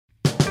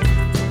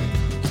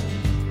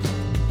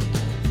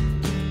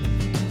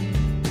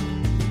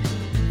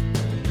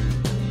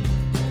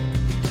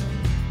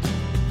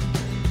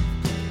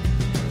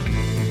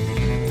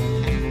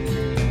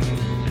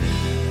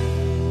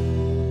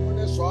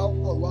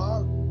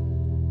huh?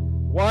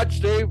 What,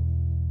 Steve?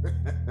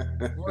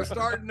 We're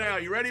starting now.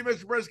 You ready,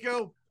 Mr.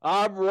 Briscoe?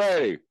 I'm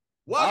ready.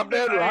 Welcome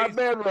I've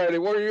been ready.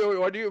 What do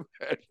you?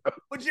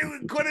 Would you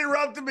quit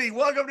interrupting me?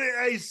 Welcome to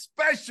a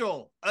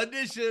special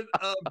edition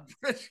of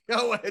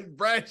Briscoe and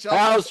Bradshaw.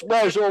 How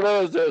special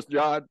is this,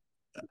 John?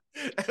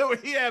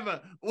 We have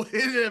a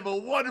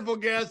wonderful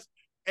guest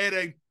and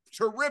a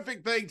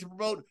terrific thing to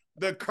promote,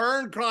 the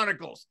Keirn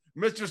Chronicles.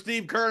 Mr.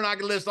 Steve Keirn, I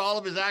can list all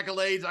of his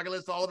accolades. I can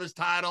list all of his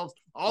titles,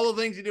 all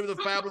the things he did with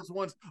the Fabulous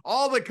Ones,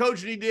 all the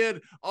coaching he did.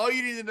 All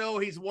you need to know,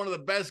 he's one of the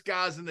best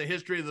guys in the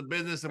history of the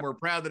business, and we're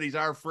proud that he's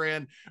our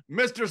friend.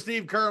 Mr.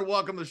 Steve Keirn,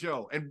 welcome to the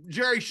show. And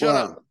Jerry, shut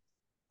up.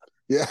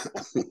 Yeah.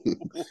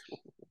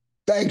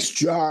 Thanks,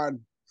 John.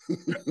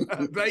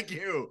 Thank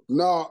you.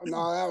 No,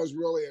 that was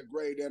really a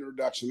great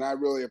introduction. I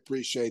really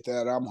appreciate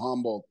that. I'm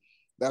humbled.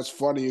 That's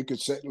funny. You could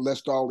sit and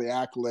list all the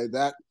accolades.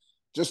 That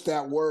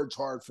word's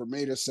hard for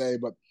me to say,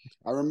 but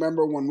I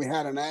remember when we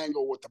had an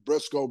angle with the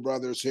Briscoe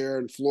brothers here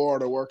in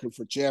Florida working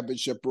for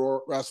Championship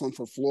Wrestling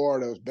for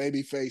Florida. It was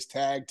babyface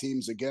tag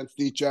teams against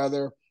each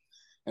other.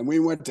 And we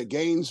went to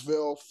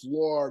Gainesville,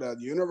 Florida,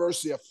 the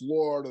University of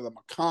Florida, the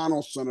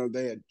McConnell Center.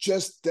 They had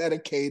just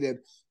dedicated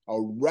a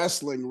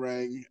wrestling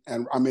ring a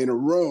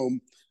room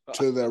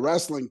to the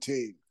wrestling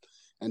team.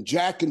 And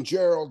Jack and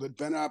Gerald had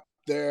been up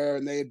there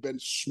and they had been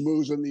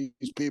schmoozing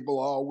these people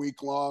all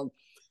week long.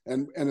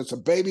 And it's a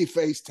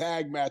babyface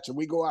tag match, and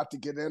we go out to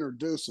get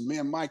introduced. And me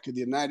and Mike are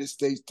the United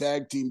States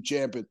Tag Team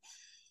Champion.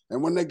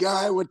 And when the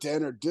guy went to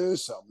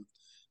introduce them,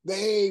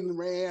 they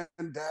ran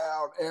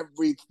down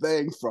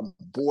everything from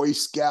Boy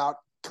Scout,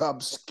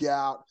 Cub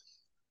Scout,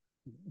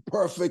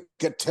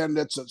 perfect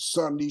attendance at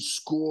Sunday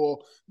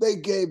school. They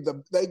gave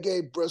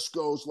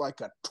Briscoes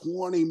like a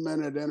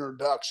 20-minute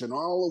introduction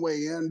all the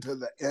way into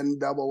the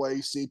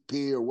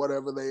NAACP or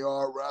whatever they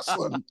are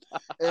wrestling.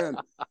 And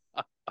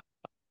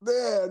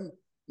then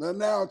the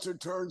announcer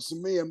turns to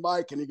me and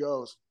Mike and he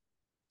goes,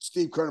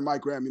 Steve Keirn and Mike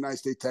Graham, United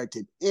States Tag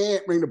Team.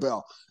 Ring the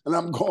bell. And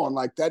I'm going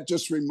like, that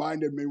just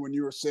reminded me when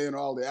you were saying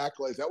all the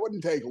accolades. That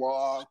wouldn't take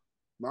long.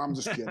 No, I'm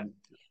just kidding.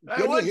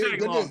 That wouldn't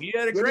take long. You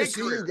had a great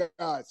career. See you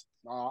guys.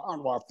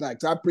 Well,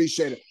 thanks. I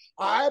appreciate it.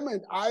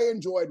 I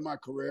enjoyed my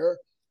career.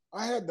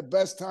 I had the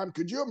best time.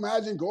 Could you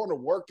imagine going to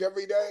work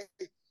every day?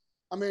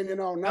 I mean,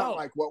 not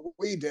like what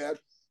we did.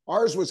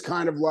 Ours was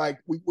kind of like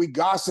we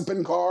gossip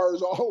in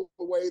cars all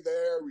the way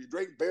there. We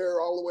drink beer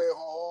all the way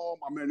home.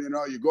 I mean,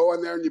 you go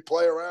in there and you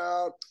play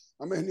around.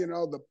 I mean,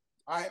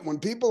 when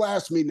people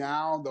ask me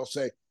now, they'll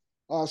say,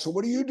 so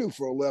what do you do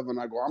for a living?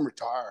 I go, I'm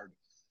retired.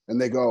 And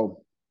they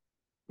go,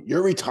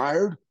 you're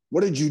retired?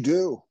 What did you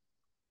do?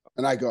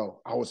 And I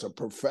go, I was a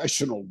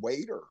professional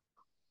waiter.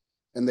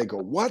 And they go,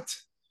 what?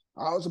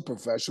 I was a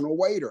professional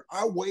waiter.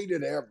 I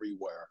waited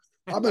everywhere.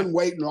 I've been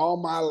waiting all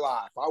my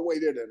life. I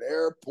waited at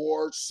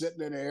airports,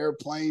 sitting in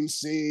airplane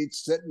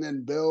seats, sitting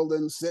in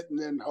buildings, sitting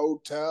in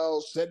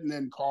hotels, sitting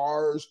in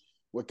cars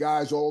with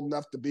guys old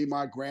enough to be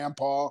my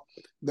grandpa.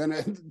 Then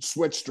it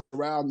switched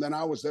around. Then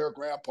I was their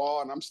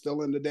grandpa, and I'm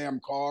still in the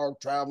damn car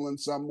traveling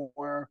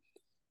somewhere.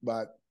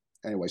 But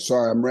anyway,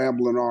 sorry, I'm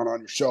rambling on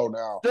your show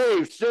now.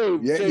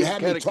 Steve, you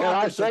had me can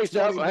I say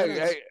something?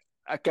 Hey,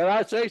 can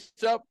I say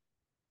something?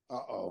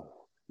 Uh-oh.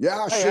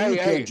 Yeah, sure you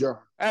can, Joe.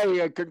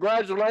 Hey,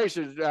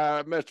 congratulations,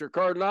 Mr.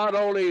 Keirn. Not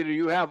only do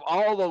you have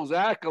all those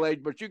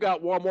accolades, but you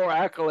got one more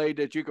accolade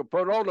that you can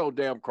put on those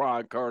damn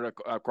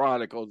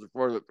Chronicles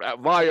for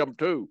Volume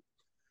 2.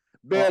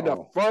 Being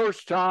the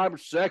first time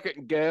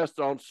second guest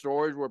on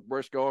Stories with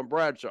Briscoe and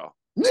Bradshaw.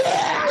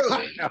 Yeah!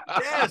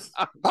 Yes!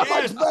 How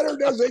much better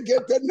does it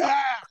get than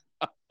that?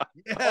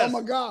 Yes. Oh,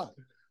 my God.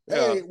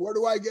 Hey, where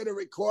do I get a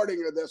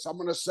recording of this? I'm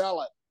going to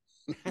sell it.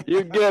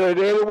 You get it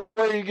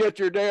anywhere you get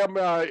your damn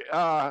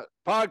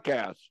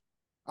podcast.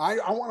 I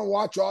want to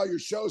watch all your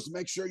shows to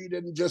make sure you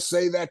didn't just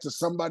say that to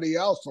somebody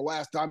else the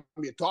last time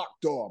you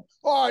talked to them.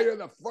 Oh, you're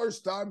the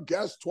first time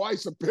guest,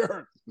 twice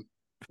appearing.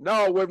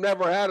 No, we've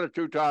never had a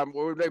two-time.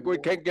 We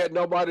can't get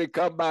nobody to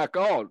come back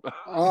on.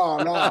 Oh,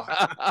 no.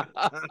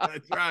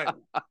 That's right.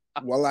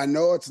 Well, I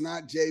know it's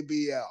not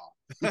JBL.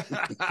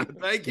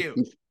 Thank you.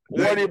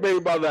 What do you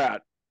mean by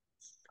that?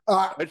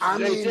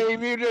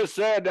 Steve, you just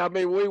said,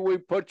 we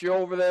put you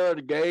over there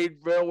in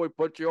Gainesville. We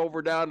put you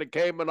over down the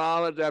Cayman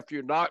Islands after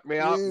you knocked me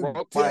out,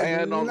 broke my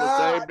hand on the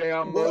same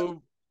damn move.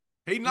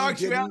 He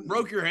knocked you out and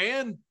broke your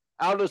hand?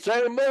 On the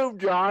same move,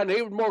 John.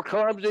 He was more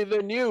clumsy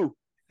than you.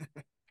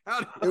 How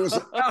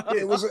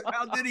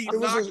did he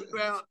knock you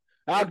out?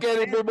 How can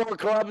he be more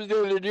clumsy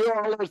than you?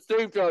 I'll let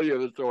Steve tell you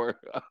the story.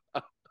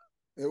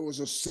 It was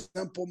a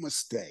simple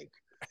mistake.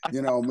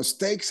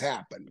 Mistakes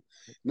happen.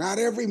 Not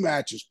every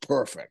match is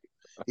perfect.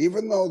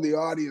 Even though the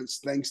audience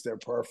thinks they're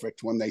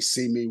perfect when they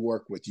see me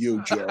work with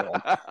you, Gerald.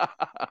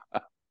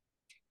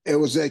 It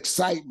was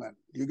excitement.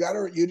 You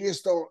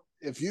just don't,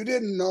 if you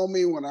didn't know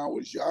me when I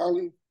was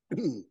young,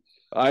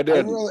 I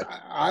did.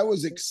 I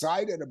was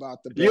excited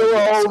about the business. You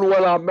were old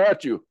when I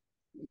met you.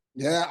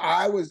 Yeah,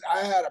 I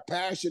had a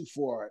passion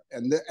for it.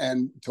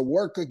 And to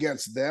work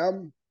against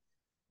them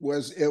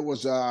was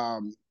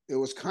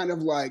kind of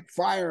like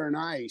fire and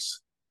ice.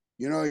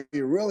 you know,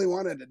 you really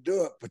wanted to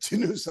do it, but you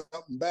knew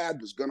something bad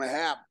was going to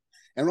happen.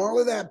 And all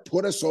of that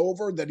put us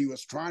over that he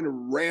was trying to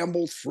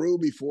ramble through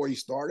before he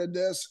started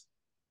this.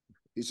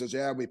 He says,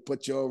 yeah, we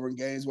put you over in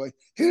Gainesville.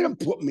 He didn't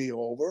put me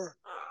over.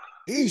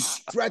 He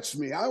stretched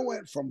me. I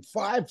went from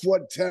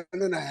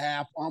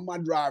 5'10.5" on my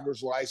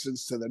driver's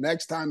license to the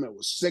next time it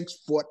was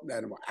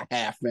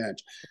 6'1.5".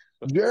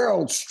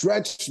 Gerald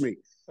stretched me.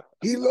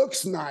 He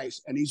looks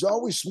nice, and he's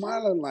always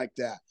smiling like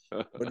that.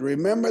 But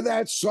remember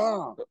that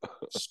song,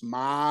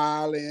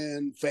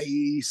 Smiling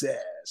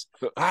Faces,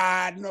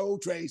 hide no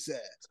traces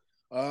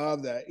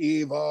of the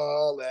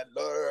evil that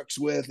lurks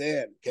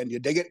within. Can you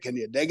dig it? Can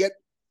you dig it?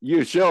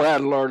 You still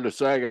hadn't learned to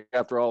sing it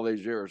after all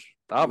these years.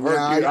 I've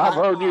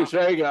heard you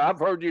sing it. I've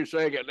heard you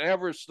sing it in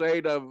every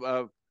state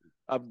of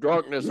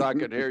drunkenness. I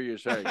could hear you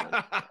sing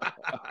it.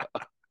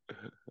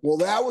 Well,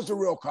 that was a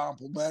real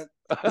compliment.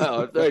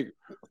 I think,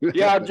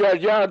 yeah,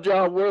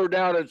 John, we were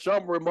down in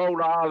some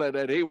remote island,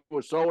 and he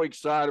was so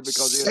excited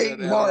because he St.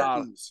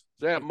 Martin's.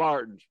 St.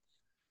 Martin's.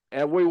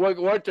 And we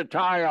went to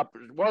tie up.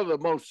 One of the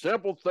most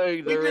simple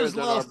things we there is.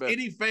 We just lost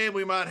any fan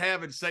we might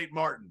have in St.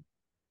 Martin.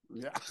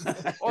 Yeah.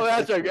 Oh,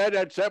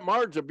 that St.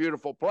 Martin's a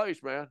beautiful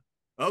place, man.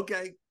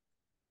 Okay.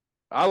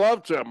 I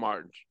love St.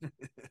 Martin's.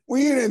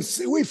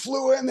 We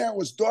flew in there, it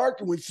was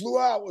dark, and we flew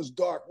out, it was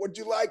dark. What'd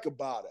you like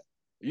about it?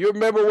 You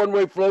remember when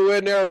we flew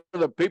in there,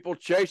 the people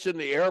chasing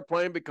the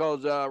airplane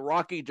because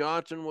Rocky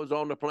Johnson was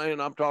on the plane?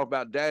 I'm talking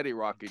about Daddy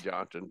Rocky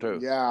Johnson, too.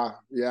 Yeah,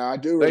 I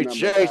do remember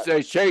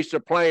They chased the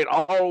plane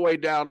all the way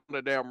down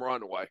the damn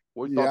runway.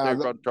 We thought they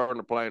were going to turn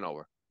the plane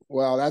over.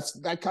 Well,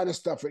 that kind of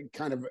stuff, it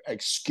kind of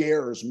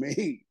scares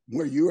me,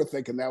 where you were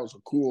thinking that was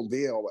a cool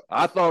deal. But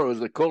I thought it was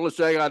the coolest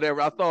thing I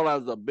thought I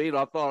was a Beatle.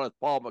 I thought it was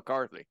Paul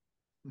McCartney.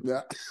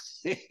 Yeah.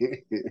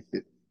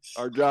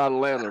 Or John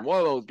Lennon,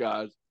 one of those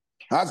guys.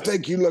 I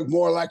think you look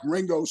more like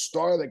Ringo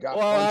Starr that got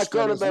Well, I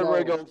could have been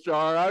Ringo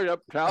Starr. I'm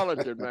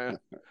talented, man.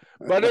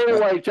 But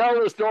anyway,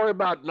 tell the story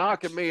about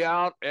knocking me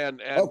out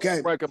and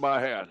breaking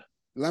my head.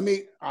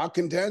 I'll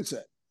condense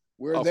it.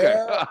 We're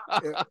there.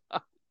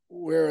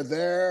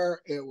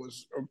 It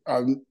was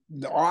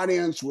the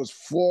audience was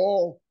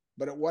full,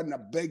 but it wasn't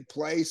a big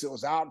place. It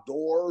was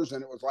outdoors,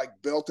 and it was like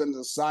built into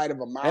the side of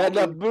a mountain.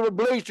 And the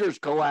bleachers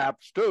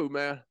collapsed too,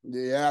 man.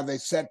 Yeah, they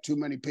set too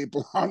many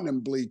people on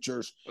them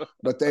bleachers,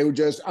 but they were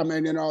just, I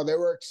mean, you know, they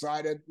were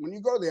excited. When you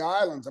go to the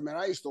islands, I mean,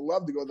 I used to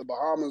love to go to the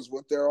Bahamas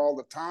with there all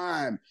the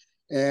time.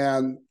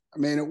 And I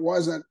mean, it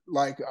wasn't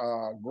like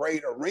a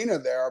great arena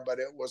there, but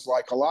it was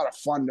like a lot of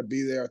fun to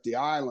be there at the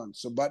island.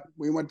 So, but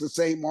we went to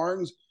St.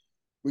 Martin's,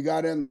 we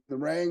got in the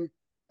ring,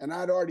 and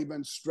I'd already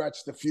been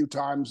stretched a few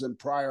times in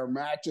prior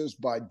matches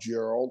by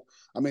Gerald.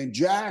 I mean,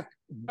 Jack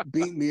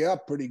beat me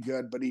up pretty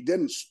good, but he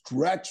didn't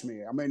stretch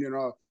me. I mean, you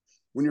know,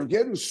 when you're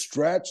getting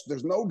stretched,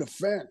 there's no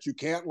defense. You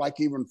can't like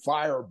even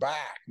fire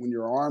back when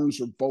your arms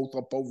are both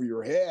up over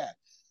your head.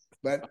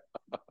 But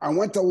I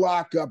went to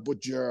lock up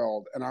with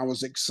Gerald, and I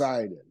was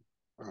excited.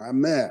 I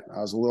admit, I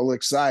was a little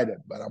excited,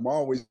 but I'm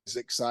always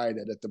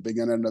excited at the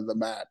beginning of the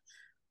match.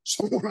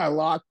 So when I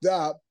locked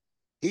up,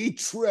 he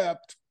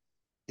tripped.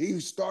 He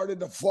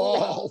started to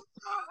fall.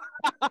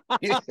 So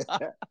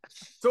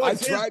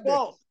it's his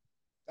fault.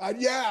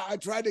 I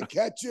tried to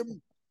catch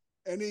him,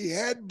 and he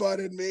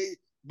headbutted me,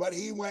 but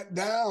he went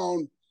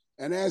down.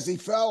 And as he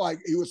fell, like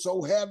he was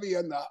so heavy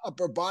in the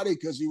upper body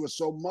because he was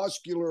so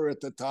muscular at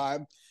the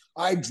time,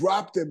 I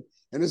dropped him,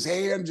 and his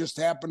hand just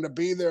happened to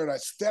be there, and I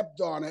stepped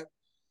on it.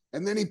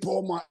 And then he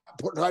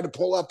tried to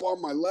pull up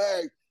on my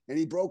leg, and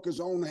he broke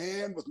his own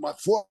hand with my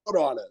foot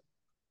on it.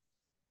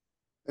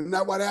 Isn't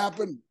that what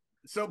happened?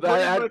 So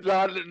that's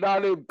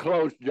not even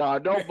close,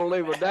 John. Don't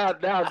believe it.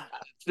 Now,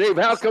 Steve,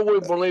 how can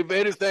we believe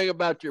anything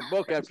about your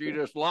book after you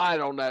just lied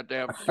on that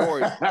damn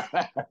story? Wait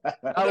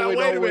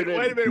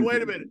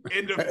a minute.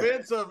 In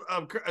defense of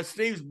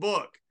Steve's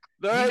book,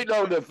 there ain't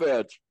no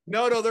defense.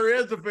 No, there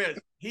is defense.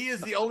 He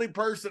is the only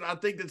person I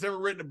think that's ever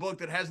written a book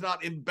that has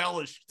not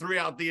embellished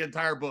throughout the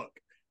entire book.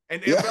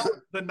 And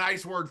embellished the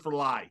nice word for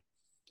lie.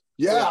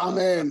 Yeah, I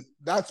mean,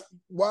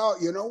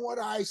 you know what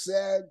I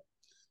said?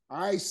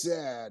 I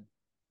said,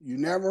 you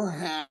never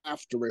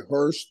have to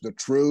rehearse the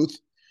truth.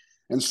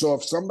 And so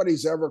if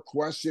somebody's ever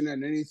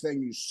questioning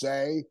anything you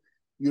say,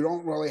 you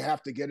don't really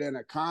have to get in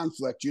a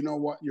conflict. You know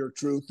what your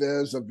truth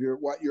is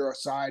what your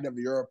side of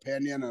your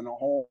opinion and a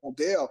whole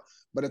deal.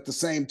 But at the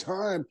same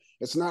time,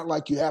 it's not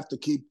like you have to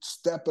keep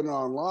stepping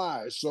on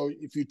lies. So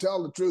if you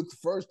tell the truth the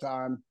first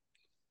time,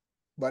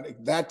 but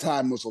that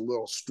time was a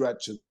little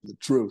stretch of the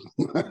truth.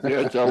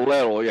 It's a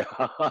little, yeah.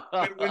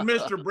 When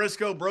Mr.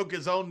 Briscoe broke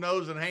his own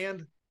nose and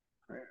hand?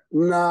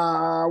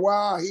 Nah,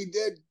 well, he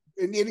did.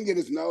 He didn't get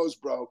his nose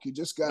broke. He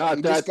got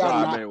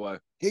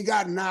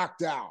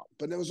knocked out,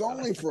 but it was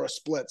only for a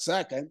split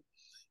second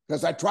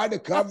because I tried to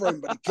cover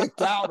him, but he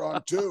kicked out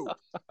on two.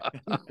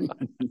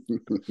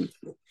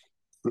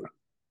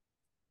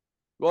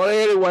 Well,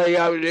 anyway,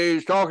 he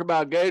was talking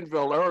about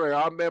Gainesville earlier.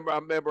 I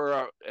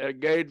remember at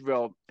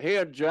Gainesville, he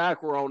and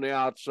Jack were on the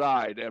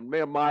outside, and me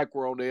and Mike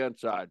were on the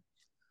inside.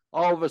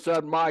 all of a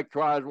sudden Mike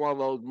tries one of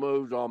those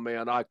moves on me,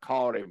 and I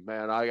caught him,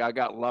 man. I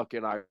got lucky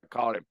and I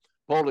caught him.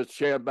 Pulled his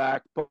chin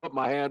back, put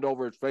my hand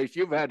over his face.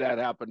 You've had that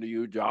happen to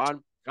you,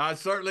 John. I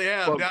certainly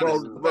have. Down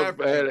in South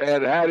Africa.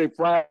 And had him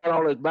flat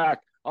on his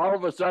back. All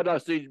of a sudden I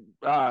see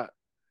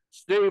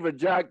Steve and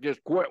Jack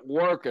just quit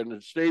working,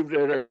 and Steve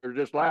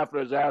just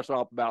laughing his ass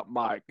off about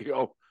Mike,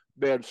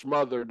 being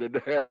smothered to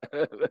death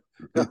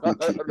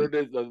under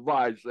his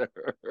advice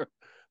there.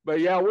 But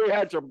yeah, we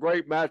had some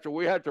great matches.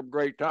 We had some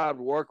great times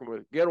working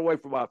with. Get away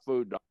from my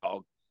food,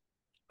 dog.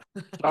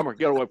 Summer,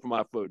 get away from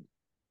my food.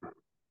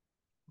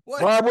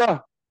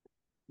 What?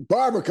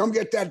 Barbara, come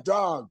get that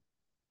dog.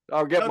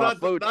 I'll get my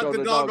food. Not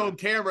the dog on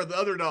camera, the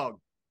other dog.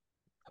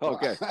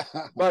 Okay.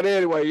 But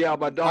anyway, yeah,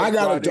 my dog. I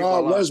got a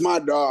dog. Where's my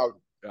dog?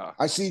 Yeah.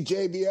 I see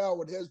JBL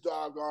with his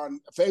dog on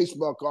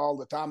Facebook all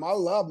the time. I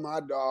love my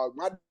dog.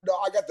 My dog,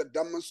 I got the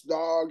dumbest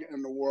dog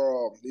in the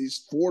world.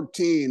 He's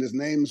 14. His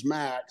name's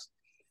Max.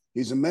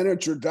 He's a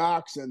miniature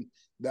dachshund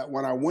that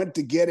when I went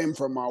to get him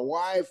from my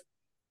wife,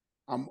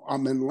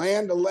 I'm in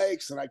Land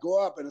O'Lakes, and I go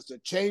up, and it's a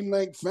chain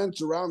link fence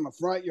around the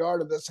front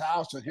yard of this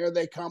house, and here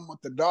they come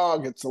with the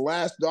dog. It's the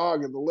last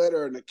dog in the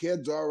litter, and the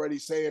kid's already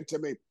saying to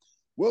me,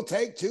 "We'll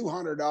take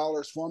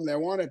 $200 for him." They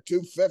wanted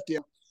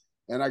 $250,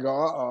 and I go,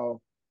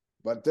 "Uh-oh."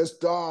 But this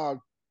dog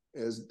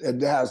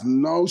it has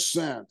no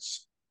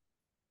sense.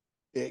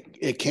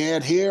 It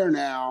can't hear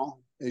now.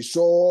 He's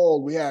so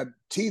old. We had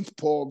teeth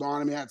pulled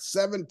on him. He had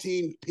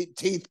 17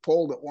 teeth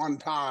pulled at one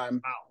time.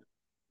 Wow.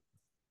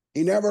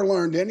 He never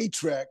learned any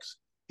tricks.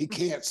 He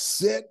can't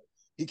sit.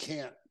 He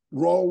can't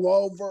roll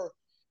over.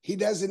 He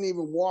doesn't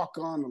even walk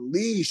on a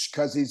leash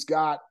because he's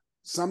got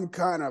some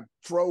kind of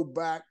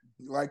throwback,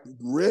 like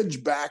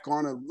ridge back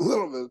on a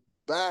little of his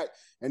back.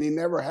 And he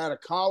never had a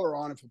collar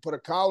on. If you put a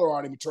collar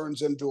on him, he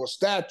turns into a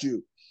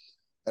statue.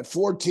 At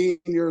 14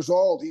 years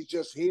old, he's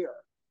just here.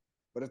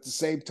 But at the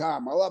same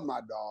time, I love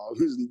my dog.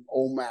 He's an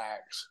old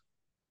Max.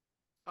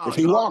 Oh, if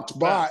he walks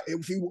by,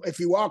 if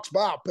he walks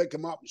by, I'll pick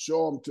him up and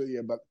show him to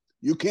you. But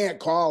you can't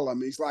call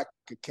him. He's like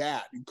a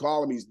cat. You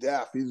call him, he's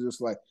deaf. He's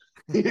just like,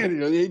 he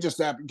just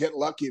happened to get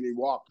lucky and he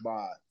walked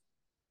by.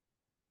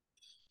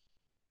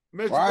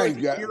 Mr.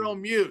 Briscoe, you're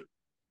on mute.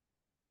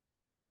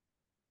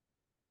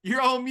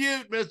 You're on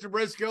mute, Mr.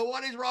 Briscoe.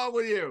 What is wrong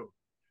with you?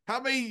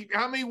 How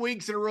many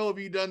weeks in a row have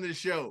you done this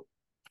show?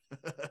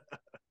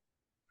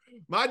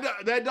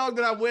 That dog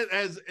that I went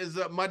as is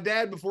my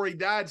dad before he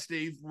died,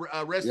 Steve,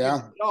 rescued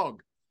the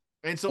dog.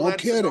 And so no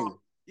kidding.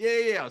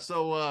 Yeah.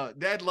 So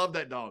Dad loved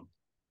that dog.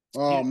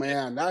 Oh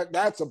man,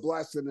 that's a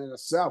blessing in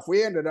itself.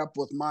 We ended up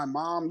with my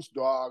mom's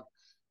dog,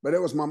 but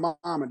it was my mom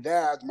and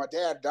dad's. My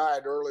dad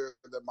died earlier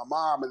than my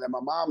mom, and then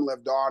my mom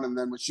lived on. And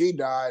then when she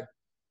died,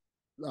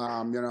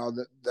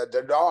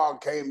 the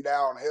dog came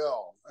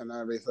downhill and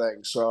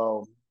everything.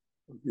 So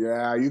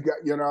yeah, you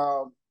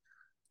got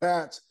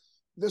pets.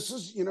 This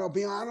is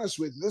be honest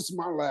with you, this is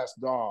my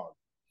last dog.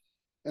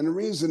 And the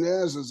reason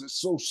is it's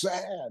so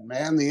sad,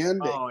 man. The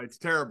ending. Oh, it's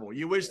terrible.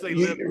 You wish they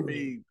lived to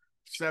be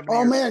 70.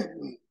 Oh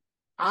man.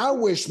 I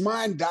wish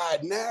mine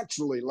died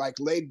naturally, like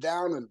laid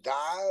down and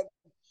died.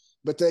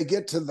 But they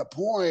get to the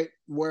point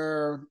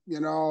where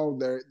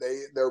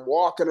they're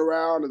walking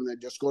around and they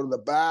just go to the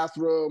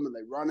bathroom and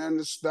they run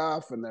into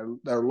stuff and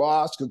they're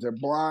lost because they're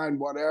blind,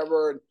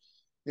 whatever. And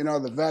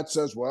the vet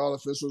says, "Well,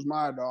 if this was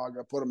my dog,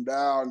 I put him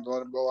down and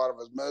let him go out of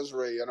his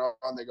misery."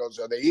 And they go,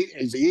 "So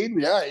is he eating?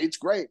 Yeah, he eats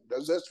great.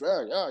 Does this?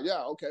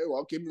 Yeah. Okay,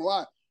 well, keep him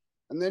alive."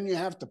 And then you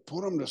have to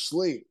put him to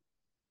sleep.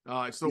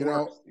 Oh, it's the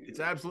worst. It's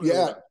absolutely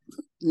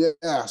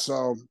yeah.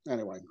 So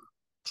anyway,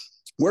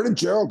 where did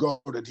Gerald go?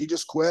 Did he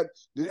just quit?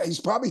 He's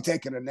probably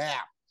taking a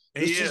nap.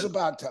 It's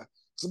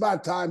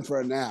about time for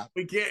a nap.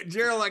 We can't,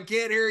 Gerald. I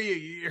can't hear you.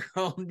 You're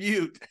on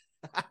mute.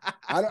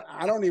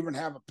 I don't even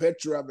have a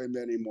picture of him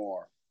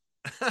anymore.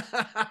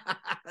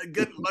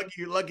 Good,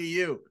 lucky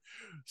you,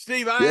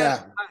 Steve. I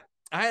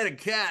had a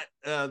cat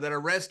that I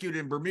rescued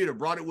in Bermuda.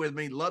 Brought it with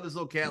me. Love this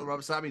little cat right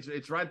beside me.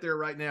 It's right there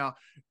right now,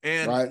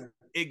 and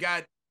it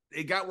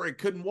got where it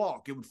couldn't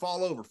walk. It would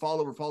fall over.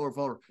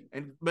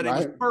 But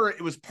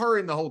it was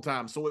purring the whole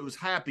time. So it was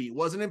happy. It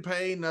wasn't in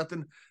pain,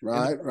 nothing.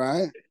 Right.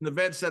 And the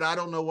vet said, "I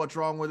don't know what's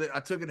wrong with it." I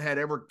took it, had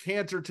every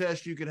cancer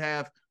test you could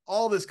have,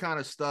 all this kind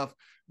of stuff.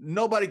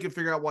 Nobody could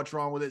figure out what's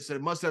wrong with it. Said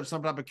it must have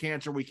some type of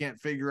cancer we can't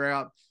figure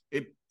out.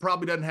 It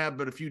probably doesn't have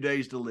but a few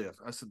days to live.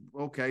 I said,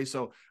 okay.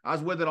 So I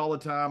was with it all the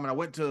time. And I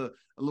went to a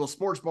little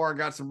sports bar and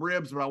got some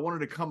ribs, but I wanted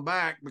to come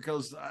back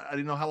because I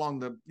didn't know how long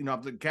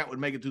the cat would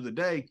make it through the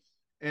day.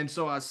 And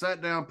so I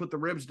sat down, put the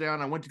ribs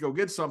down. I went to go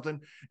get something,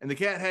 and the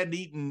cat hadn't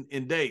eaten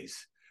in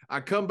days.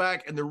 I come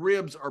back, and the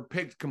ribs are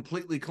picked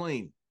completely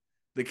clean.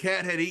 The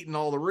cat had eaten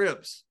all the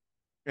ribs.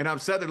 And I'm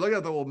sat there looking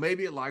at it, well,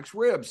 maybe it likes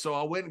ribs. So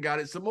I went and got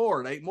it some more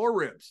and ate more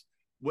ribs.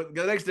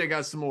 The next day I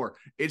got some more.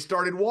 It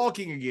started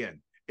walking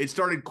again. It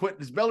started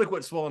his belly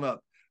quit swelling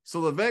up.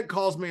 So the vet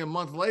calls me a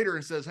month later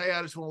and says, "Hey,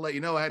 I just want to let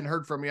you know, I hadn't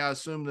heard from you. I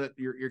assumed that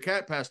your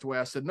cat passed away."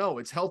 I said, "No,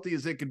 it's healthy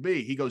as it could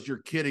be." He goes,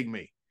 "You're kidding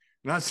me."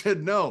 And I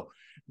said, "No."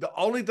 The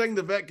only thing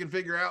the vet can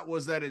figure out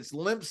was that its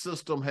lymph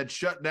system had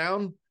shut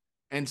down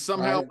and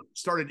somehow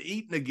started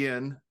eating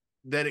again,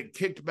 that it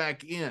kicked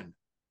back in.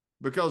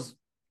 Because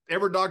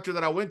every doctor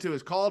that I went to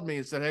has called me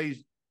and said, hey,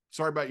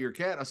 sorry about your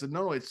cat. I said,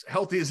 no, it's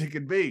healthy as it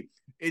can be.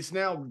 It's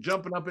now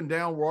jumping up and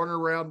down,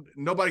 wandering around.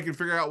 Nobody can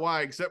figure out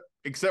why,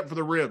 except for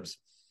the ribs.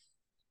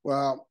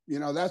 Well,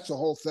 that's the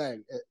whole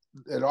thing.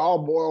 It all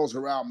boils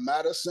around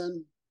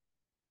medicine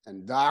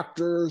and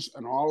doctors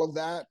and all of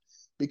that,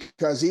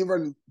 because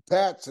even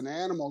pets and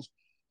animals,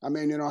 I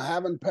mean,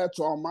 having pets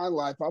all my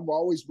life,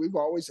 we've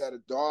always had a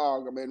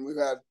dog. I mean, we've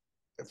had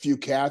a few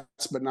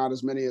cats, but not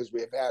as many as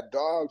we've had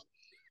dogs.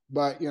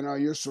 But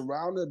you're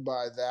surrounded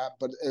by that.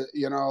 But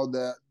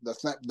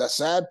the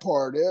sad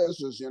part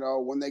is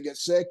when they get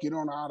sick, you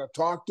don't know how to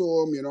talk to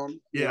them. You don't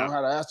know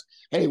how to ask,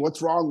 hey,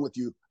 what's wrong with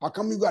you? How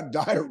come you got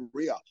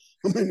diarrhea?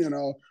 I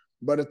mean,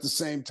 but at the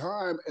same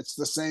time, it's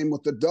the same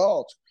with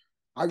adults.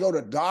 I go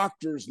to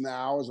doctors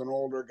now as an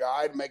older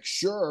guy to make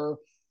sure,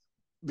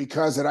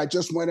 because I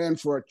just went in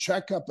for a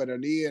checkup at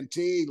an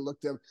ENT.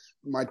 Looked at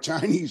my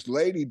Chinese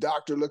lady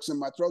doctor, looks in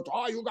my throat.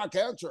 Oh, you got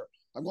cancer.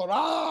 I'm going,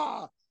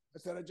 I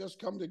said, I just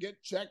come to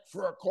get checked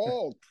for a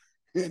cold.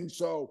 And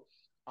so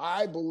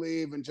I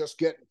believe in just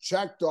getting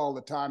checked all the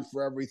time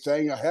for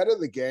everything ahead of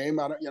the game.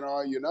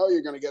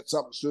 You're going to get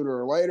something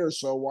sooner or later.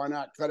 So why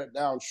not cut it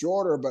down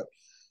shorter? But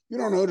you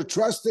don't know who to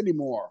trust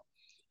anymore.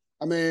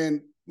 I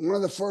mean,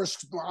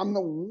 I'm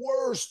the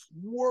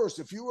worst.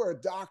 If you were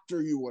a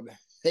doctor, you would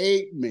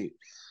hate me.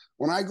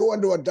 When I go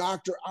into a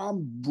doctor,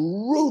 I'm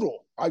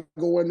brutal. I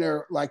go in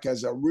there like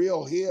as a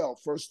real heel.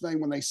 First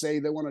thing when they say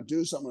they want to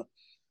do something,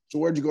 so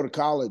where'd you go to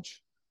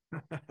college?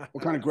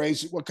 What kind of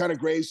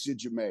grades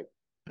did you make?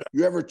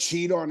 You ever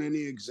cheat on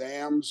any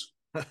exams?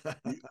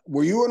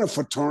 Were you in a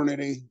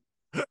fraternity?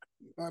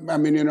 I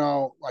mean,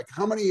 like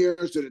how many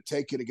years did it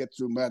take you to get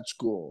through med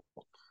school?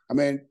 I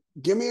mean,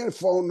 give me a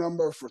phone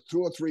number for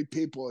 2 or 3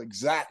 people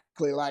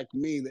exactly like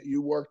me that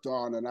you worked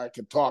on and I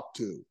could talk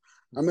to.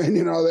 I mean,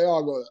 they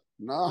all go,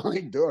 no, I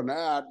ain't doing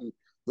that. And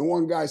the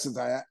one guy says,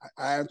 I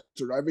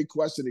answered every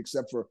question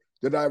except for,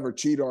 did I ever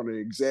cheat on an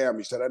exam?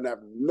 He said,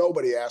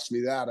 nobody asked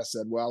me that. I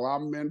said, well,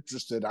 I'm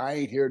interested. I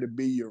ain't here to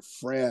be your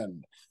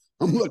friend.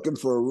 I'm looking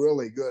for a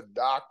really good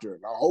doctor.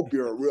 And I hope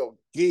you're a real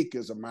geek,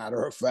 as a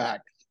matter of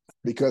fact,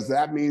 because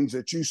that means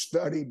that you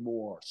studied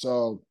more.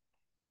 So,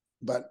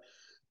 but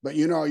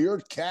your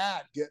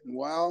cat getting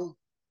well,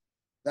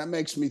 that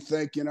makes me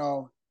think,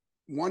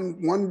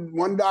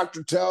 one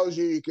doctor tells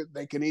you,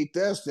 they can eat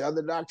this. The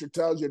other doctor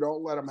tells you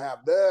don't let them have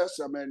this.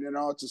 I mean,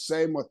 it's the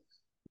same with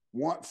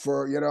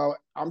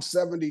I'm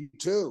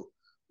 72.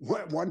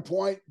 At one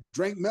point,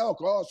 drink milk,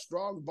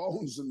 strong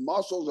bones and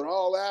muscles and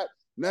all that.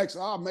 Next,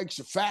 makes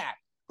you fat.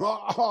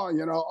 Oh,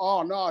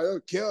 no, it'll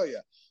kill you.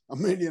 I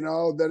mean,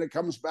 then it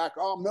comes back,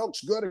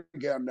 milk's good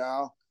again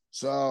now.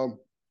 So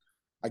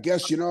I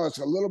guess, it's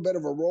a little bit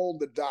of a roll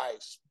the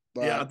dice.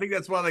 But yeah, I think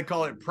that's why they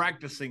call it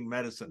practicing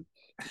medicine.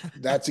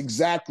 That's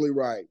exactly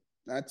right.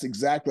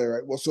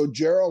 Well, so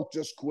Gerald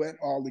just quit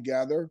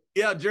altogether.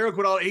 Yeah, Gerald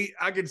quit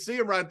I could see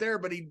him right there,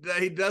 but he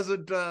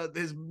doesn't.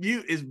 His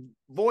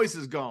voice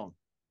is gone.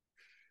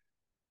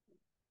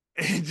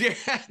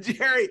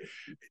 Jerry,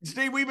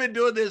 Steve, we've been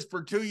doing this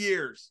for 2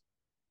 years.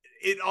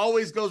 It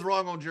always goes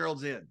wrong on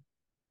Gerald's end.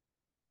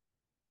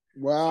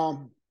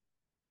 Well,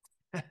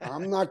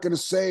 I'm not going to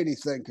say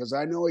anything because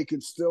I know he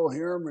can still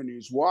hear me and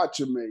he's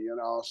watching me.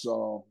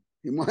 So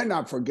he might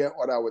not forget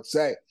what I would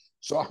say.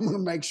 So I'm going to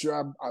make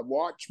sure I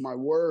watch my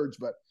words,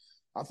 but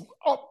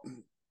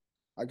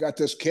I got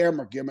this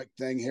camera gimmick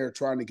thing here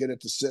trying to get it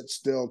to sit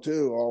still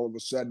too. All of a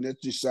sudden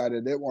it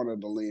decided it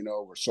wanted to lean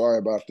over. Sorry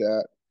about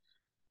that.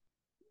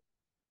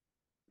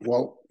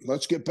 Well,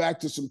 let's get back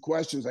to some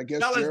questions. I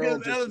guess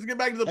let's get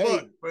back to the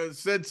book.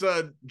 Since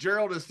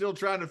Gerald is still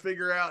trying to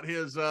figure out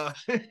his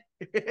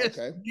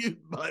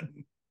mute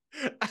button.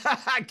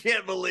 I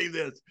can't believe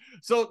this.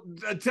 So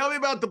tell me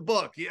about the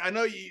book. I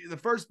know the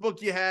first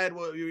book you had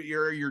was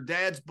your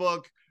dad's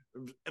book.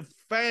 A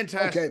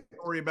fantastic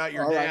story about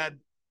your dad,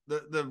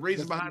 the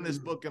reason behind this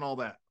book and all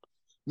that.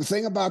 The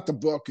thing about the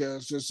book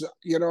is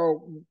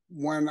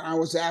when I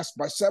was asked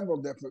by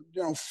several different,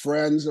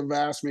 friends have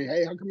asked me,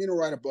 hey, how come you don't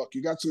write a book?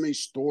 You got so many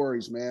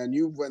stories, man.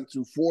 You went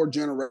through 4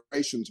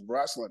 generations of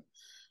wrestling.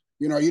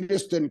 You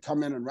just didn't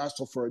come in and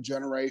wrestle for a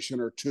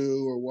generation or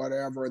 2 or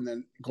whatever and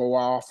then go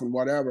off and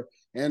whatever.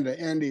 And the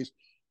indies,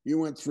 you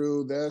went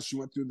through this, you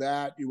went through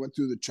that, you went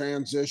through the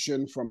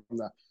transition from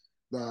the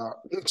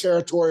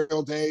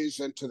territorial days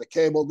into the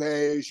cable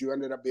days. You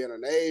ended up being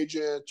an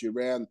agent. You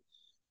ran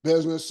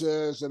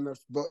businesses and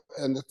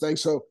the thing.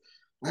 So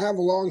I have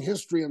a long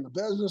history in the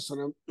business,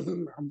 and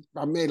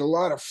I made a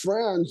lot of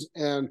friends.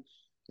 And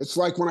it's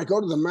like when I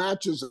go to the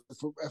matches,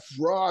 if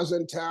Raw's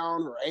in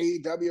town or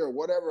AEW or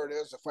whatever it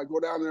is, if I go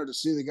down there to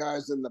see the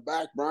guys in the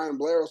back, Brian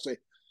Blair will say,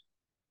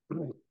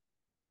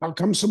 how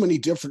come so many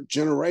different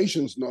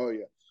generations know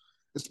you?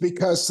 It's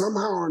because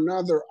somehow or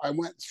another I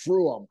went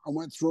through them. I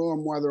went through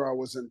them whether I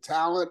was in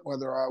talent,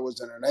 whether I was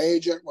in an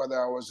agent,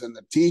 whether I was in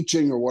the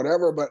teaching or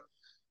whatever. But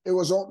it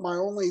was my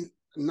only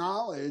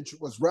knowledge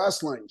was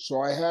wrestling.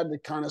 So I had to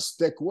kind of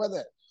stick with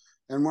it.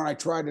 And when I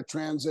tried to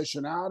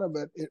transition out of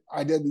it,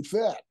 I didn't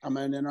fit. I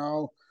mean,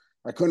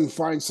 I couldn't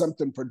find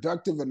something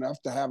productive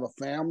enough to have a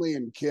family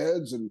and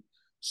kids and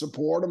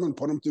support them and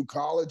put them through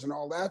college and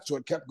all that. So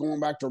it kept going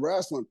back to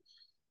wrestling.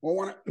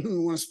 Well,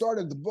 when I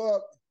started the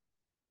book,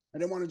 I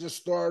didn't want to just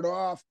start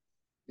off,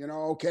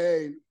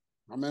 okay,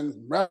 I'm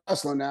in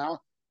wrestling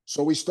now.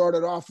 So we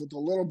started off with a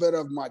little bit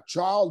of my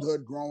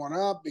childhood growing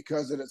up,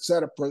 because it had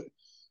set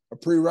a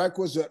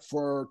prerequisite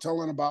for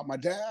telling about my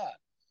dad,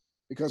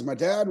 because my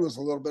dad was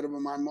a little bit of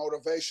my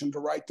motivation to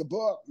write the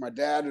book. My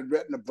dad had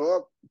written a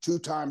book,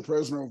 two-time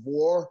prisoner of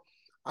war.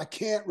 I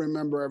can't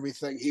remember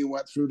everything he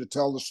went through to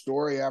tell the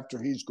story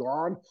after he's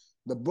gone.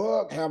 The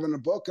book, having a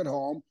book at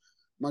home,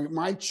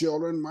 my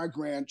children, my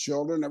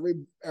grandchildren,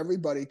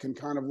 everybody can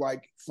kind of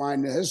like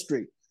find the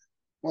history.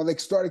 Well, they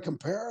started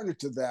comparing it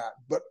to that.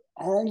 But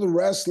all the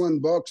wrestling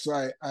books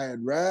I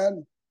had read,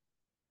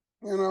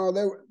 they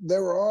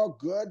were all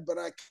good, but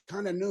I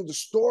kind of knew the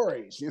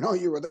stories. You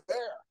were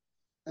there.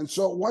 And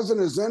so it wasn't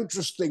as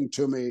interesting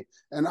to me.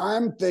 And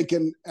I'm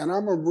thinking, and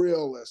I'm a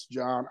realist,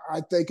 John,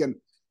 I'm thinking,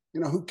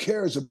 who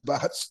cares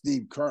about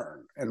Steve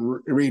Keirn and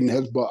reading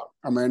his book?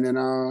 I mean,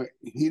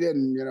 he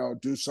didn't,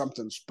 do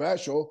something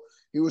special.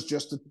 He was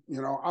just,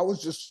 I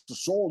was just a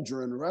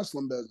soldier in the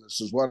wrestling business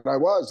is what I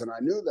was. And I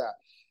knew that.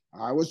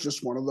 I was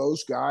just one of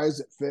those guys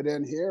that fit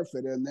in here,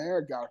 fit in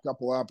there, got a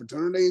couple of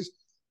opportunities,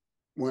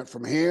 went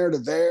from here to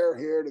there,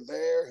 here to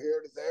there,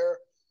 here to there.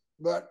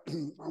 But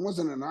I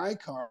wasn't an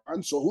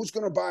icon. So who's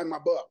going to buy my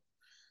book?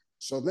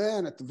 So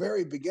then at the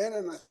very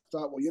beginning, I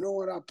thought, well, you know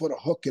what? I'll put a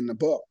hook in the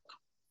book.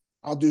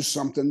 I'll do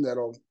something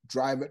that'll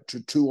drive it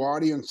to two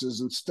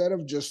audiences. Instead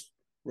of just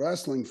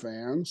wrestling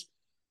fans,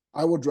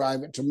 I will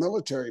drive it to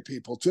military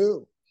people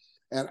too.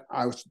 And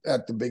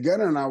at the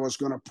beginning, I was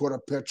going to put a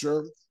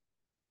picture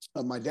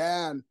of my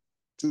dad,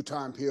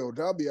 two-time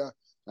POW,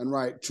 and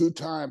write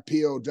two-time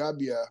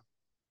POW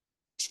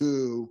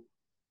to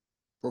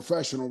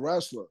professional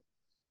wrestler.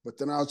 But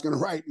then I was going to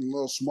write in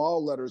little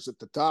small letters at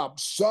the top,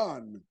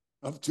 son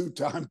of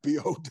two-time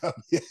POW.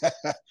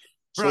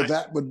 So right.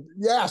 That would,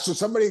 so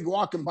somebody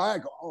walking by, I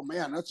go, oh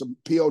man, that's a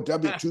POW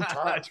two times.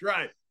 That's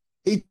right.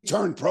 He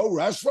turned pro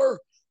wrestler.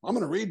 I'm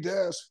going to read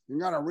this. You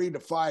got to read the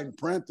fine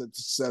print that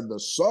said the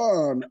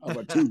son of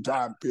a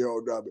two-time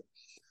POW.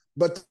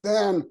 But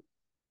then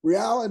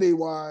reality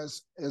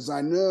is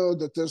I knew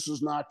that this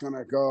was not going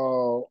to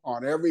go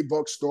on every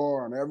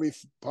bookstore, on every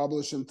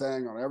publishing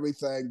thing, on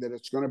everything, that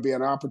it's going to be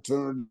an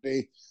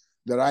opportunity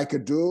that I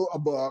could do a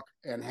book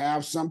and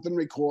have something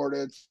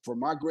recorded for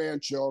my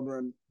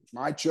grandchildren,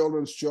 my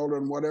children's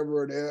children,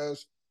 whatever it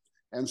is.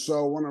 And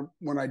so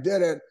when I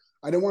did it,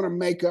 I didn't want to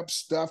make up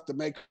stuff that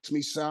makes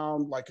me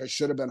sound like I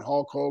should have been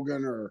Hulk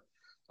Hogan or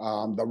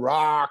The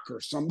Rock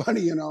or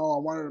somebody, I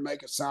wanted to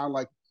make it sound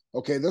like,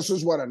 okay, this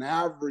is what an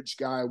average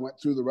guy went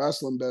through the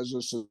wrestling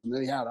business, and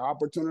then he had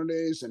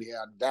opportunities, and he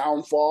had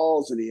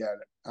downfalls, and he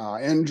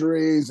had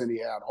injuries, and he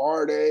had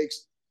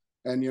heartaches,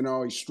 and,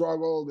 he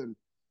struggled. And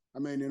I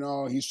mean,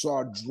 he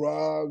saw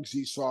drugs,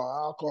 he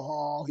saw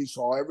alcohol, he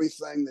saw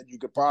everything that you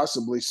could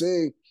possibly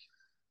see.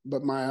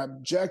 But my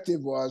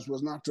objective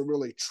was not to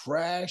really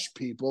trash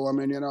people. I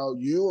mean,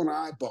 you and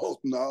I both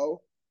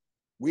know,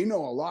 we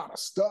know a lot of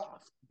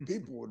stuff.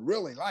 People would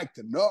really like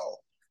to know.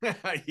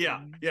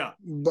 Yeah.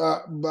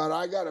 But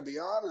I got to be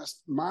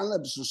honest, my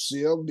lips were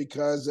sealed,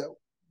 because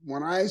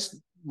when I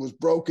was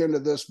broke into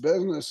this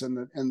business,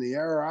 and in the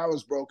era I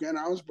was broke in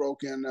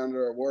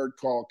under a word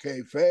called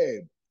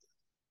kayfabe.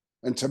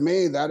 And to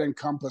me, that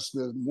encompassed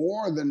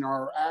more than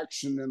our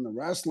action in the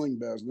wrestling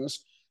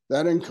business.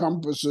 That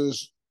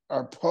encompasses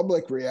our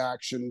public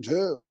reaction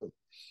too,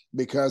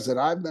 because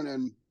I've been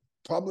in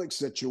public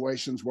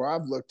situations where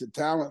I've looked at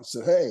talent and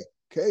said, hey,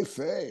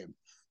 kayfabe.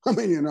 I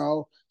mean,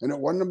 and it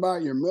wasn't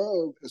about your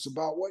move. It's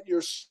about what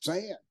you're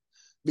saying,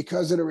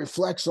 because it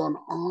reflects on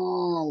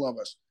all of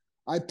us.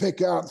 I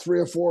pick out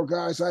 3 or 4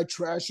 guys. I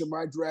trash them.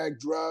 I drag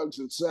drugs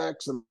and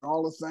sex and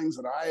all the things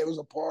that I was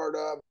a part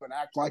of and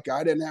act like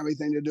I didn't have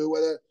anything to do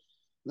with it.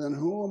 Then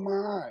who am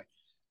I?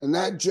 And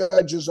that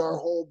judges our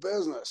whole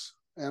business.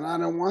 And I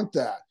don't want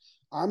that.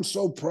 I'm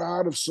so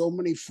proud of so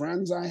many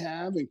friends I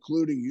have,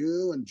 including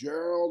you and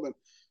Gerald, and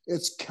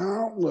it's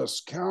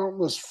countless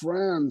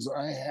friends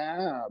I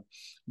have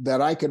that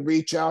I can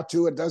reach out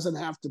to. It doesn't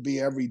have to be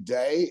every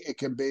day. It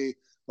can be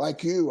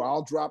like you.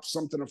 I'll drop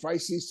something. If I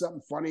see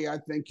something funny I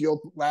think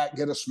you'll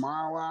get a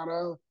smile out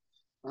of,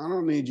 I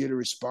don't need you to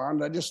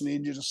respond. I just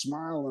need you to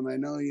smile, and I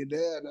know you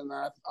did, and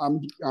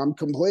I'm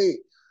complete.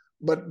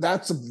 But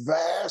that's a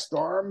vast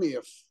army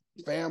of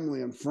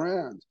family and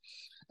friends.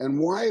 And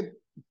why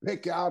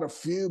pick out a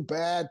few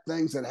bad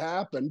things that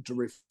happened to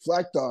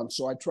reflect on?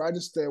 So I try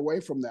to stay away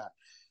from that.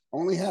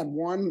 Only had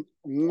one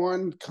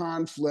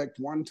conflict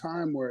one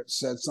time where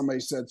somebody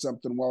said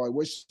something, well, I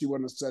wish you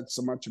wouldn't have said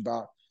so much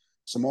about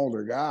some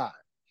older guy.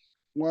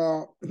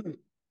 Well,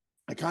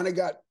 I kind of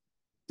got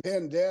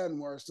pinned in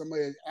where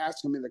somebody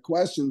asking me the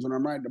questions when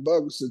I'm writing the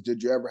book and says,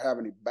 did you ever have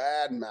any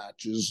bad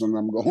matches? And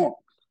I'm going,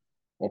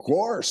 of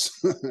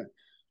course.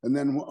 And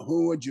then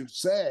who would you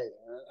say?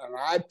 And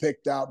I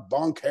picked out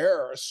Bunk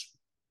Harris,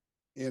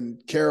 in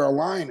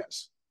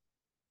Carolinas.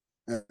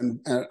 And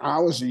I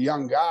was a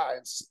young guy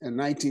in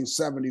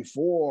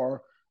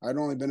 1974. I'd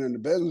only been in the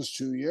business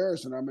 2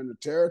 years, and I'm in the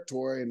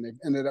territory, and they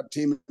ended up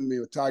teaming me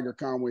with Tiger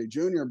Conway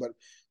Jr. But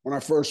when I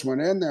first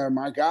went in there,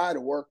 my guy to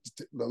work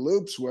the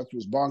loops with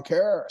was Bunk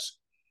Harris,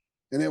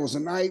 and it was a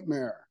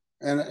nightmare.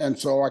 And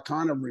so I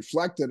kind of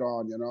reflected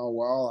on,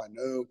 well, I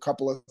knew a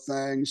couple of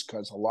things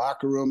because the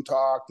locker room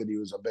talk that he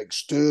was a big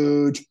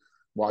stooge.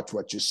 Watch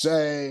what you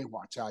say,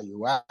 watch how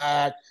you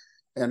act.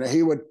 And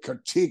he would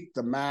critique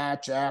the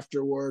match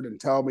afterward and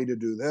tell me to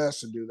do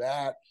this and do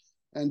that.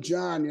 And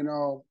John,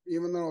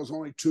 even though it was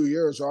only 2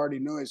 years, I already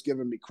knew he was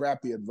giving me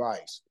crappy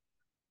advice.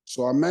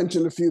 So I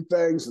mentioned a few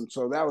things, and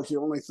so that was the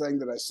only thing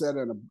that I said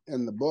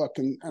in the book.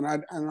 And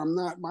I'm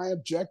not. My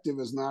objective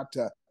is not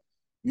to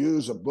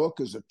use a book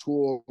as a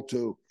tool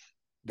to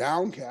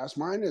downcast.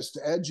 Mine is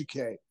to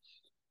educate,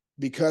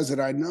 because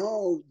I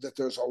know that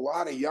there's a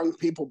lot of young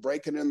people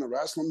breaking in the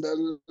wrestling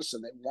business,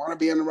 and they want to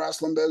be in the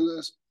wrestling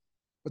business,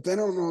 but they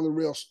don't know the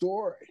real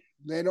story.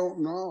 They don't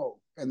know,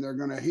 and they're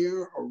going to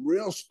hear a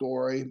real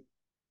story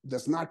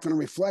that's not going to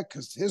reflect,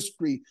 because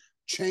history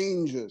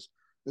changes.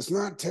 It's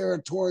not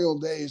territorial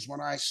days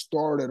when I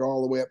started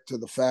all the way up to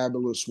the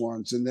fabulous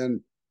ones. And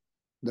then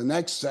the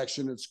next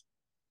section, it's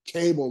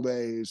cable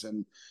days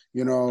and,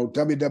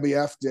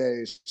 WWF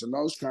days and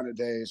those kind of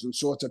days. And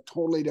so it's a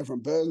totally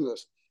different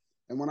business.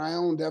 And when I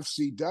owned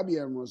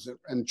FCW and was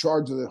in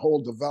charge of the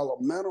whole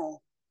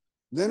developmental,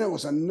 then it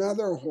was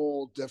another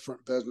whole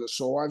different business.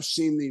 So I've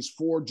seen these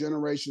 4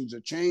 generations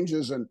of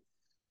changes, and,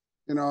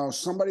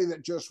 somebody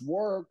that just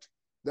worked,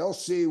 they'll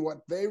see what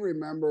they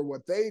remember,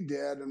 what they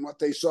did and what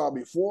they saw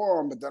before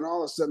them. But then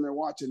all of a sudden they're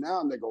watching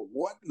now and they go,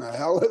 what in the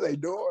hell are they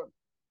doing?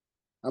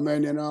 I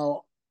mean,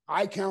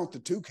 I count the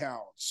 2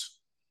 counts.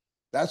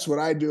 That's what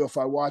I do if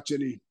I watch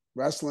any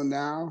wrestling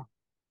now.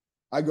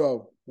 I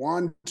go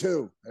 1,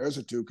 2, there's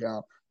a 2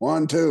 count.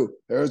 1, 2,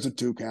 there's a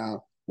 2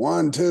 count.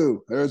 1,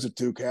 2, there's a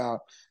 2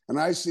 count. And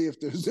I see if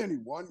there's any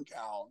 1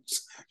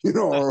 counts,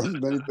 or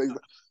anything.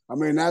 I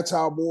mean, that's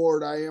how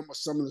bored I am with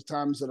some of the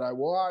times that I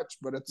watch.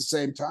 But at the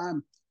same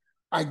time,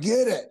 I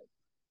get it.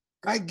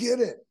 I get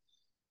it.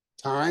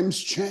 Times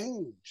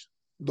change.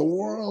 The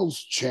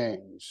world's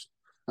changed.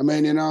 I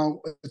mean,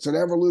 it's an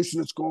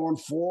evolution that's going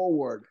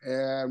forward.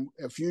 And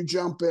if you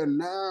jump in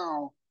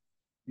now,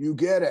 you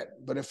get it.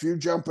 But if you're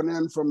jumping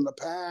in from the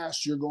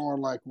past, you're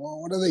going like,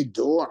 well, what are they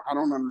doing? I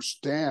don't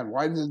understand.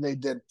 Why did they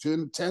did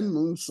 10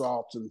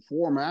 moonsaults in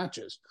 4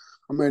 matches?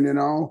 I mean,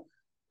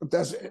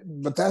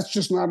 but that's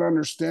just not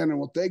understanding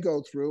what they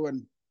go through.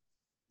 And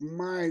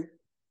my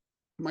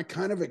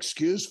kind of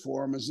excuse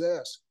for them is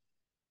this.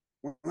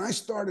 When I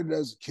started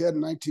as a kid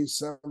in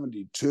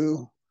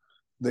 1972,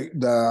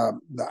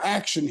 the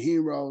action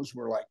heroes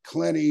were like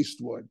Clint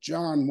Eastwood,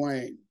 John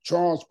Wayne,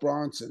 Charles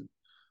Bronson.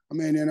 I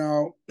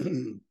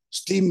mean,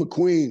 Steve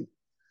McQueen.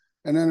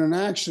 And in an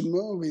action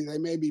movie, they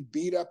maybe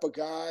beat up a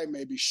guy,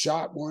 maybe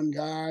shot one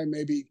guy,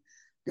 maybe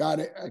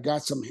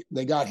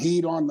they got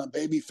heat on the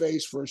baby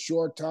face for a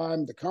short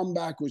time. The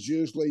comeback was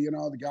usually,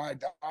 the guy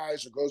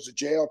dies or goes to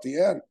jail at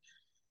the end.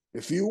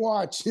 If you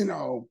watch,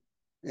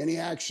 any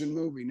action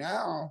movie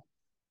now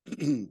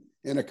in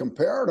a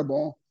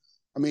comparable,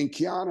 I mean,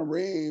 Keanu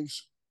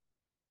Reeves,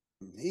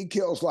 he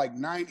kills like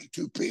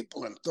 92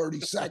 people in 30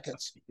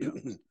 seconds.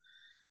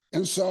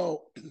 And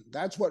so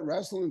that's what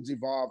wrestling's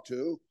evolved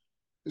to,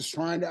 is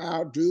trying to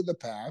outdo the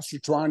past, or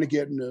trying to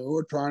get new,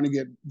 or trying to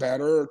get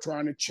better, or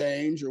trying to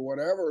change, or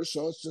whatever.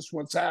 So it's just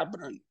what's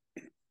happening.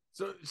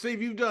 So,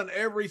 Steve, you've done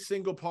every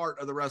single part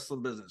of the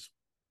wrestling business.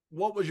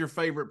 What was your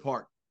favorite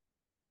part?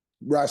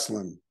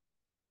 Wrestling.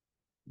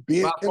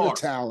 Being a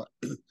talent.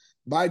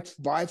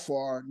 By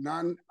far,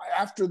 none.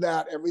 After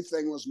that,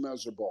 everything was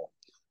miserable.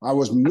 I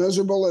was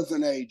miserable as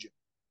an agent.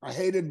 I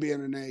hated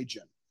being an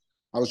agent.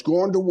 I was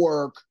going to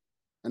work,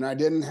 and I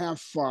didn't have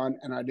fun,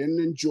 and I didn't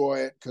enjoy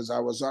it because I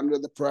was under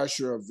the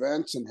pressure of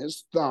Vince and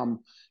his thumb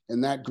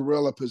in that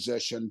gorilla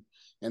position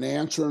and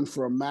answering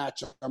for a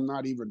match I'm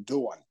not even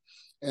doing.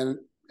 And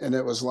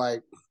it was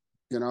like,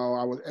 it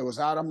was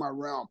out of my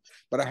realm.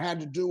 But I had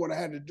to do what I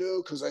had to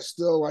do because I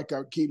still, like I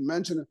keep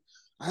mentioning,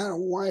 I had a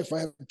wife, I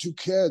have 2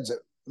 kids.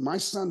 My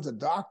son's a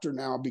doctor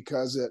now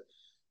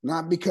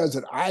not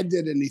because I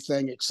did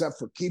anything except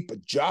for keep a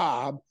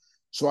job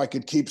so I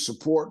could keep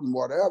supporting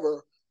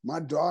whatever. My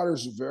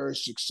daughter's a very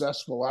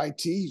successful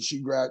IT.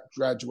 She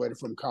graduated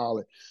from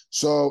college.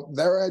 So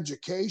their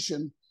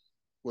education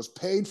was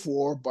paid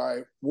for by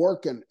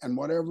working and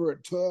whatever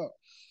it took.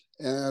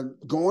 And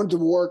going to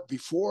work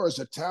before as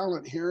a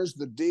talent, here's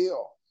the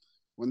deal.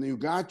 When you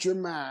got your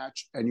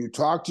match and you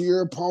talk to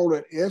your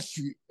opponent,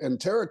 in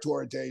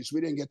territory days, we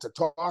didn't get to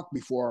talk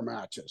before our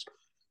matches.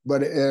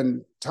 But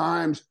in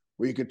times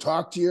where you could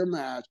talk to your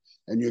match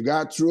and you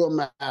got through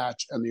a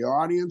match and the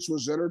audience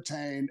was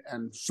entertained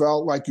and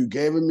felt like you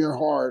gave them your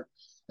heart,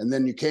 and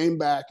then you came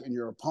back and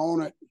your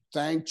opponent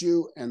thanked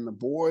you, and the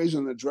boys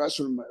in the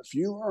dressing room, if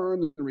you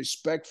earned the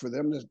respect for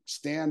them to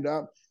stand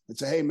up and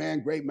say, hey,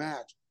 man, great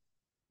match,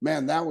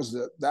 man, that was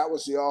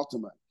the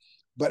ultimate.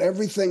 But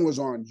everything was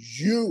on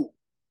you.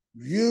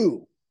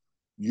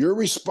 you're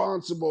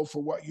responsible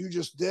for what you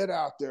just did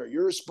out there.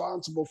 You're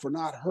responsible for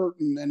not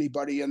hurting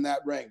anybody in that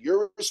ring.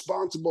 You're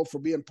responsible for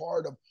being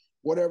part of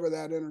whatever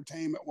that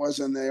entertainment was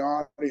in the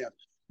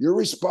audience. You're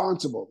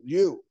responsible.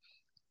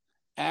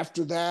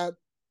 After that,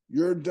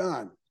 you're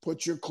done.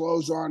 Put your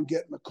clothes on,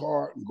 get in the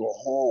car, and go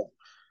home.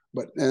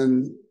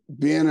 And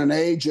being an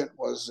agent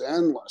was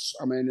endless.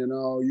 I mean,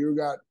 you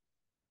got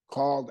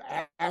called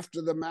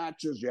after the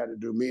matches. You had to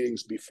do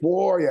meetings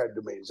before. You had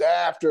to do meetings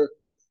after.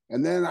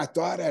 And then I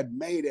thought I'd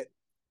made it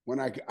when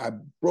I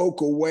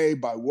broke away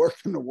by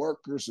working the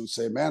workers and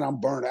say, man, I'm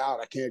burnt out.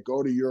 I can't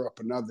go to Europe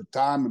another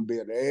time and be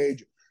an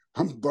agent.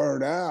 I'm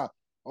burnt out.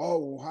 Oh,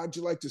 well, how'd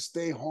you like to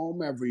stay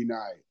home every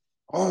night?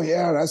 Oh,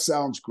 yeah, that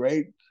sounds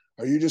great.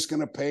 Are you just going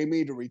to pay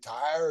me to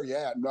retire?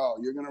 Yeah, no,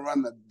 you're going to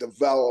run the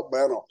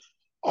developmental.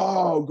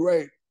 Oh,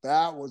 great.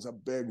 That was a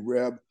big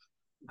rib.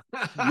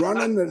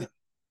 running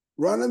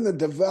the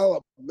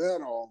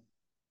developmental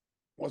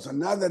was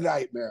another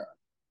nightmare.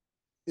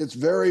 It's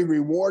very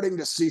rewarding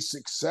to see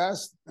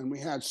success, and we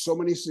had so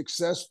many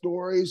success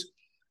stories,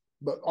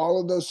 but all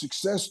of those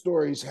success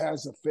stories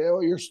has a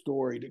failure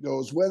story that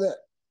goes with it.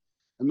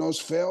 And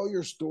those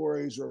failure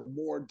stories are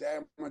more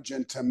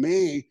damaging to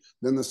me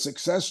than the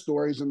success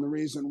stories. And the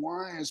reason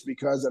why is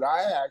because that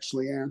I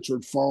actually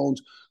answered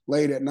phones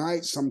late at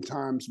night,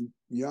 sometimes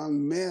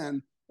young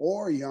men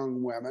or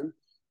young women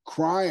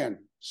crying,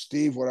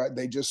 Steve,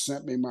 they just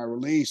sent me my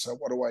release.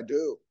 What do I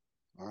do?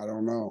 I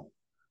don't know.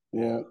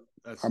 Well,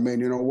 I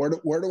mean,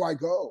 where do I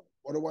go?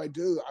 What do I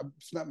do? I've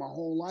spent my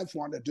whole life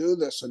wanting to do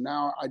this. And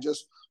now I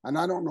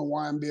don't know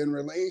why I'm being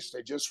released.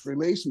 They just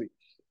released me.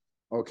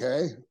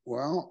 Okay,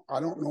 well, I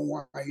don't know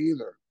why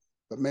either,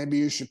 but maybe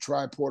you should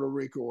try Puerto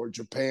Rico or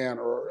Japan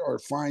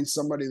or find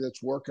somebody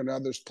that's working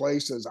other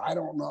places. I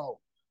don't know.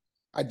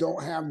 I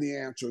don't have the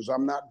answers.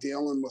 I'm not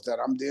dealing with that.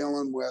 I'm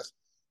dealing with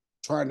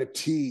trying to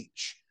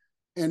teach.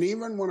 And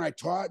even when I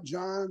taught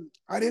John,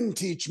 I didn't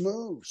teach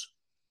moves.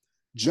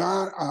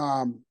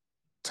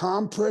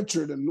 Tom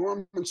Pritchard and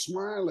Norman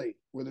Smiley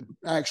were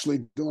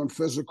actually doing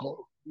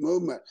physical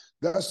movement.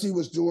 Dusty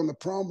was doing the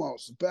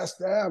promos, the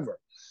best ever.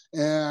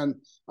 And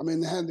I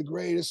mean, they had the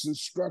greatest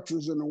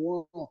instructors in the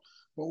world.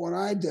 But what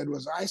I did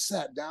was I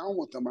sat down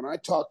with them and I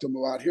talked to them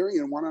about, here,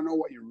 you want to know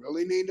what you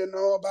really need to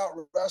know about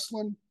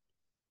wrestling?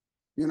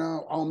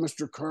 Oh,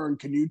 Mr. Keirn,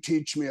 can you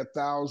teach me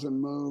 1,000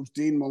 moves?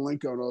 Dean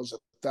Malenko knows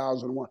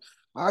 1,001.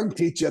 I can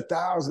teach you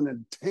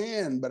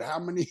 1,010, but how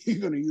many are you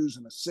going to use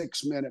in a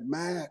 6-minute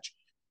match?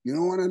 You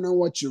don't want to know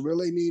what you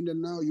really need to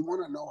know. You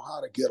want to know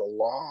how to get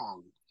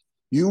along.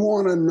 You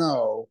want to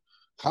know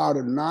how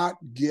to not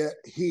get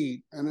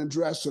heat in a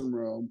dressing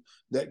room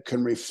that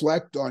can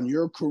reflect on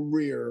your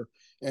career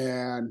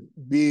and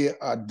be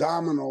a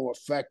domino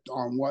effect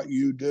on what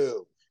you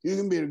do. You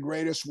can be the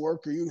greatest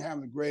worker. You can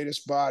have the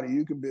greatest body.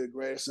 You can be the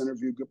greatest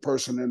interview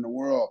person in the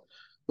world.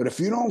 But if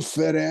you don't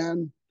fit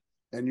in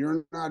and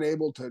you're not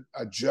able to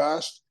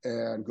adjust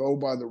and go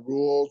by the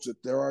rules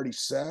that they're already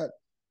set,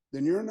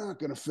 then you're not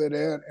going to fit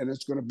in and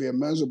it's going to be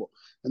miserable.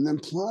 And then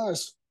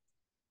plus,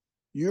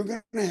 you're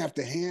going to have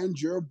to hand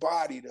your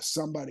body to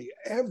somebody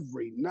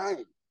every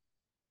night.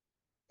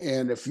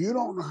 And if you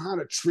don't know how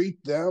to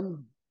treat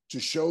them, to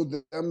show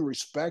them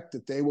respect,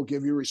 that they will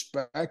give you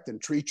respect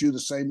and treat you the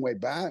same way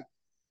back,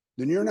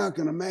 then you're not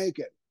going to make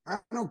it. I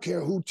don't care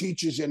who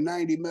teaches you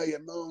 90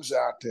 million moves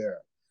out there.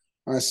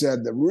 I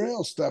said, the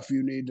real stuff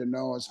you need to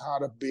know is how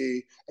to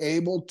be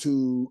able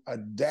to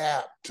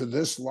adapt to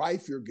this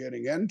life you're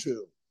getting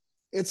into.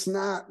 It's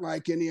not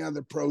like any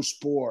other pro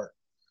sport.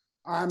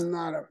 I'm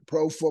not a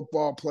pro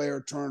football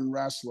player turned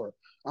wrestler.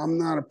 I'm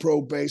not a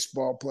pro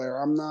baseball player.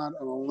 I'm not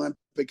an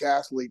Olympic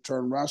athlete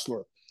turned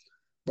wrestler.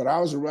 But I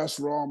was a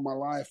wrestler all my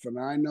life, and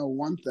I know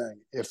one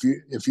thing: if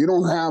you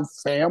don't have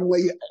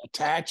family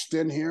attached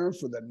in here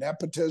for the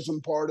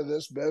nepotism part of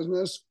this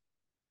business,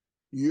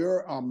 you're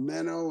a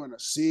minnow in a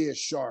sea of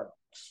sharks.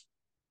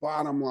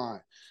 Bottom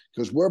line,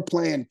 because we're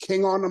playing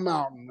king on the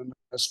mountain in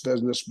this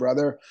business,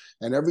 brother.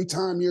 And every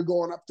time you're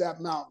going up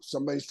that mountain,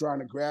 somebody's trying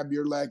to grab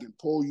your leg and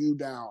pull you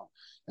down.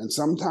 And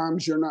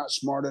sometimes you're not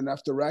smart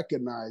enough to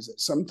recognize it.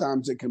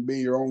 Sometimes it can be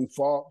your own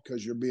fault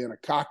because you're being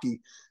a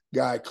cocky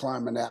guy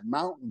climbing that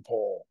mountain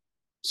pole.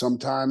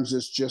 Sometimes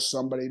it's just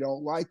somebody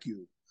don't like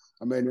you.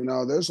 I mean,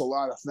 there's a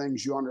lot of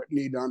things you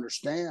need to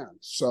understand.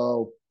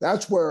 So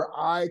that's where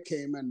I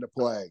came into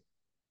play.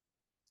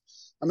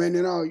 I mean,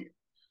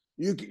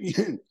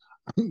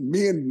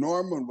 me and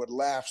Norman would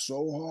laugh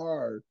so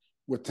hard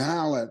with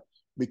talent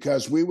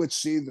because we would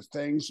see the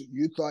things that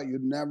you thought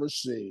you'd never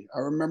see. I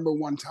remember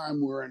one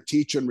time we were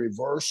teaching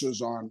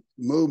reverses on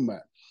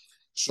movement.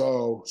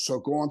 So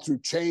going through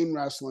chain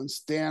wrestling,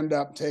 stand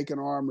up, take an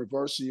arm,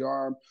 reverse the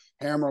arm,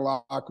 hammer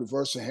lock,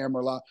 reverse the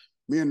hammer lock.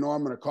 Me and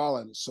Norman are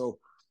calling it. So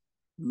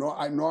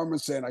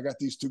Norman's saying, I got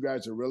these two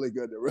guys that are really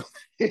good. They're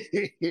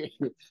really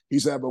he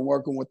said, I've been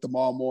working with them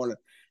all morning.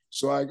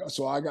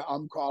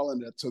 I'm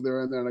calling it. So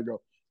they're in there and I go,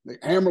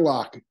 hammer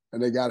lock.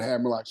 And they got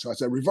hammer lock. So I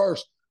said,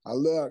 reverse. I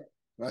look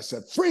and I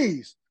said,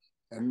 freeze.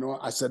 And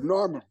I said,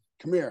 Norman,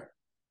 come here.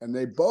 and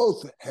they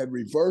both had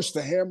reversed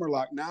the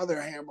hammerlock. Now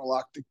they're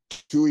hammerlocked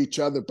to each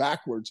other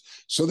backwards.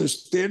 So they're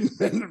standing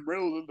in the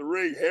middle of the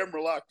ring,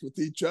 hammerlocked with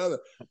each other.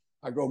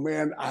 I go,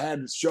 man, I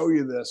had to show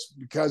you this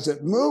because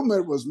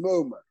movement was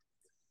movement.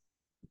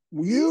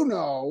 You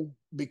know,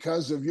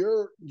 because of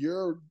your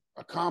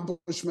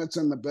accomplishments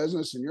in the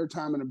business and your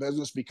time in the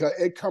business, because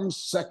it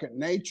comes second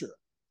nature.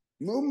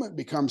 Movement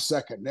becomes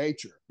second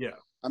nature. Yeah.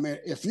 I mean,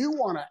 if you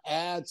want to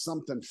add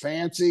something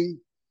fancy,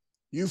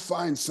 you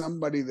find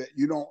somebody that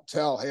you don't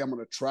tell, hey, I'm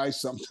going to try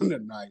something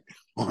tonight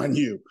on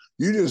you.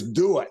 You just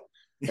do it.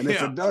 And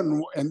if it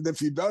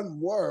doesn't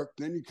work,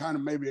 then you kind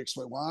of maybe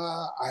explain,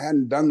 well, I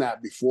hadn't done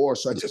that before,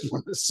 so I just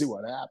wanted to see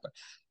what happened.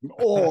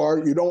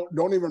 Or you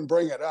don't even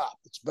bring it up.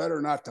 It's better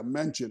not to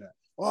mention it.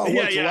 Oh,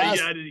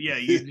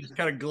 You just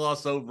kind of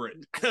gloss over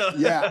it.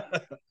 Yeah.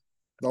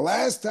 The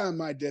last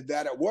time I did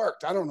that, it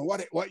worked. I don't know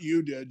what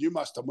you did. You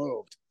must have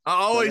moved. I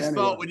always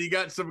thought when you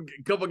got a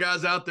couple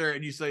guys out there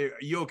and you say, are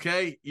you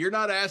okay? You're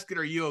not asking,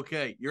 are you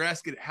okay? You're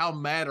asking, how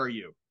mad are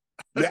you?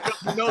 Yeah.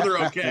 You know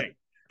they're okay.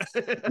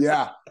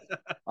 Yeah.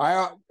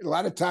 A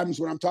lot of times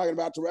when I'm talking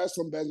about the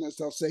wrestling business,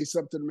 they'll say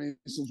something to me.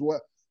 He says,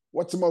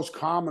 what's the most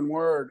common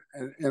word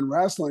in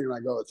wrestling? And I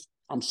go,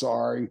 I'm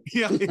sorry.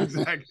 Yeah,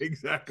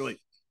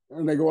 exactly.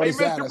 And they go, what is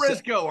that? Mr.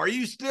 Briscoe, are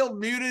you still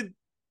muted?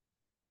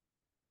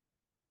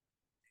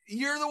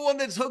 You're the one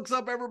that hooks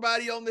up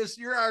everybody on this.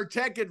 You're our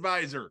tech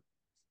advisor.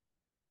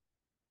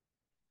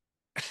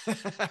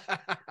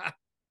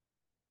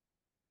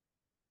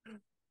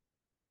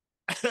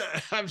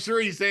 I'm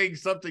sure he's saying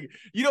something.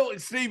 You know,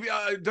 Steve,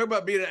 talking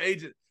about being an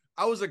agent.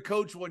 I was a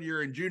coach one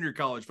year in junior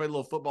college, played a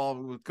little football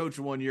with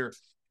coaching one year,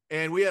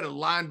 and we had a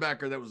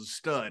linebacker that was a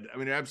stud. I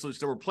mean, absolutely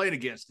stud. We're playing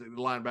against the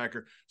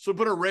linebacker. So we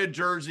put a red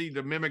jersey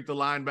to mimic the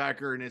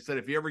linebacker, and it said,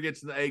 if he ever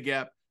gets in the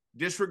A-gap,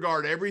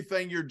 disregard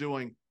everything you're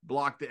doing,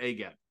 block the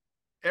A-gap.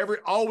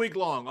 All week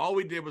long, all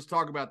we did was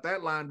talk about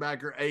that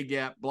linebacker,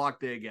 A-gap, block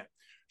the A-gap.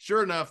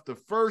 Sure enough, the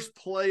first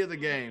play of the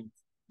game,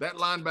 that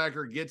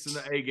linebacker gets in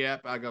the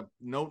A-gap. I go,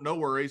 no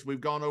worries.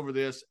 We've gone over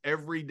this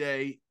every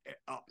day,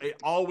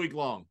 all week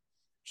long.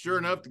 Sure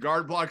enough, the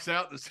guard blocks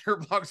out, the center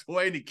blocks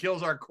away, and he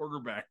kills our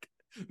quarterback.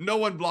 No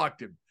one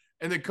blocked him.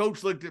 And the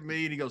coach looked at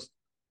me and he goes,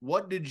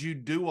 what did you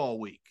do all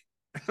week?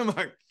 I'm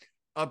like,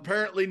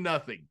 apparently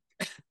nothing.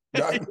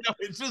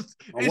 It's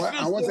just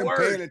I wasn't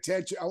paying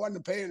attention. I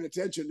wasn't paying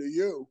attention to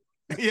you.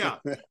 Yeah.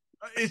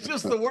 It's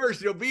just the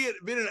worst. Being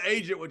an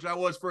agent, which I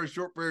was for a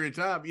short period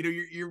of time,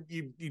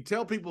 you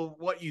tell people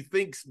what you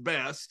think's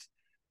best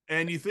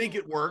and you think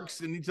it works,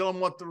 and you tell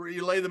them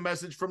you lay the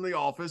message from the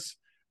office.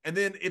 And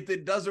then if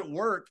it doesn't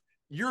work,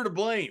 you're to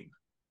blame.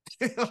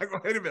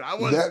 Like, wait a minute.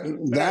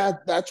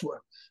 That's what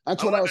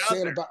I was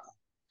saying about.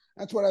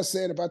 That's what I was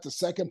saying about the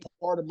second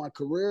part of my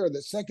career.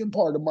 The second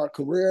part of my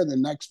career, the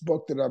next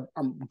book that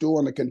I'm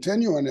doing the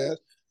continuing is,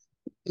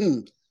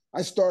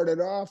 I started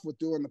off with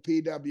doing the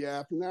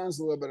PWF, and that was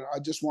a little bit, I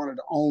just wanted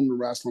to own the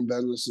wrestling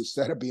business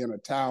instead of being a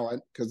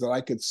talent, because I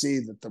could see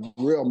that the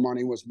real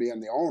money was being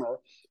the owner,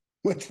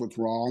 which was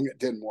wrong. It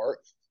didn't work.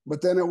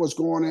 But then it was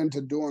going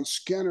into doing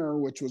Skinner,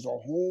 which was a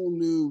whole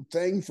new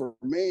thing for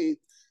me,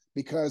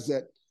 because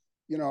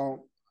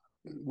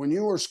when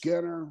you were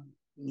Skinner,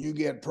 you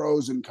get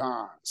pros and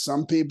cons.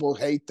 Some people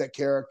hate the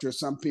character.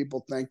 Some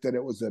people think that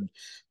it was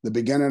the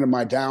beginning of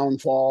my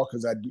downfall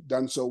because I'd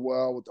done so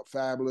well with the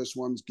Fabulous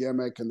Ones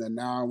gimmick. And then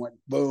now I went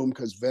boom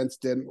because Vince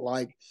didn't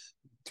like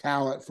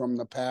talent from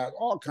the past,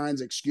 all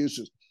kinds of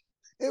excuses.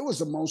 It was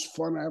the most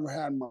fun I ever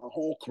had in my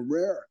whole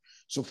career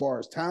so far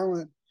as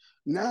talent.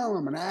 Now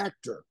I'm an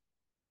actor.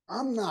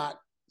 I'm not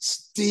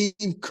Steve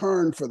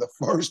Keirn for the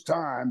first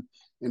time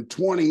in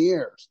 20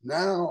 years.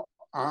 Now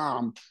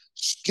I'm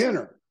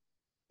Skinner.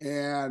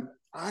 And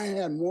I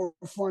had more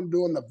fun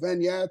doing the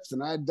vignettes,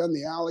 and I'd done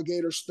the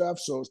alligator stuff.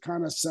 So it was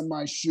kind of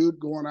semi-shoot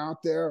going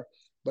out there.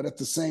 But at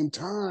the same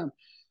time,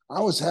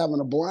 I was having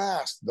a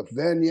blast. The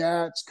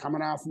vignettes,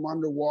 coming out from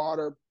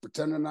underwater,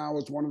 pretending I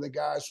was one of the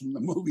guys from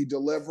the movie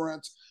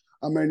Deliverance.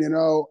 I mean,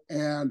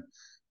 and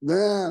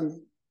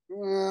then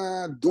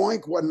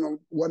Doink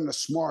wasn't a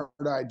smart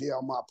idea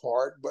on my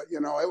part. But,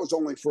 it was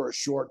only for a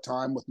short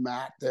time with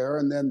Matt there.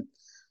 And then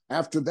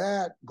after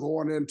that,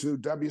 going into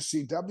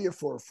WCW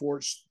for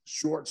a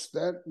short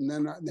stint, and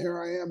then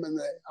here I am in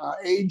the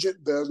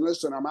agent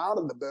business, and I'm out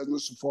of the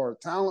business as far as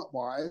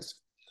talent-wise.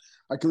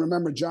 I can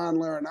remember John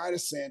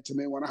Laurinaitis saying to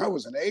me when I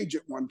was an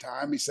agent one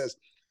time, he says,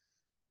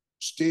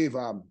 Steve,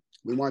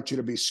 we want you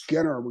to be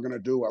Skinner. We're going to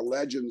do a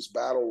Legends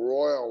Battle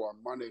Royal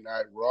on Monday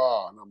Night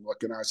Raw. And I'm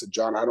looking, I said,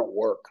 John, I don't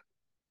work.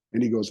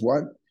 And he goes,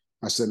 what?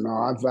 I said, no,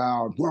 I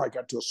vowed when I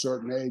got to a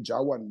certain age, I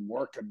wasn't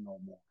working no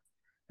more.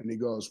 And he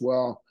goes,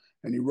 well,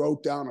 and he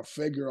wrote down a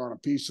figure on a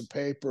piece of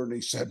paper, and he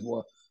said,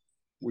 well,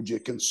 would you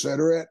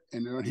consider it?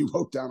 And then he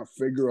wrote down a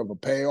figure of a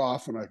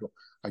payoff, and I go,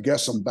 I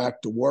guess I'm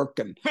back to work.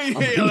 And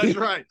yeah, that's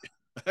right.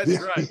 That's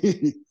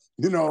right.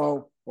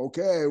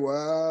 Okay,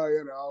 well,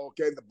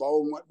 okay, the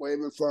bone went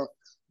waving from,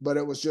 but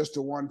it was just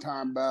a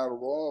one-time battle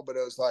royal, but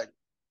it was like,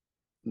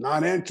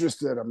 not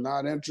interested. I'm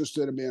not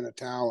interested in being a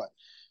talent.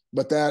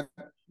 But the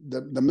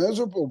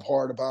miserable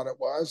part about it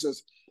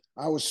is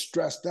I was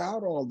stressed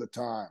out all the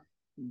time.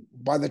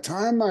 By the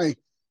time I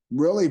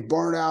really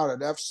burnt out at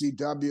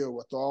FCW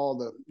with all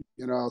the,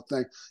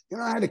 thing,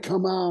 I had to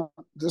come out.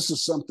 This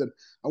is something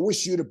I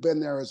wish you'd have been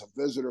there as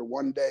a visitor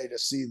one day to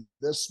see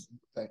this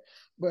thing.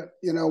 But,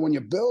 when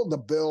you build a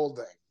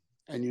building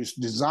and you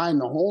design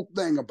the whole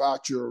thing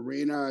about your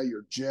arena,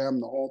 your gym,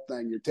 the whole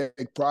thing, you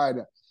take pride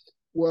in.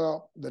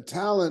 Well, the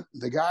talent,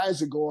 the guys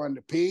that go on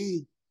to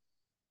pee,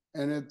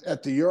 and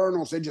at the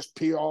urinals, they just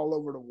pee all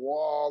over the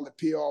wall. They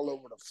pee all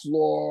over the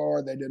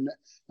floor.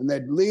 And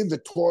they'd leave the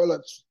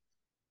toilets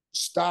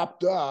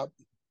stopped up,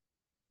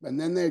 and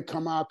then they'd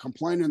come out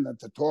complaining that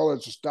the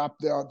toilets are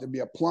stopped out. There'd be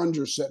a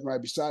plunger sitting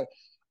right beside it.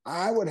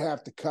 I would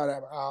have to cut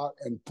it out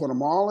and put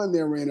them all in the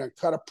arena and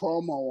cut a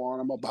promo on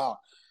them about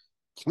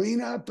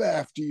clean up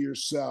after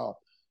yourself.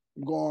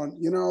 I'm going,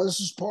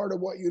 this is part of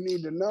what you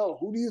need to know.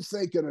 Who do you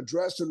think in a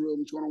dressing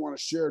room is going to want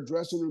to share a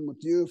dressing room with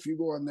you if you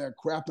go in there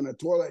crapping a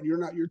toilet?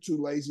 You're too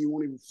lazy. You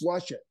won't even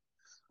flush it.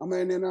 I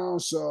mean,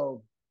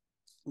 so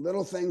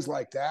little things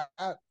like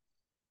that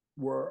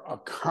were a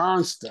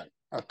constant.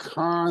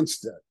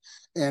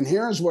 And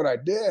here's what I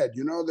did.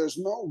 There's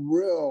no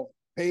real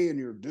paying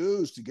your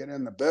dues to get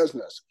in the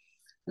business.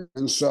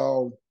 And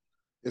so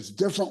it's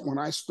different when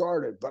I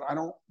started, but I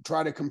don't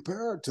try to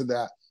compare it to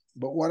that.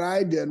 But what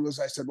I did was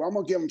I said, well, I'm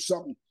going to give them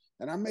something.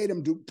 And I made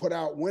them put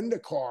out window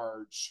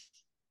cards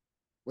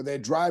where they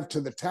drive to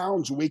the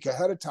towns a week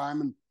ahead of time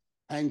and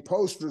hang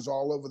posters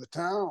all over the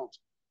towns.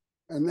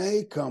 And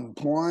they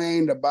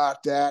complained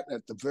about that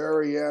at the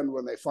very end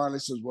when they finally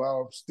says,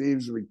 well,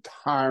 Steve's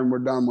retiring, we're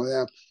done with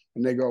him.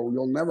 And they go,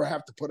 you'll never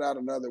have to put out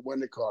another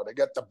window card. They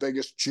got the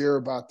biggest cheer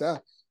about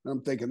that. And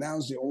I'm thinking that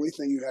was the only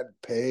thing you had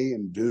to pay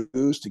and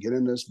dues to get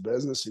into this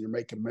business, and you're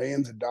making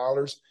millions of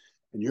dollars,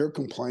 and you're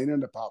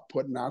complaining about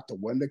putting out the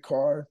window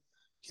card,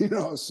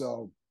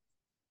 so.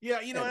 Yeah,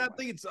 anyway. And I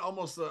think it's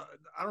almost,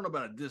 I don't know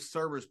about a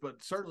disservice,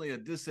 but certainly a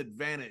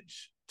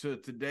disadvantage to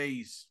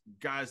today's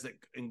guys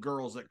and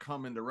girls that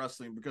come into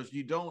wrestling, because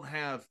you don't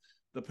have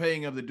the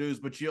paying of the dues,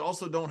 but you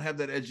also don't have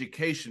that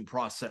education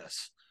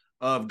process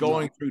of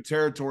going through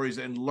territories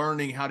and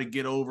learning how to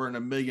get over in a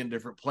million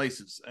different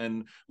places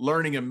and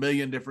learning a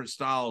million different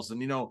styles. And,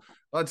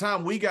 by the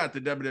time we got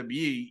to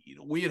WWE,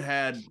 we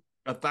had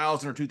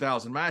 1,000 or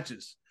 2,000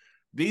 matches.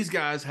 These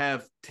guys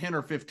have 10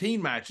 or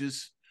 15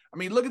 matches. I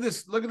mean, look at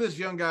this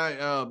young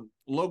guy,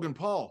 Logan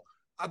Paul.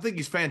 I think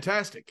he's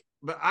fantastic,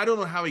 but I don't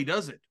know how he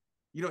does it.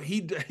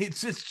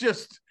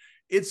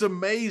 It's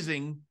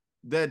amazing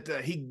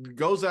that he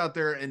goes out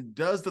there and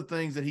does the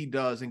things that he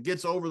does and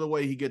gets over the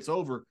way he gets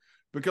over,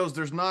 because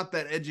there's not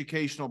that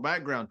educational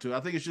background to it. I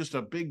think it's just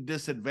a big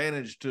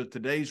disadvantage to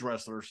today's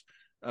wrestlers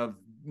of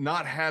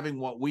not having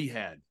what we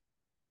had.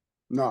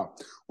 No.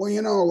 Well,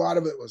 a lot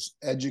of it was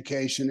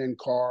education in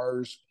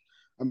cars.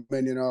 I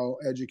mean,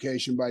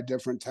 education by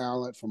different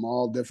talent from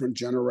all different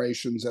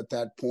generations at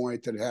that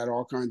point that had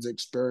all kinds of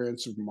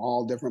experience from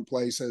all different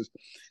places.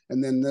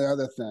 And then the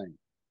other thing,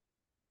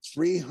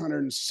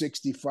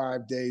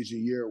 365 days a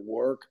year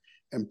work,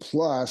 and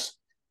plus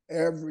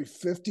every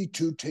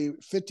 52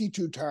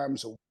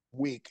 times a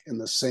week in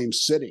the same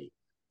city.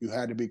 You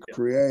had to be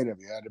creative.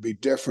 You had to be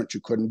different.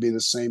 You couldn't be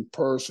the same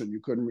person. You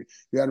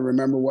had to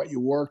remember what you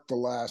worked the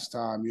last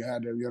time. You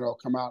had to,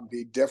 come out and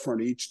be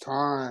different each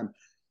time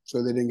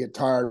so they didn't get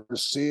tired of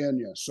seeing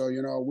you. So,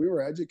 we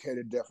were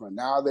educated different.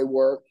 Now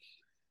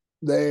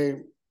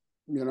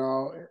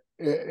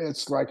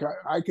it's like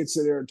I could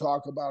sit here and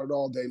talk about it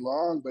all day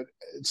long, but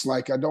it's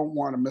like I don't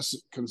want to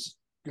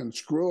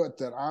misconstrue it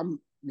that I'm,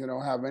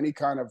 have any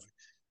kind of,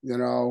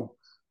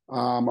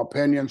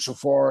 opinion so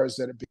far as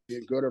that it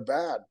being good or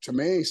bad. To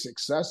me,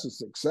 success is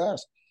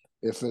success.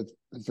 If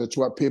it's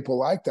what people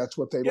like, that's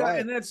what they like. Yeah,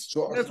 and that's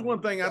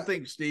one thing I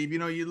think, Steve.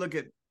 You look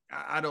at,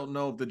 I don't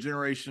know if the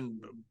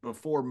generation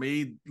before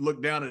me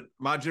looked down at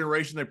my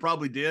generation. They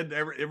probably did.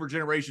 Every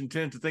generation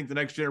tends to think the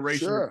next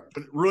generation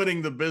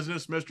ruining the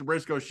business. Mr.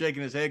 Briscoe's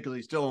shaking his head because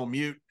he's still on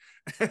mute.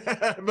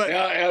 But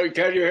yeah,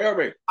 can you hear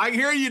me? I can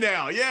hear you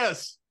now.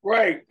 Yes.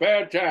 Great,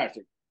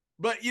 fantastic.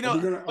 But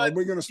are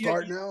we gonna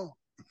start now?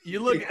 You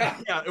look,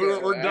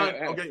 we're done.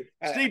 Okay,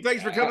 Steve,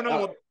 thanks for coming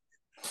on.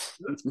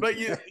 But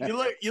you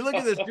look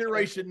at this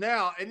generation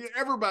now, and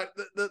everybody.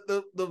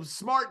 The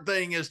smart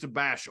thing is to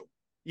bash them.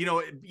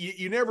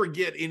 You never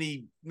get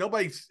any.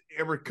 Nobody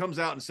ever comes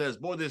out and says,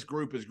 "Boy, this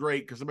group is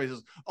great," because somebody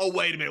says, "Oh,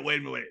 wait a minute.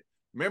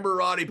 Remember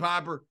Roddy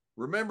Piper?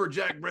 Remember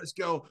Jack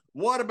Briscoe?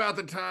 What about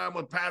the time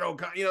with Pat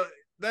O'Connor?"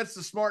 That's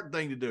the smart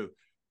thing to do.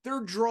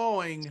 They're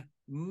drawing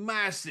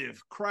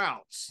massive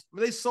crowds. I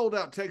mean, they sold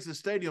out Texas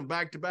Stadium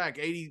back to back,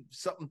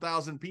 80-something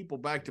thousand people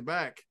back to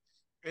back.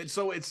 And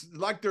so it's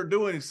like they're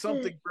doing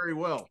something very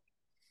well.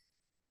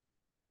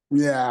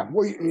 Yeah.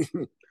 Well,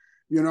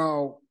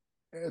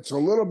 it's a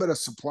little bit of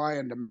supply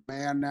and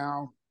demand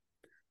now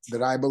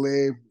that I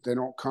believe. They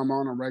don't come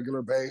on a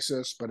regular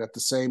basis, but at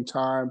the same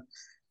time,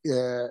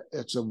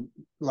 it's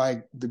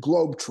like the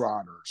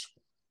Globetrotters.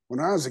 When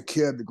I was a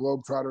kid, the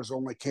Globetrotters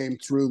only came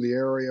through the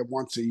area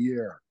once a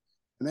year.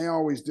 and they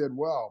always did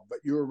well. But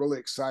you were really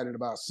excited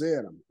about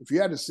seeing them. If you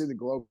had to see the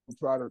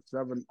Globetrotter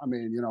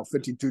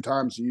 52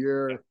 times a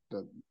year,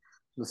 the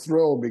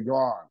thrill will be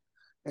gone.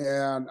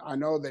 And I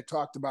know they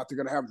talked about they're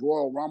going to have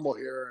Royal Rumble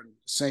here in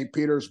St.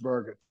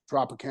 Petersburg at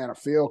Tropicana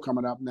Field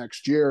coming up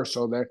next year.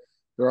 So they're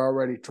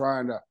already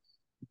trying to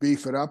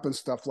beef it up and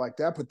stuff like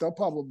that, but they'll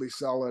probably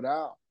sell it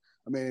out.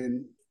 I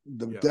mean,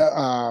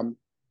 the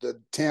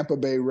Tampa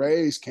Bay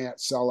Rays can't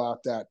sell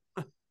out that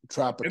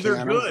Tropicana. And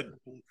they're good.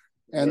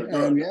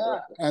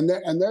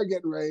 And they're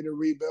getting ready to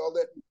rebuild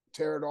it,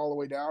 tear it all the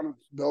way down, and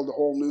build a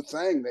whole new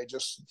thing. They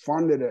just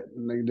funded it,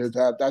 and they did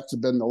that. That's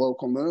been the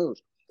local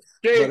news.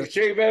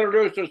 Steve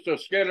introduced us to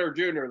Skinner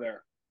Jr.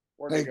 there.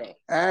 Where'd he go?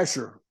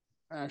 Asher,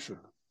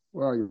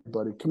 where are you,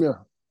 buddy? Come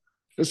here.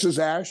 This is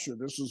Asher.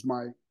 This is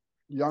my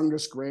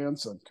youngest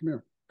grandson. Come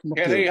here. Come up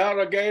Can he hunt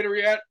a gator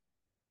yet?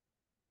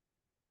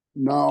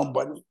 No,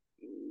 but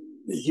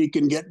he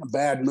can get in a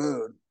bad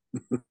mood.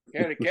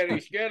 Can he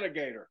skin a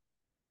gator?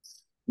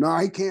 No,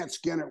 he can't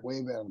skin it.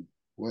 Wave at him.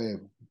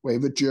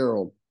 Wave at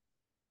Gerald.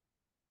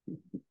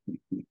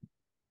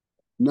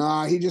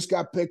 Nah, he just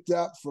got picked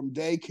up from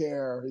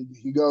daycare.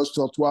 He goes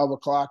till 12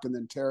 o'clock, and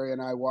then Terry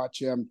and I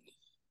watch him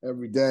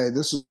every day.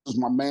 This is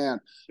my man.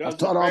 Does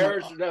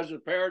his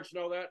parents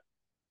know that?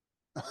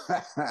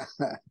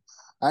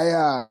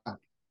 I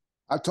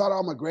taught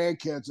all my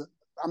grandkids.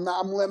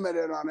 I'm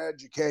limited on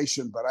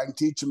education, but I can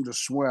teach them to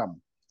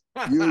swim.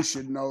 You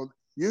should know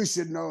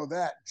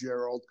that,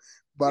 Gerald.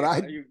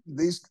 But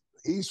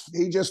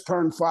he just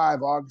turned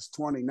 5 August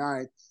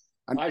 29th.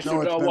 I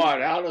should know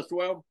what, how to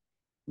swim?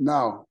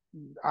 No,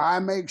 I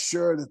make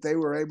sure that they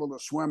were able to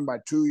swim by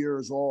 2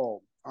 years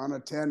old,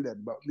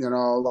 unattended, but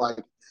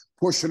like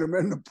pushing them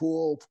in the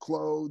pool,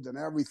 clothed and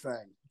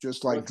everything,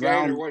 just like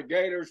drowning. With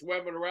gators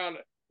swimming around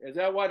it. Is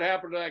that what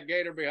happened to that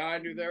gator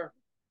behind you there?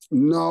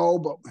 No,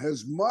 but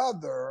his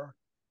mother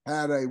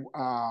had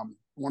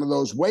one of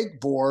those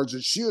wakeboards,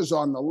 and she was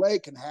on the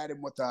lake and had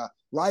him with a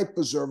life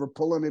preserver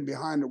pulling him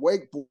behind the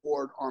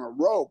wakeboard on a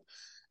rope.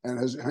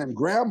 And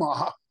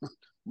grandma,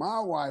 my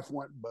wife,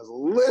 went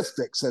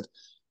ballistic, said,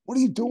 "What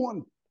are you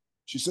doing?"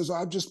 She says,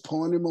 "I'm just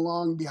pulling him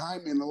along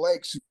behind me in the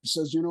lake." She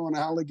says, an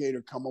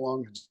alligator come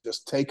along and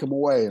just take him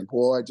away. And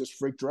boy, I just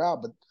freaked her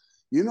out. But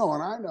and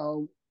I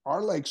know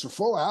our lakes are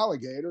full of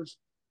alligators.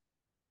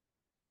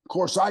 Of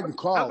course, I can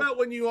call. How about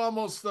when you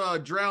almost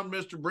drowned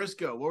Mr.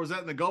 Briscoe? Where was that,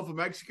 in the Gulf of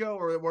Mexico,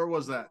 or where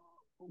was that?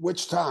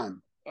 Which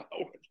time?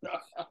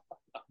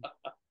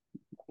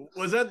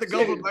 Was that the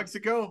Gulf of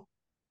Mexico?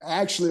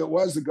 Actually, it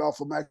was the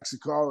Gulf of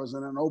Mexico. It was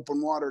in an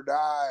open water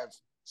dive.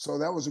 So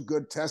that was a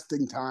good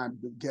testing time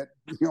to get,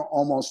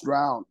 almost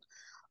drowned.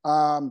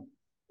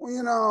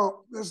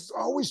 There's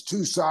always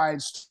two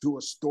sides to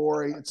a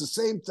story. It's the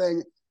same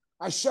thing.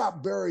 I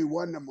shot Barry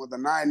Windham with a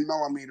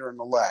 9mm in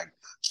the leg.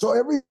 So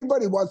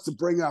everybody wants to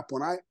bring up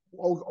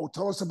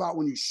tell us about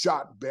when you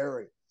shot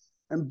Barry.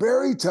 And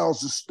Barry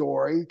tells the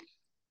story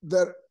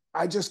that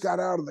I just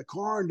got out of the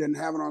car and didn't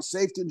have it on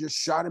safety and just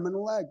shot him in the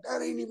leg.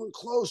 That ain't even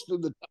close to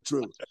the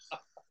truth.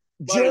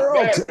 But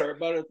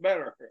it's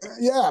better.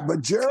 Yeah,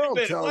 but Gerald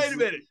tells Wait a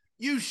minute.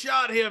 You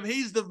shot him.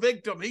 He's the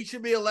victim. He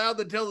should be allowed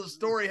to tell the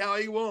story how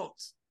he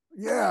wants.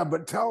 Yeah,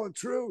 but tell the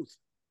truth.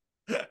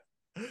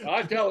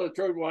 I tell the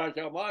truth when I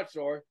tell my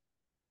story.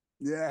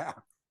 Yeah.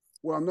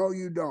 Well, no,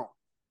 you don't.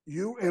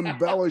 You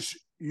embellish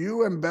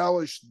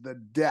the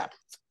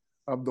depth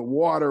of the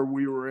water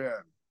we were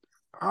in.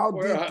 How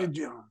deep did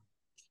you?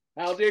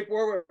 How deep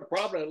were we?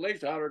 Probably at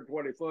least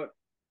 120 foot.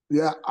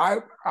 Yeah,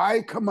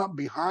 I come up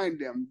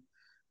behind him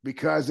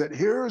because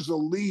here's a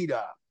lead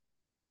up.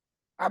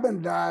 I've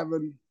been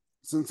diving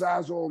since I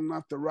was old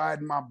enough to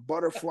ride my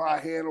butterfly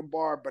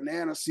handlebar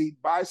banana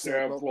seat bicycle.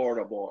 Yeah,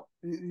 Florida boy.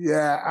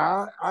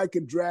 Yeah, I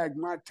could drag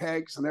my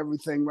tanks and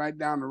everything right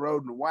down the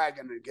road in a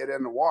wagon and get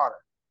in the water.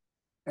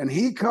 And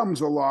he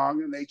comes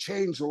along, and they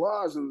change the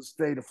laws in the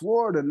state of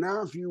Florida.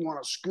 Now, if you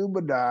want to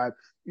scuba dive,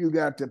 you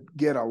got to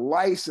get a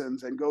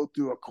license and go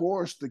through a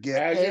course to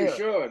get air.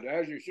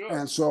 As you should.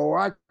 And so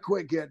I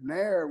quit getting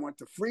air and went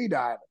to free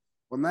diving.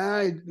 Well,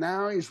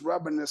 now he's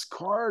rubbing this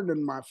card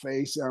in my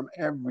face on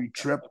every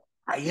trip.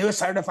 Are you a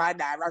certified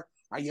diver?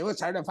 Are you a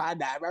certified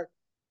diver?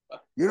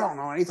 You don't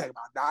know anything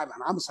about diving.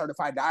 I'm a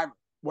certified diver.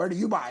 Where do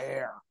you buy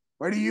air?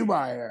 Where do you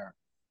buy air?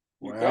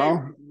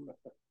 Well,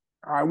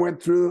 I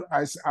went through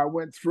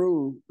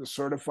the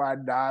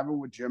certified diver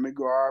with Jimmy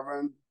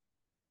Garvin.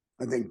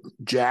 I think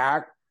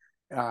Jack,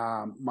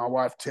 my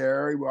wife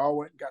Terry, we all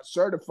went and got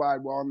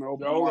certified while in the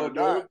open water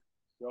dive.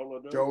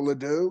 Joe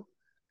Ledoux.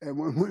 And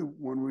when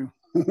we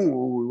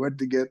went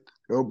to get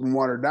the open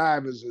water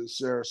dive is in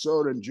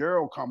Sarasota, and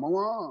Gerald come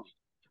along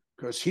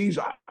because he's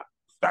a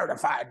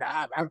certified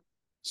diver.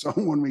 So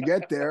when we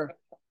get there,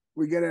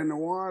 we get in the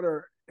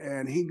water,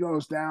 and he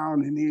goes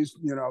down, and he's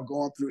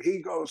he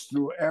goes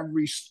through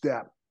every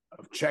step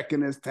of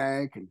checking his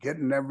tank and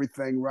getting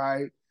everything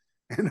right.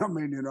 And I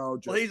mean,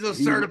 he's a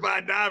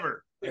certified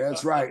diver.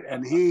 That's right.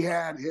 And he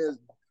had his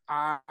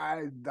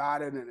I's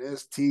dotted and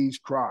his T's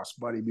crossed,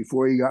 buddy,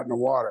 before he got in the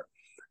water.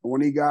 And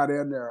when he got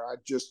in there,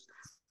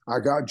 I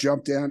got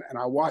jumped in, and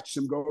I watched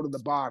him go to the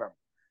bottom,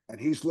 and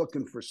he's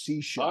looking for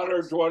seashells.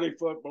 120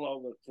 foot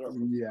below the surface.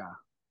 Yeah.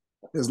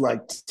 It's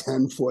like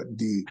 10 foot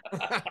deep.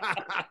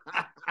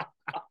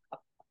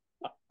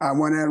 I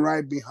went in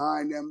right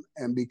behind him,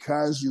 and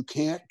because you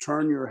can't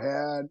turn your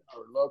head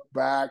or look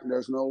back,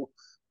 there's no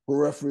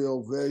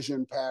peripheral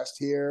vision past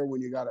here when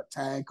you got a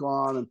tank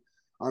on and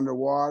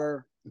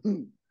underwater.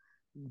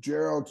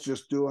 Gerald's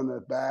just doing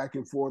it back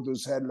and forth with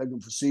his head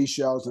looking for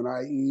seashells, and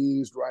I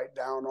eased right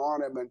down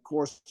on him. And of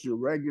course, your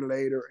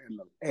regulator and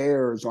the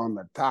air is on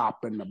the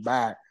top and the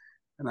back,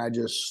 and I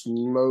just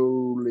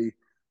slowly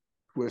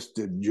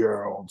twisted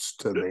Gerald's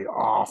to the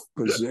off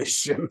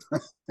position.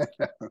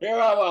 Here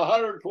I'm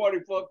 120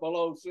 foot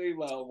below sea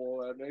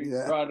level, and he's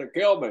trying to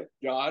kill me,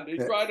 John.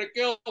 He's trying to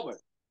kill me.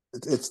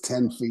 It's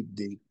 10 feet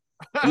deep.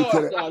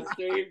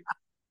 Steve.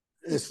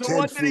 So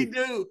what did he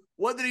do?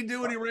 What did he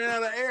do when he ran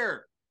out of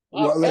air?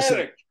 Well,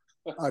 listen,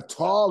 a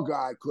tall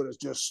guy could have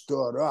just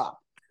stood up,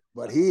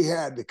 but he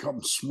had to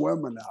come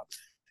swimming up.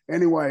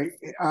 Anyway,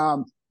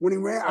 when he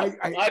ran,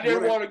 I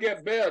didn't want to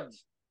get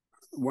beds.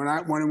 When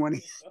I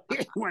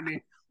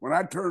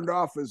turned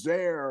off his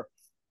air,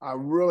 I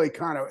really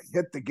kind of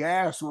hit the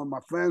gas on my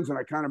fins, and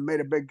I kind of made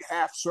a big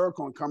half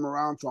circle and come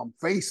around, so I'm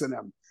facing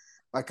him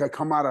like I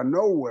come out of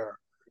nowhere.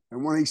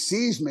 And when he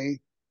sees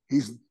me,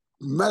 he's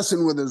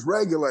messing with his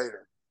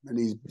regulator, and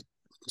he's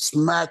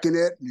smacking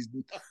it, and he's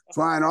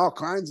trying all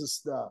kinds of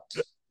stuff.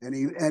 And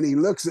he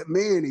looks at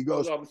me and he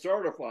goes, "I'm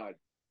certified.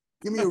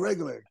 Give me a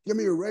regulator. Give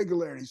me a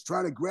regulator." He's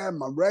trying to grab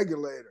my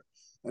regulator.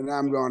 And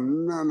I'm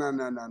going, no.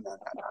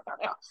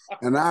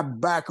 And I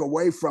back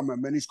away from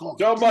him, and he's going,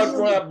 so much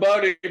for that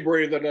buddy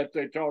breathing that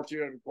they taught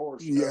you in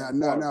course. Yeah,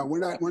 no, we're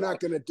not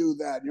going to do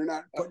that. You're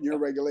not putting your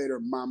regulator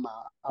in my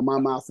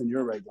mouth and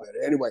your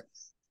regulator. Anyway,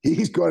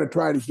 he's going to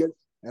try to get,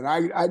 and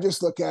I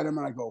just look at him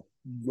and I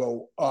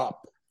go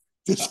up,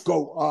 just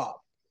go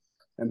up.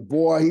 And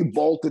boy, he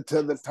bolted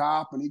to the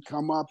top, and he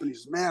come up, and he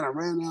says, "Man, I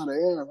ran out of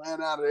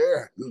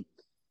air. And of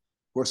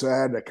course, I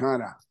had to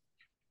kind of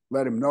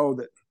let him know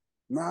that,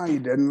 no, you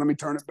didn't. Let me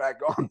turn it back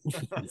on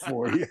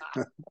for you.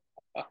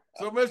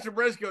 So, Mr.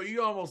 Briscoe,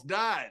 you almost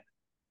died.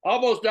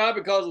 Almost died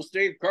because of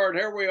Steve Keirn.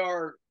 Here we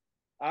are.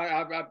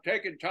 I've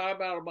taken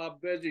time out of my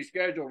busy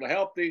schedule to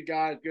help these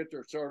guys get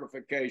their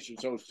certification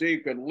so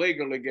Steve can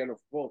legally get a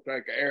full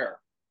tank of air.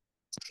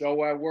 So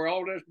we're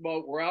on this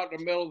boat. We're out in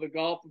the middle of the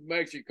Gulf of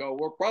Mexico.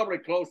 We're probably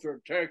closer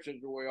to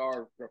Texas than we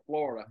are to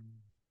Florida.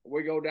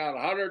 We go down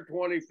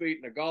 120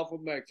 feet in the Gulf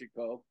of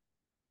Mexico.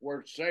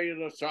 We're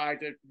staying the site.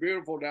 It's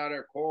beautiful down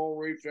there. Coral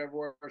reefs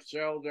everywhere,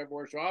 shells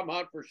everywhere. So I'm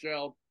hunting for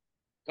shells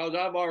because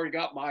I've already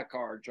got my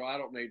card, so I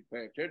don't need to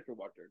pay attention to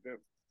what they're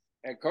doing.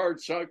 And Keirn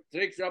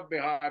sneaks up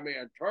behind me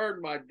and turned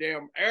my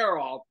damn air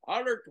off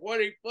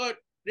 120 foot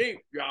deep,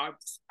 John.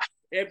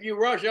 If you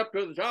rush up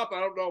to the top, I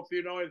don't know if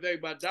you know anything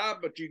about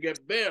diving, but you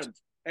get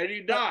bends and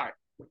you die.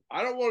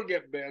 I don't want to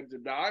get bends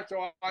and die,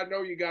 so I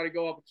know you got to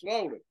go up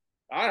slowly.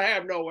 I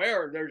have no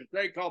air. There's a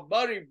thing called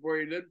buddy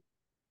breathing.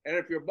 And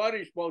if your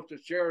buddy's supposed to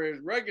share his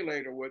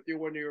regulator with you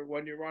when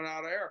you run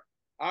out of air,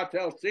 I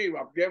tell Steve,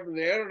 I've given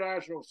the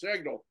international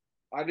signal,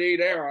 I need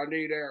air.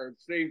 And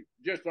Steve,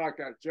 just like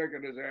that,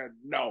 shaking his head,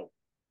 no.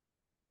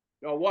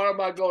 So what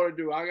am I going to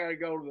do? I got to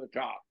go to the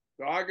top.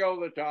 So I go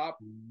to the top,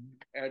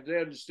 and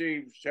then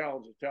Steve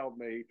tells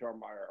me he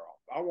turned my air off.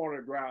 I want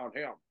to drown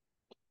him.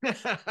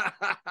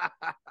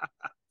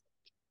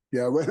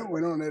 Yeah, we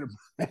don't need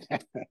a.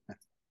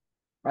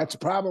 That's the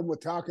problem with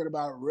talking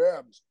about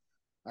ribs.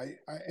 I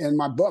in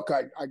my book,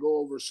 I go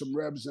over some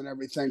ribs and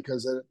everything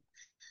because I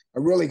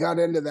really got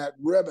into that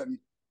ribbon.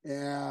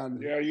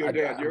 And yeah, you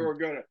did. You were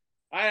good.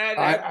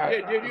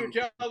 Did you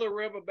tell the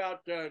rib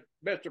about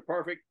Mr.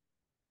 Perfect?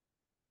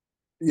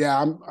 Yeah,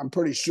 I'm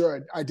pretty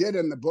sure I did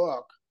in the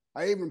book.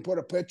 I even put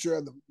a picture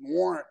of the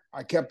warrant.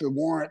 I kept the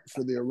warrant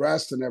for the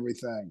arrest and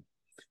everything.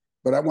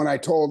 But when I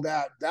told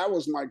that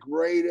was my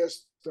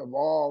greatest of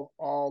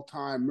all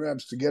time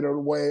ribs to get it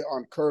away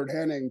on Kurt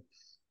Hennig.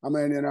 I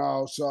mean,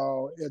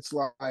 so it's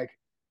like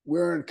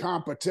we're in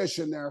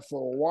competition there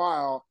for a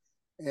while.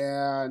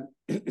 And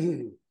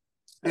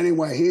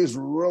anyway, he's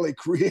a really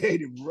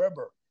creative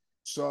ribber.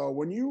 So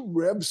when you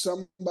rib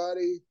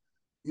somebody,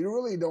 you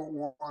really don't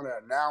want to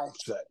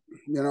announce it,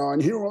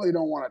 and you really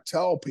don't want to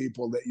tell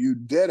people that you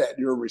did it.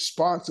 You're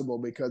responsible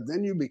because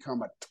then you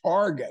become a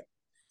target.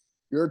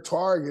 You're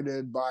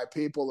targeted by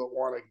people that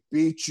want to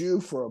beat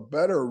you for a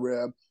better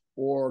rib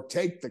or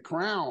take the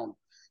crown.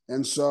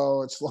 And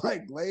so it's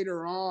like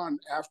later on,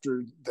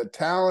 after the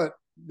talent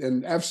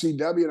in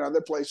FCW and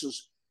other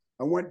places,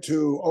 I went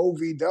to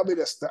OVW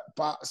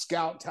to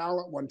scout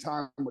talent one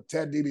time with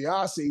Ted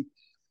DiBiase.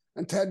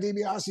 And Ted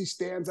DiBiase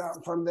stands out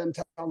in front of them,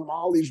 telling them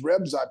all these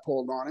ribs I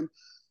pulled on him.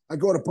 I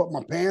go to put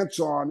my pants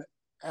on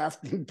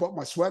after put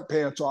my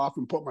sweatpants off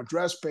and put my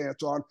dress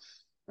pants on.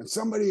 And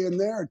somebody in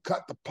there had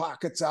cut the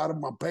pockets out of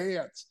my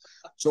pants.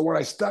 So when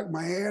I stuck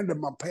my hand in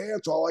my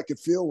pants, all I could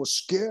feel was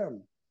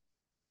skin.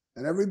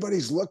 And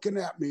everybody's looking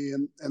at me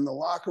in the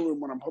locker room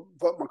when I'm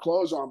putting my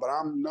clothes on, but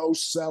I'm no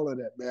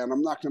selling it, man.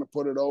 I'm not going to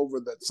put it over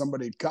that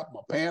somebody cut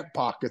my pant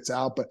pockets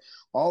out. But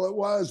all it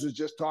was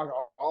just talking,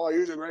 oh,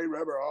 he's a great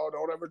ribber. Oh,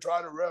 don't ever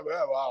try to rib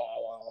him.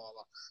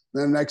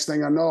 Then the next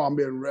thing I know, I'm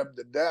being ribbed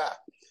to death.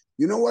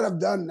 You know what I've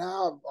done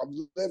now? I've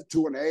lived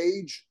to an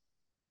age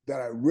that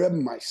I rib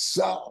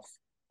myself.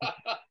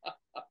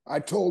 I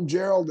told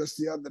Gerald this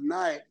the other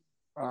night.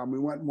 We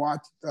went and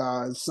watched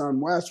his son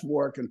Wes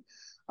work, and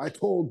I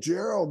told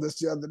Gerald this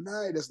the other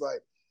night. It's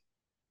like,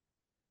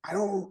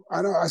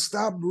 I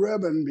stopped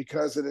ribbing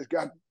because it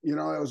got,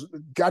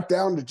 it got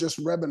down to just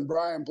ribbing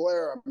Brian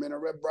Blair. I mean, I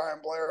rib Brian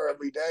Blair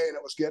every day, and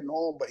it was getting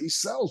old, but he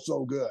sells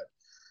so good.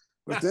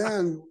 But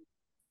then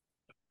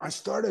I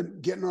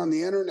started getting on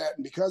the internet,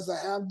 and because I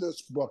have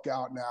this book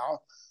out now,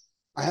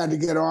 I had to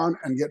get on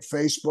and get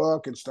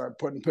Facebook and start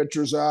putting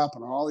pictures up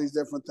and all these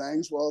different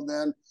things. Well,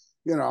 then,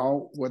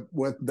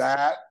 with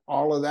that,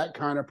 all of that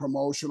kind of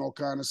promotional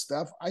kind of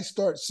stuff, I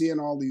start seeing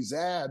all these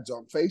ads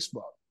on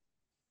Facebook.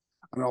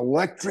 An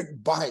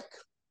electric bike,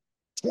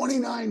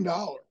 $29.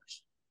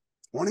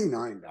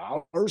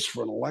 $29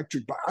 for an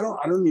electric bike. I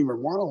don't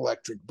even want an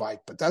electric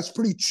bike, but that's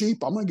pretty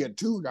cheap. I'm gonna get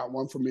two. I got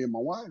one for me and my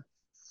wife.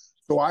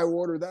 So I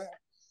order that.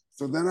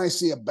 So then I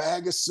see a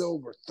bag of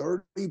silver,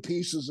 30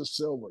 pieces of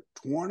silver,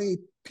 20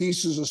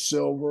 pieces of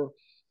silver,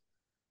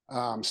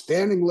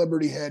 Standing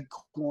Liberty head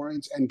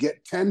coins, and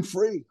get 10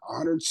 free,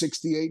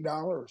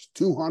 $168,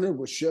 200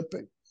 with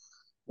shipping.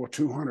 Well,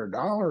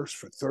 $200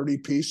 for 30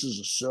 pieces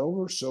of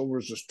silver. Silver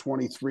is just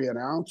 23 an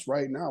ounce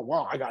right now.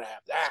 Wow, I got to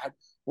have that.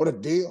 What a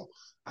deal.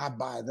 I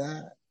buy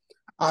that.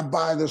 I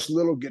buy this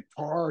little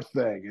guitar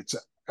thing.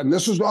 And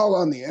this is all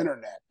on the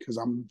internet because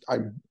I'm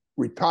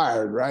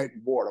retired, right?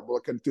 Bored. I'm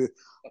looking through,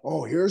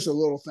 here's a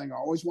little thing. I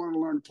always wanted to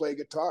learn to play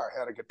guitar. I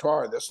had a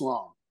guitar this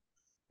long.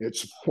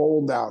 It's a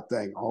fold-out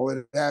thing. All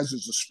it has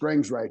is the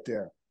strings right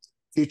there.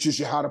 Teaches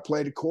you how to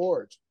play the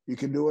chords. You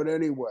can do it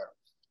anywhere.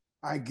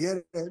 I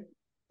get it.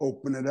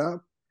 Open it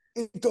up.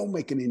 It don't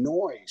make any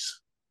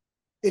noise.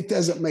 It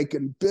doesn't make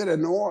a bit of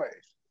noise.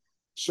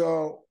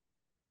 So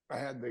I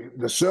had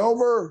the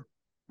silver,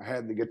 I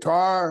had the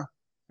guitar,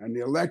 and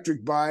the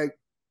electric bike.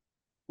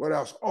 What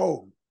else?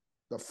 Oh,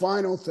 the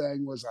final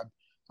thing was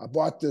I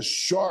bought this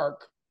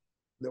shark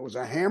that was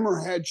a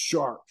hammerhead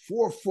shark,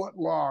 4 foot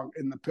long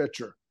in the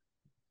picture.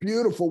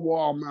 Beautiful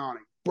wall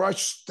mounting,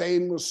 brushed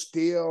stainless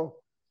steel.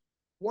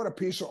 What a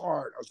piece of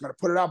art. I was going to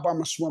put it out by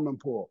my swimming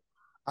pool.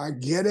 I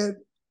get it.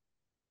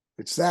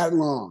 It's that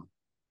long.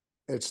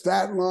 It's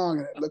that long,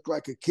 and it looked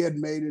like a kid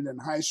made it in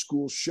high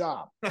school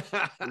shop.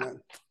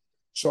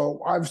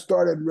 So I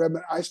started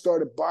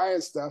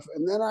buying stuff,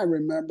 and then I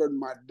remembered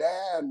my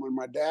dad. When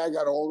my dad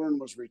got older and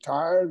was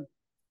retired,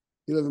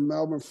 he lived in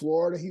Melbourne,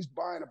 Florida. He's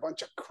buying a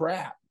bunch of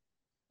crap.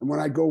 And when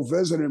I go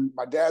visit him,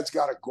 my dad's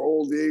got a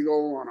gold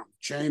eagle on a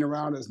chain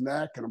around his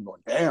neck. And I'm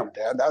going, damn,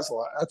 Dad, that's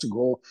a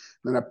gold.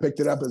 And then I picked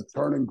it up, it's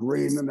turning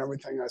green and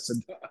everything. I said,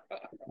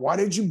 why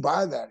did you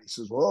buy that? He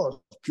says,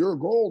 well, it's pure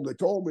gold, they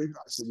told me.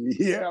 I said,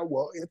 yeah,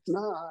 well, it's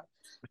not.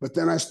 But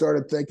then I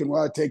started thinking,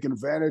 well, I've taken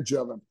advantage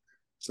of him.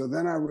 So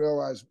then I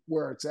realized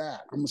where it's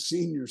at. I'm a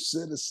senior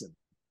citizen.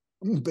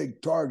 I'm a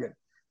big target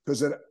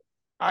because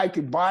I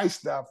could buy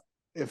stuff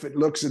if it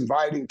looks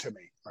inviting to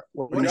me.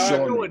 What are you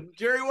showing?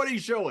 Jerry, what are you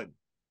showing?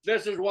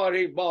 This is what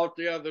he bought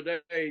the other day.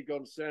 He's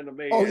going to send to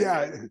me. Oh,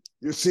 yeah.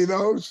 You see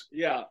those?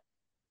 Yeah.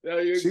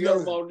 You can get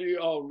them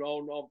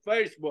on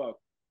Facebook.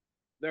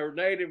 They're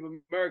Native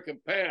American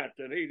pants,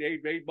 and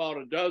he bought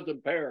a dozen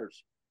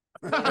pairs.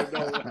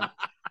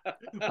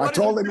 I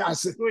told him, I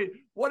said,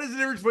 what is the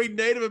difference between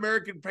Native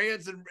American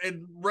pants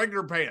and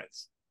regular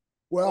pants?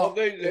 Well,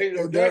 they're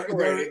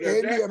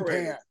Indian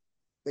pants.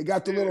 They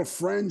got the little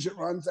fringe that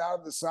runs out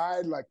of the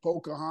side like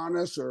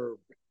Pocahontas or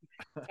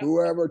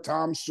whoever,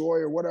 Tom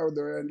Sawyer, whatever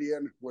they're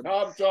Indian.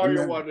 Tom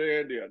Sawyer was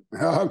the Indian.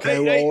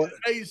 Okay,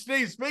 hey,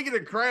 Steve, speaking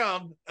of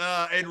crown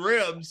and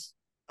ribs,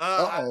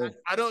 I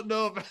don't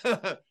know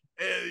if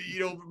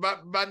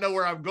might know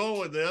where I'm going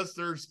with this.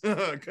 There's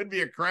could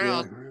be a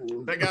crown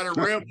that got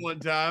a rib one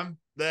time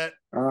that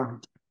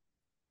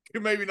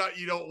maybe not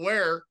you don't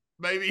wear,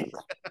 maybe.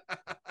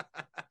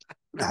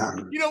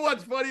 You know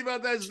what's funny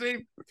about that,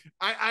 Steve?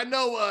 I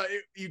know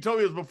you told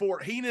me it was before.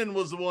 Heenan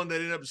was the one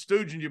that ended up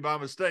stooging you by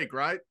mistake,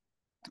 right?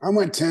 I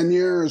went 10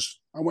 years.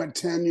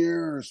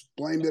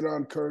 Blamed it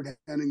on Kurt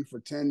Hennig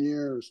for 10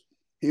 years.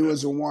 He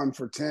was the one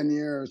for 10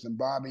 years, and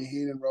Bobby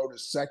Heenan wrote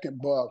his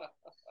second book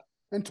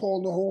and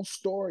told the whole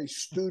story,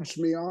 stooged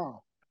me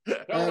off.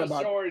 Tell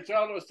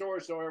the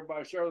story so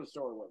everybody share the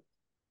story with.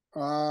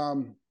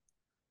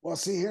 Well,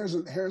 see, here's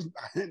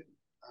the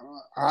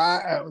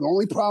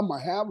only problem I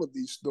have with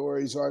these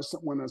stories are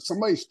when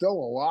somebody's still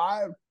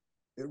alive,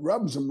 it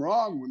rubs them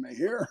wrong when they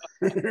hear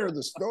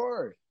the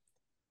story.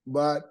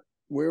 But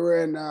we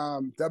were in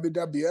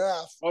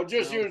WWF. Oh,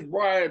 just use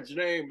Brian's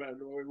name and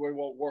we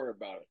won't worry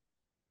about it.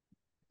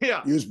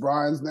 Yeah. Use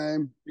Brian's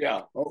name?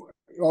 Yeah. Oh,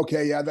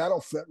 okay, yeah,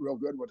 that'll fit real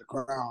good with the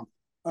crown.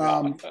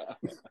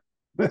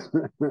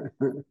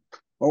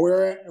 Well,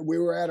 we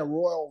were at a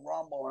Royal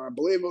Rumble, and I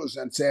believe it was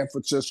in San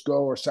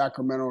Francisco or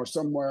Sacramento or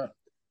somewhere.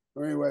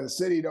 Anyway, the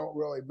city don't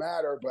really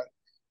matter, but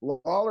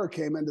Lawler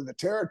came into the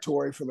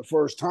territory for the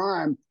first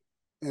time,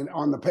 and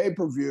on the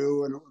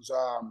pay-per-view, and it was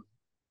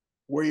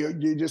where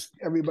you just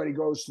everybody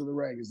goes to the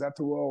ring. Is that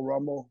the Royal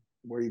Rumble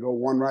where you go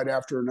one right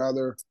after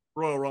another?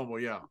 Royal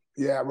Rumble, yeah.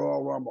 Yeah,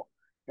 Royal Rumble.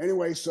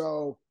 Anyway,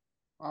 so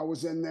I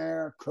was in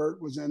there.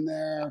 Kurt was in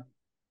there.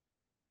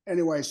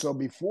 Anyway, so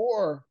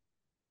before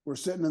we're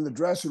sitting in the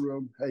dressing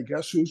room, hey,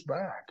 guess who's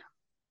back?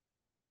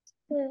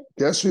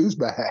 Guess who's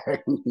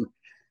back?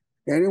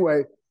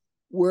 Anyway,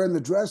 we're in the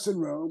dressing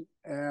room,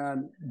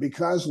 and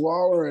because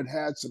Lawler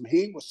had some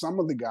heat with some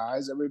of the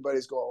guys,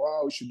 everybody's going,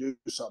 oh, we should do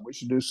something. We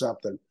should do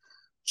something.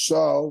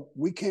 So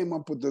we came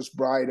up with this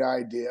bright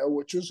idea,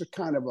 which was a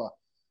kind of a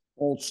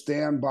old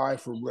standby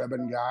for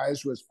ribbon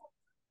guys. Was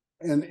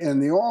in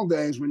the old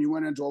days when you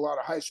went into a lot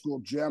of high school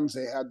gyms,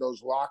 they had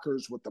those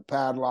lockers with the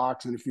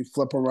padlocks, and if you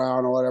flip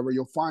around or whatever,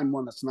 you'll find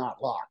one that's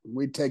not locked. And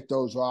we'd take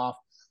those off,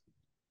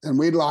 and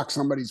we'd lock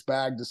somebody's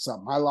bag to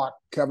something. I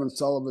locked Kevin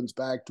Sullivan's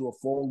bag to a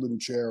folding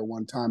chair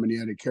one time, and he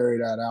had to carry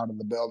that out of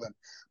the building.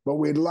 But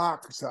we'd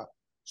lock stuff.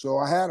 So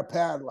I had a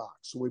padlock.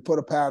 So we put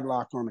a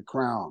padlock on the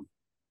crown.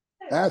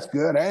 That's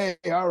good. Hey,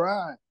 all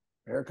right.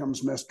 Here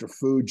comes Mr.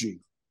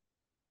 Fuji.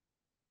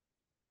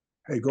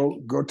 Hey,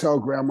 go tell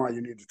Grandma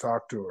you need to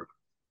talk to her.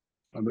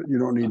 You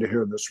don't need to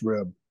hear this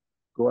rib.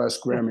 Go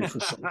ask Grammy for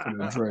something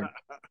to drink.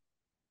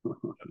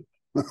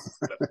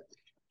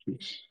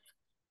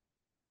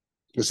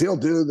 Because he'll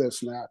do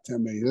this now,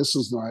 Timmy. This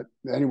is not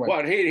anyway.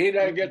 What, he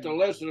doesn't get to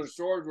listen to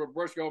Swords with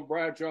Briscoe and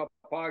Bradshaw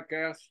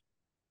podcast?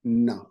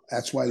 No,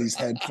 that's why these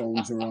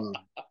headphones are on.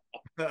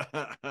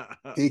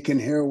 He can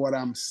hear what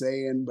I'm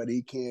saying, but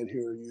he can't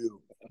hear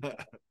you.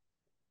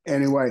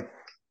 Anyway,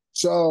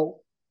 so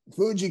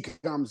Fuji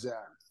comes in,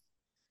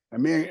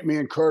 and me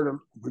and Kurt,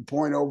 we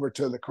point over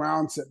to the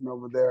crown sitting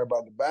over there by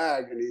the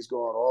bag, and he's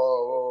going,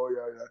 oh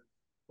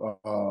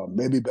yeah.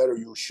 Maybe better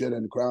you shit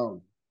in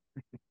crown.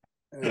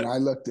 And I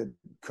looked at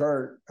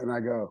Kurt and I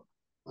go,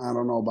 I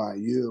don't know about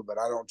you, but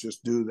I don't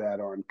just do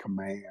that on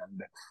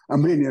command. I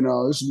mean,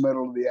 this is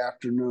middle of the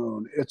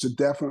afternoon. It's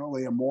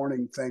definitely a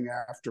morning thing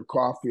after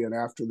coffee, and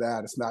after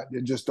that,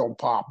 it just don't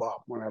pop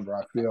up whenever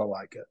I feel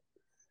like it.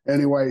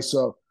 Anyway,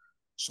 so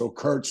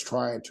Kurt's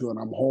trying to, and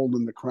I'm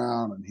holding the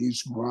crown, and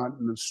he's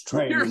grunting and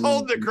straining. You're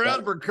holding the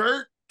crown for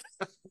Kurt?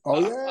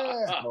 Oh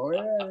yeah.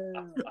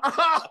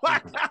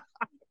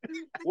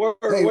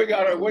 We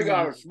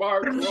got a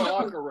smart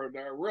locker room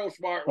there, real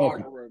smart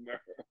locker room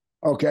there.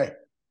 Okay.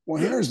 Well,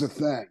 here's the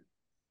thing.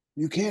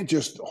 You can't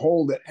just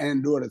hold it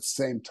and do it at the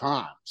same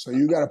time. So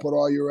you got to put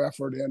all your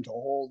effort into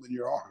holding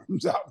your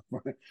arms up.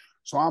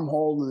 So I'm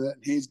holding it,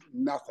 and he's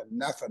nothing.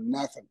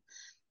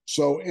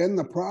 So in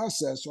the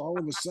process, all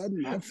of a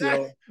sudden, I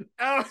feel.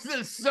 I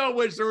so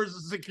wish there was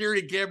a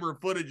security camera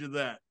footage of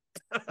that.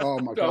 Oh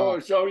my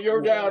God! So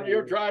you're down.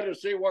 You're trying to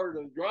see where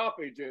the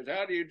droppage is.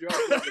 How do you jump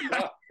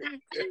the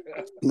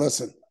droppage?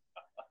 Listen.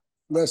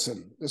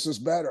 This is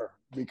better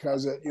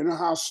because you know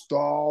how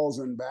stalls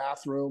and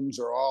bathrooms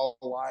are all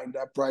lined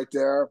up right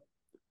there.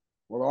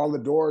 Well, all the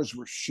doors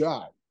were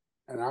shut,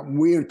 and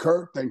we and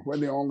Kurt think we're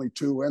the only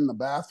two in the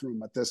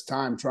bathroom at this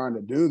time trying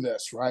to do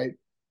this. Right?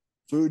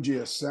 Fuji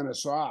has sent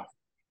us off.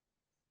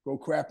 Go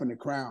crap in the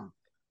crown.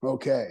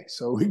 Okay,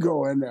 so we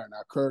go in there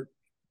now. Kurt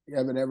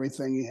having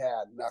everything he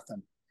had,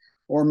 nothing.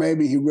 Or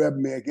maybe he ribbed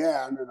me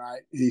again, and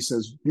he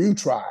says, you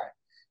try.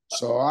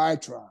 So I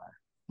try.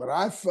 But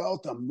I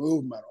felt a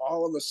movement.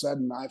 All of a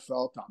sudden, I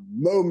felt a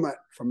movement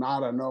from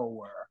out of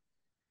nowhere.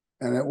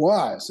 And it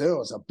was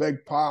a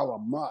big pile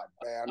of mud,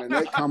 man. And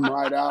it come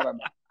right out of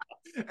me.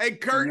 Hey,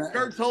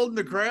 Kurt's holding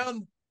the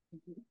crown?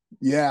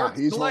 Yeah, Kurt's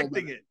he's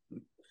collecting it.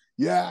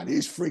 Yeah, and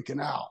he's freaking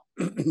out.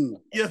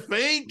 You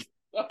think?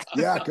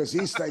 Yeah, because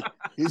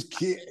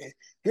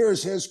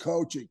here's his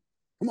coaching.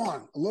 Come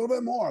on, a little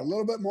bit more.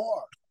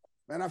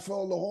 And I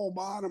filled the whole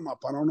bottom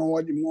up. I don't know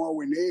what more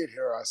we need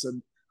here. I said,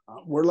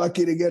 we're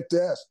lucky to get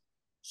this.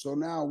 So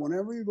now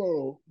whenever you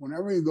go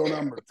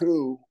number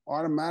two,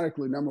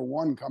 automatically number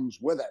one comes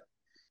with it.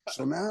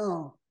 So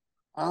now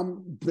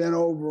I'm bent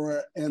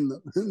over in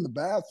the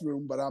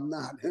bathroom, but I'm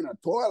not in a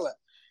toilet.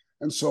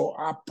 And so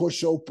I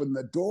push open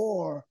the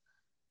door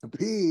to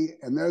pee,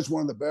 and there's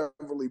one of the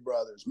Beverly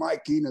brothers.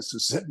 Mike Enos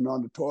is sitting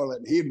on the toilet,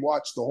 and he'd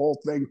watched the whole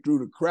thing through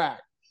the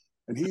crack.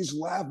 And he's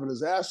laughing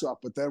his ass off.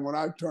 But then when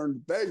I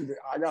turned the thing,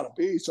 I got to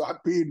pee. So I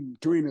peed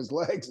between his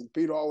legs and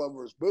peed all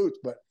over his boots.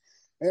 But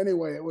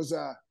anyway, it was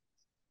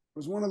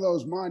one of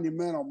those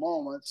monumental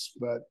moments,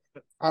 but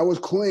I was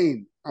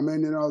clean. I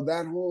mean,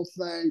 that whole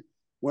thing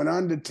went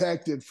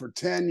undetected for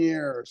 10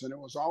 years. And it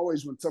was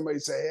always when somebody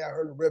say, hey, I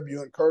heard a rib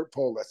you and Kurt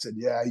pulled. I said,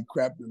 yeah, he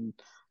crept in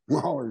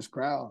Lawler's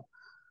crown.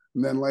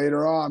 And then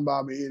later on,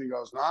 Bobby Heenan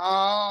goes,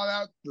 no,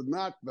 that's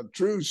not the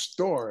true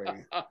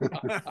story.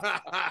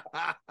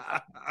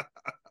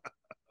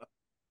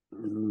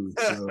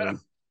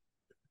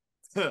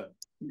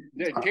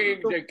 Did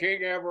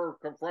King ever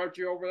confront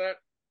you over that?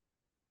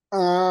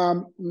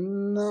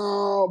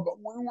 No, but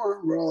we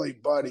weren't really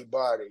buddy.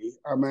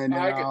 I mean,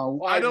 I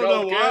don't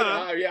know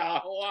why. Yeah,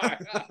 why?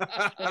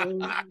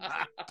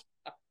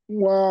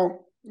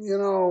 well,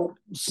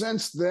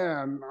 since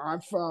then I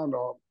found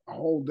a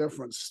whole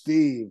different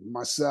Steve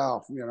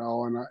myself, and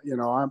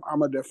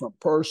I'm a different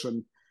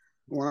person.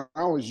 When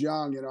I was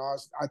young,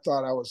 I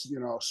thought I was,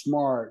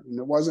 smart, and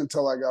it wasn't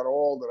until I got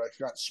old that I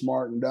got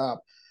smartened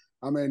up.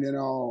 I mean,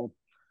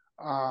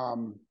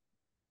 um,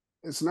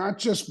 it's not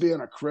just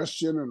being a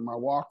Christian and my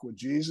walk with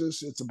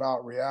Jesus. It's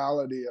about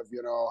reality of,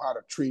 how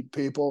to treat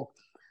people.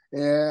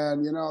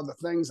 And, the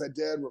things I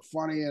did were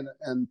funny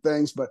and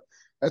things, but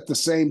at the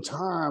same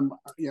time,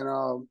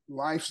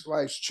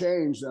 life's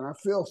changed. And I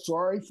feel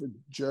sorry for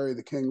Jerry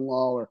the King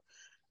Lawler.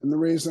 And the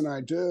reason I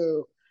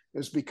do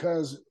is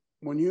because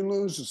when you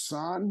lose a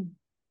son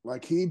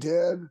like he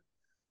did,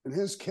 and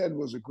his kid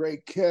was a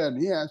great kid,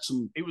 he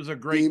was a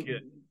great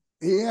kid.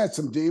 He had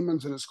some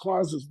demons in his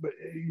closets, but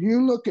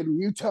you look and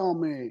you tell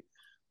me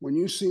when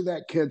you see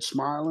that kid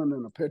smiling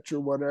in a picture,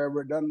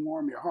 whatever, it doesn't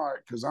warm your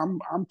heart, because I'm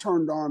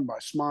turned on by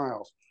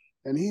smiles,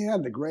 and he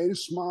had the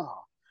greatest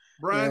smile.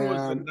 Brian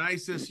was the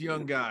nicest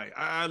young guy.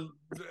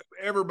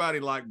 Everybody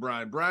liked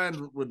Brian.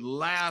 Brian would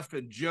laugh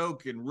and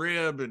joke and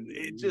rib, and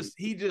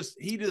he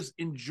just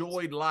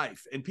enjoyed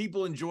life, and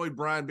people enjoyed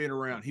Brian being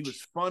around. He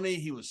was funny.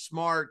 He was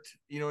smart.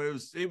 It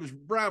was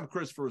Brian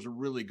Christopher was a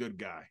really good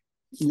guy.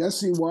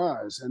 Yes, he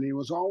was, and he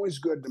was always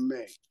good to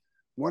me.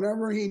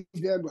 Whatever he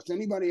did with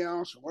anybody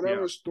else, or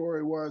whatever his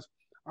story was,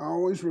 I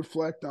always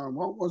reflect on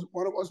what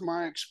was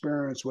my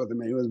experience with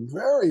him. He was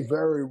very,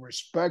 very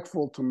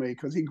respectful to me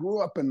because he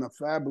grew up in the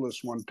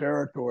Fabulous One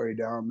territory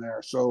down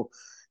there. So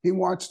he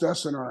watched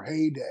us in our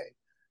heyday,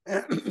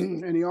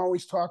 and he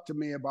always talked to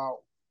me about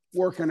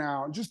working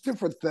out, just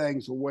different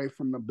things away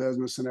from the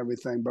business and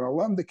everything. But I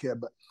love the kid.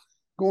 But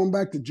going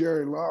back to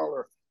Jerry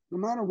Lawler, no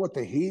matter what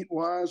the heat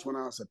was when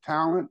I was a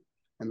talent,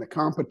 and the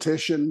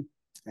competition,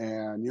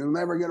 and you'll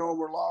never get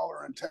over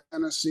Lawler in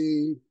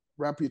Tennessee,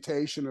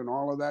 reputation and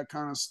all of that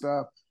kind of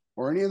stuff,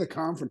 or any of the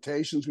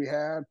confrontations we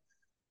had.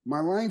 My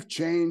life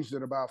changed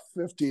at about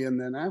 50, and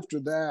then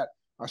after that,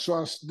 I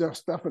saw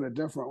stuff in a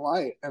different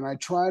light, and I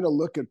try to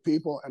look at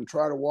people and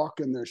try to walk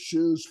in their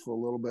shoes for a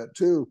little bit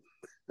too,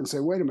 and say,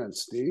 wait a minute,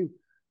 Steve,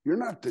 you're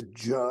not the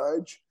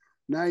judge.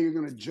 Now you're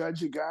going to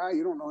judge a guy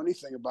you don't know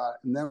anything about.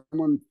 And then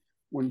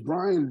when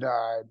Brian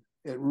died,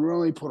 it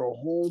really put a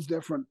whole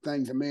different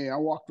thing to me. I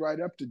walked right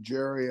up to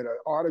Jerry at an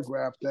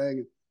autograph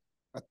thing.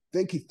 I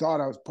think he thought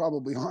I was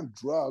probably on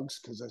drugs,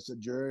 because I said,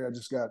 Jerry, I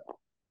just got,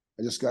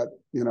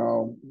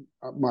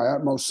 my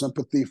utmost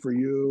sympathy for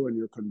you and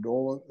your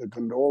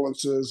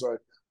condolences.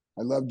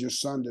 I loved your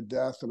son to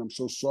death, and I'm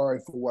so sorry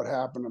for what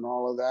happened and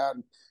all of that.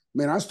 I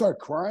mean, I start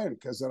crying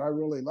because I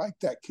really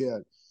liked that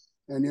kid.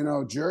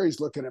 And, Jerry's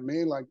looking at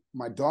me like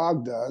my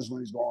dog does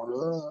when he's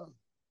going,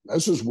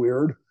 this is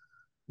weird.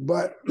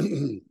 But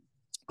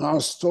I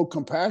was so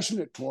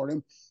compassionate toward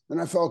him, and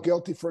I felt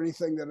guilty for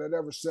anything that I'd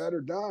ever said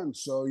or done.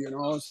 So,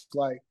 it's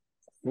like,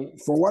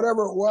 for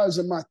whatever it was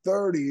in my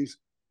 30s,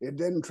 it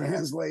didn't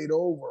translate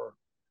over.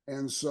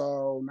 And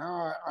so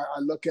now I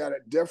look at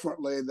it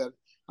differently, that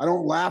I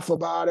don't laugh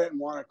about it and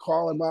want to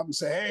call him up and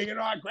say, hey,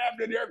 I grabbed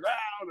it in your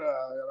ground.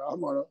 I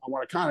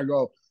want to kind of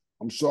go,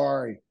 I'm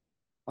sorry.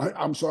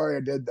 I'm sorry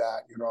I did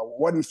that. I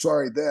wasn't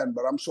sorry then,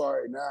 but I'm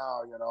sorry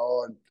now,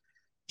 and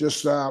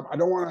just I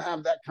don't want to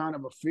have that kind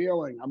of a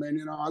feeling. I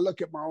mean, I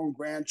look at my own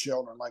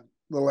grandchildren, like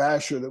little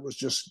Asher that was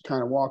just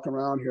kind of walking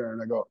around here,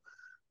 and I go,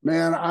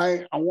 man,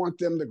 I want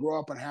them to grow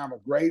up and have a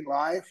great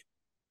life,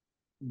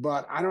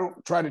 but I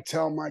don't try to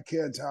tell my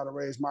kids how to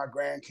raise my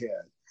grandkid.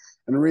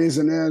 And the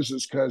reason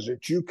is because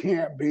that you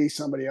can't be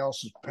somebody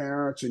else's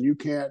parents, and you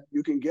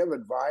can give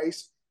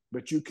advice,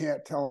 but you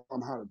can't tell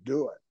them how to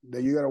do it.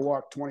 That you got to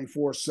walk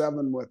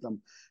 24/7 with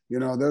them.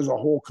 There's a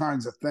whole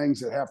kinds of things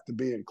that have to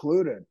be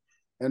included.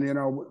 And,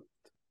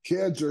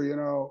 kids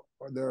are,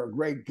 they're a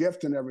great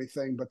gift and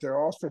everything, but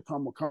they're also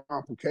come with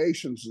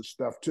complications and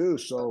stuff too.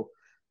 So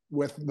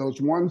with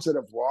those ones that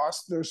have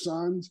lost their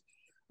sons,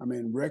 I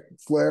mean, Ric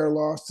Flair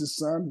lost his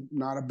son.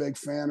 Not a big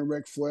fan of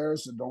Ric Flair,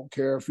 so don't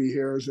care if he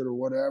hears it or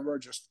whatever.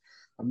 Just,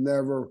 I've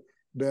never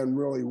been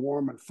really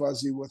warm and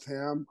fuzzy with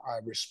him. I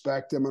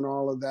respect him and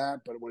all of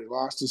that. But when he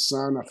lost his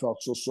son, I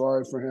felt so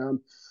sorry for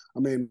him. I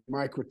mean,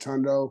 Mike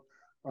Rotundo,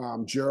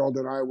 Gerald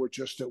and I were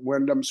just at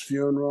Wyndham's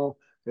funeral.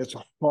 It's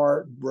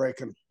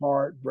heartbreaking,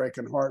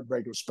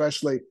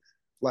 especially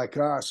like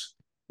us.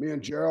 Me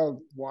and Gerald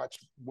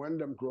watched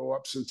Wyndham grow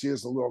up since he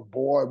was a little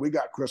boy. We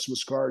got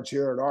Christmas cards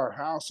here at our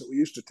house that we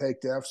used to take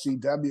to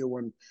FCW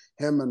when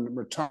him and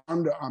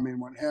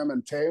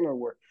Taylor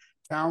were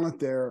talent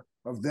there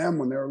of them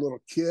when they were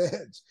little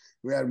kids.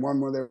 We had one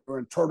where they were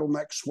in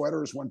turtleneck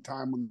sweaters one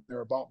time when they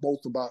were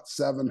both about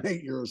 7,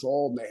 8 years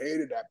old, and they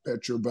hated that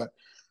picture, but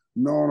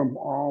known them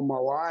all my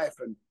life.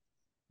 And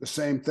the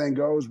same thing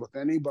goes with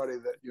anybody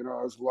that,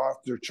 has lost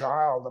their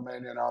child. I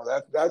mean,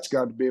 that's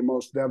got to be the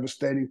most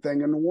devastating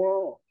thing in the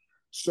world.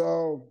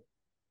 So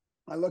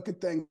I look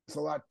at things a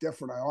lot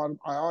different.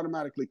 I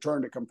automatically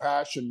turn to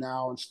compassion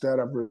now instead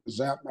of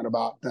resentment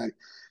about things.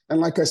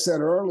 And like I said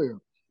earlier,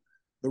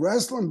 the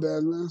wrestling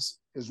business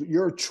is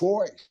your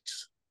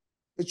choice.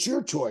 It's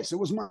your choice. It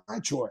was my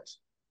choice.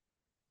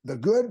 The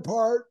good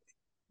part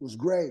was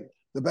great.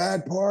 The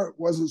bad part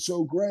wasn't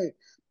so great,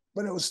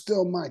 but it was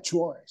still my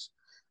choice.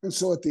 And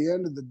so at the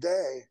end of the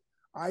day,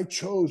 I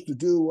chose to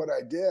do what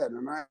I did,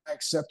 and I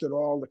accepted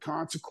all the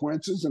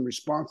consequences and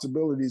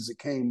responsibilities that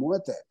came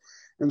with it.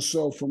 And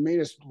so for me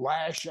to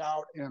lash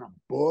out in a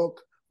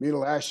book, me to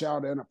lash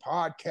out in a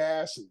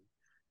podcast and,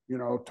 you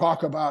know,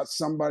 talk about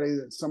somebody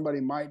that somebody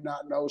might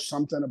not know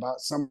something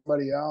about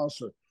somebody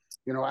else, or,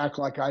 you know, act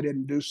like I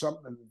didn't do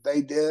something that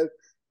they did.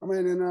 I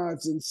mean, you know,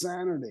 it's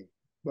insanity,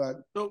 but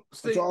So,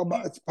 Steve, it's all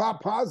about, it's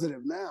pop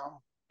positive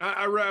now.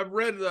 I've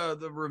read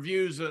the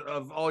reviews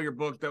of all your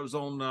book that was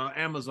on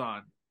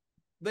Amazon.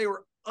 They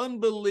were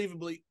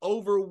unbelievably,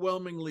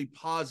 overwhelmingly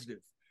positive.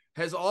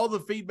 Has all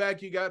the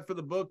feedback you got for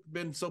the book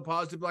been so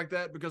positive like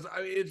that? Because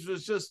it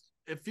was just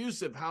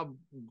effusive how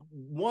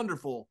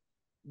wonderful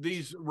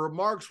these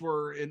remarks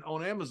were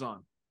on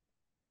Amazon.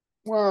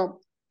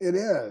 Well, it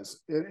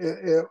is.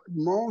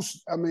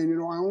 Most. I mean, you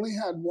know, I only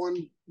had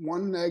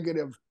one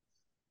negative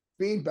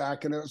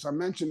feedback, and as I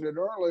mentioned it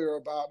earlier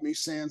about me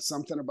saying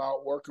something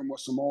about working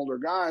with some older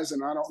guys,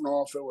 and I don't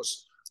know if it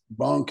was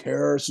Bunk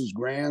Harris's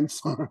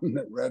grandson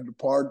that read the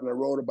part that I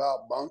wrote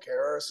about Bunk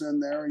Harris in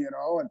there, you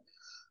know, and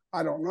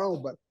I don't know,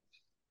 but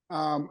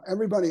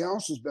everybody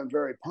else has been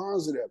very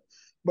positive.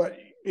 But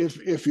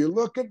if you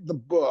look at the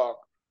book,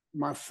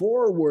 my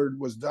foreword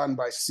was done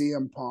by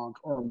CM Punk,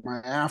 or my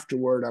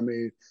afterword, I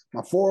mean,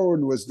 my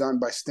foreword was done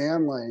by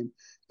Stan Lane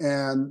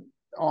and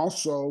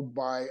also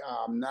by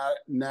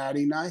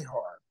Natty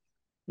Neidhart.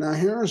 Now,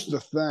 here's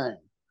the thing.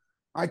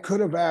 I could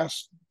have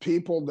asked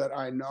people that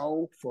I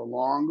know for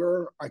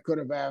longer. I could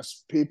have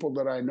asked people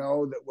that I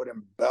know that would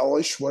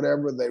embellish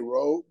whatever they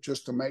wrote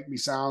just to make me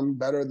sound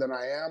better than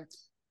I am.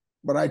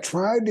 But I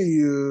tried to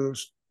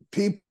use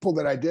people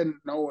that I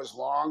didn't know as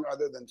long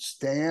other than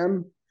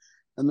Stan.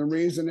 And the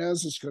reason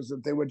is because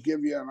that they would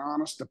give you an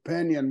honest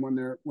opinion when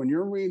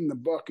you're reading the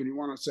book and you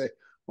want to say,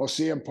 well,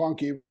 CM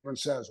Punk even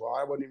says, well,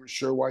 I wasn't even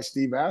sure why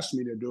Steve asked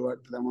me to do it.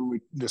 But then when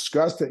we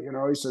discussed it, you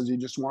know, he says he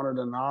just wanted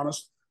an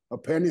honest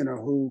opinion of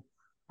who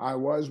I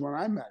was when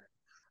I met him.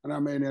 And I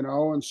mean, you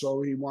know, and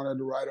so he wanted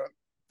to write a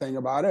thing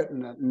about it.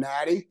 And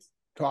Natty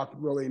talked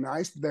really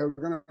nice. They were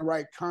going to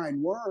write kind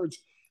words.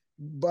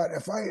 But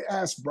if I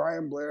asked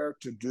Brian Blair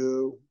to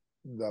do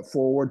the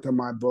forward to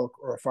my book,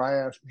 or if I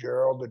asked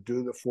Gerald to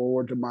do the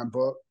forward to my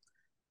book,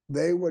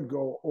 they would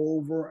go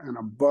over and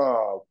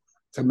above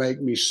to make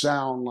me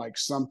sound like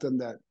something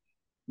that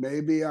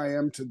maybe I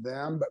am to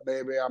them, but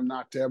maybe I'm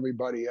not to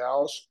everybody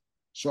else.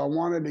 So I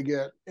wanted to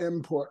get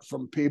input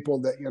from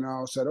people that, you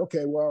know, said,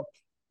 okay, well,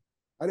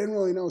 I didn't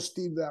really know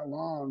Steve that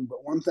long,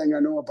 but one thing I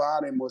know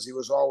about him was he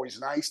was always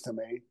nice to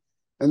me.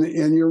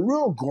 And your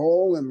real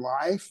goal in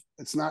life,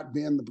 it's not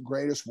being the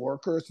greatest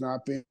worker. It's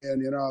not being,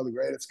 you know, the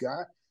greatest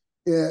guy.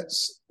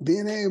 It's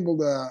being able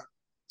to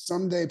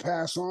someday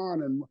pass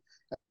on, and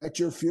at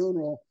your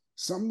funeral,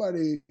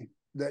 somebody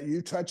that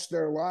you touched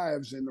their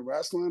lives in the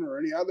wrestling or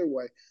any other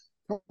way,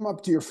 come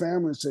up to your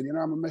family and say, you know,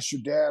 I'm going to miss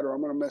your dad, or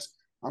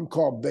I'm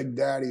called Big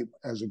Daddy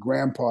as a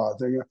grandpa.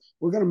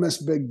 We're going to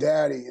miss Big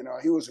Daddy. You know,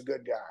 he was a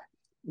good guy.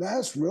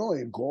 That's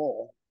really a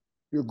goal.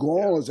 Your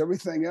goal is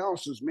everything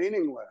else is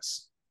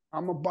meaningless.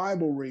 I'm a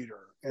Bible reader.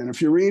 And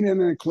if you're reading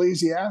in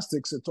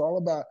Ecclesiastics, it's all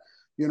about,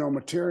 you know,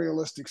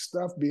 materialistic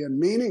stuff being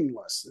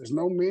meaningless. There's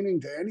no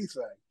meaning to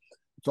anything.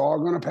 It's all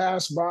going to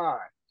pass by.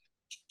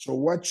 So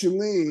what you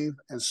leave,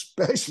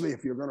 especially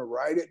if you're going to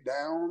write it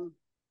down,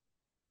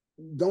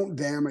 don't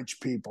damage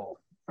people.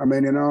 I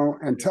mean, you know,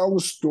 and tell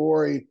the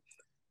story.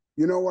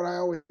 You know what I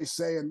always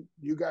say, and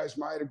you guys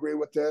might agree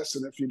with this,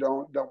 and if you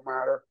don't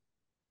matter.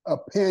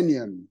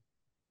 Opinion.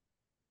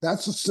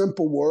 That's a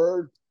simple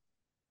word,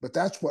 but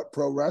that's what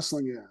pro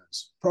wrestling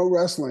is. Pro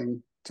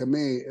wrestling, to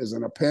me, is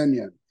an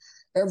opinion.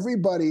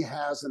 Everybody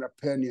has an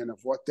opinion of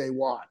what they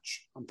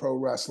watch on pro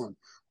wrestling,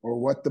 or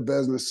what the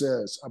business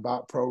is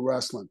about pro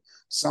wrestling.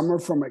 Some are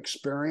from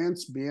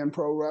experience being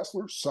pro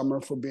wrestlers, some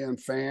are for being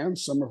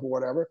fans, some are for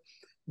whatever,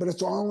 but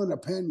it's all an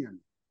opinion.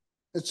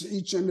 It's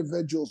each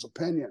individual's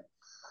opinion.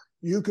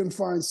 You can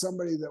find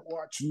somebody that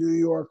watched New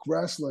York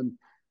wrestling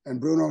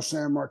and Bruno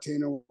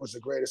Sammartino was the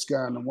greatest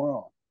guy in the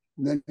world.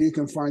 And then you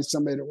can find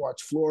somebody that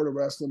watched Florida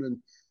wrestling and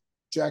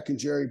Jack and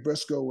Jerry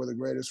Briscoe were the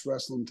greatest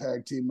wrestling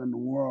tag team in the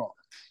world.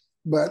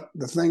 But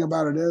the thing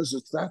about it is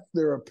that's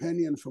their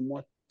opinion from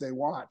what they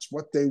watched,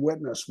 what they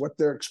witnessed, what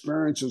their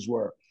experiences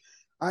were.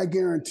 I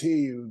guarantee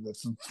you that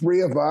the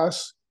three of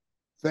us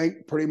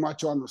think pretty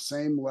much on the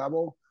same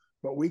level,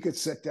 but we could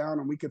sit down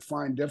and we could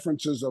find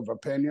differences of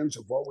opinions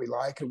of what we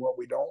like and what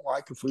we don't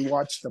like. If we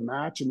watched the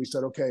match and we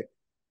said, okay,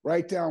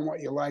 write down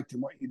what you liked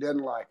and what you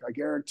didn't like, I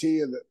guarantee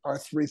you that our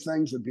three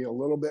things would be a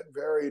little bit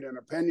varied in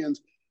opinions.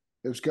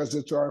 It's because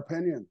it's our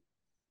opinion.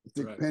 It's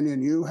the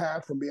opinion you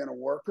have from being a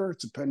worker.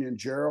 It's the opinion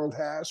Gerald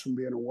has from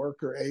being a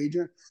worker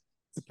agent.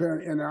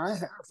 and I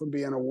have from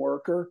being a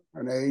worker,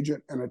 an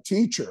agent, and a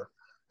teacher,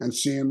 and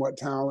seeing what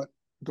talent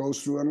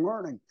goes through and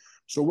learning.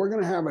 So we're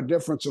going to have a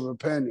difference of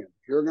opinion.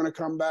 You're going to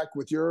come back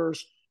with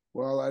yours.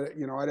 Well, I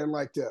didn't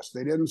like this.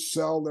 They didn't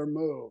sell their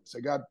moves.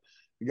 The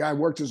guy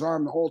worked his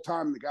arm the whole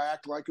time. The guy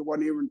acted like it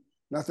wasn't even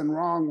nothing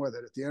wrong with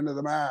it at the end of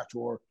the match.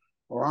 Or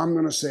I'm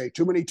going to say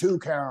too many 2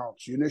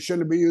 counts. You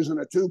shouldn't be using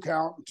a 2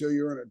 count until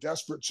you're in a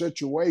desperate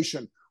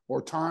situation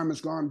or time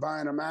has gone by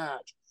in a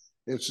match.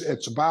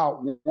 It's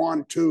about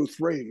 1, 2,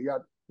 3. You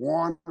got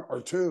 1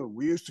 or 2.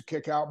 We used to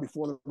kick out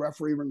before the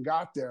referee even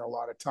got there a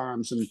lot of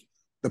times in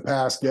the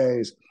past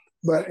days.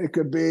 But it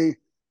could be,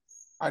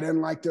 I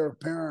didn't like their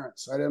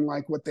appearance. I didn't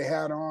like what they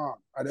had on.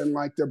 I didn't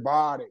like their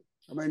body.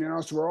 I mean,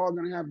 so we're all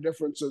going to have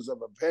differences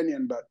of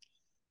opinion, but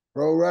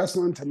pro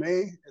wrestling, to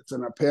me, it's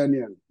an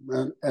opinion.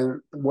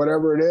 And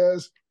whatever it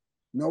is,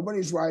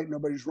 nobody's right,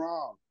 nobody's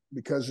wrong,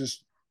 because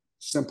it's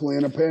simply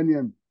an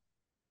opinion.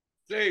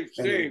 Steve,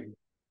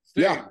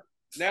 yeah.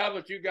 Now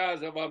that you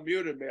guys have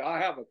unmuted me, I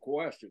have a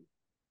question.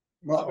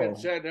 Uh-oh. I've been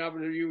saying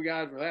you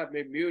guys have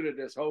me muted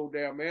this whole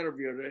damn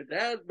interview. It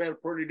has been a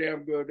pretty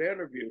damn good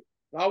interview.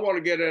 I want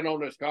to get in on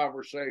this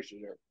conversation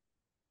here.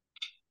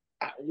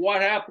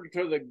 What happened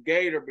to the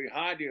gator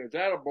behind you? Is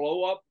that a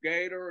blow-up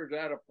gator? Is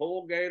that a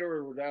pull gator?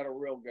 Or was that a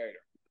real gator?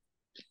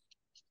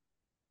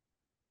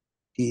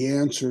 He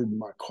answered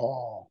my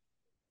call.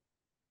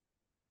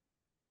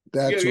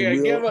 That's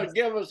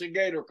give us a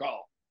gator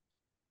call.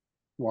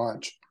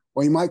 Watch.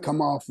 Well, he might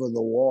come off of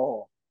the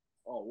wall.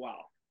 Oh,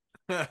 wow.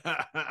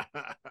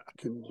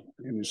 Can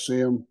you see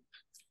him?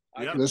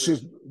 Yep. This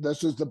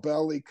is the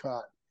belly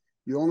cut.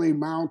 You only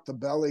mount the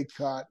belly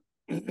cut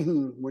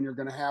when you're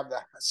going to have the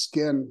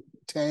skin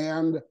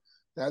tanned.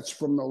 That's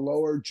from the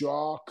lower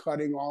jaw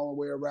cutting all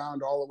the way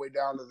around, all the way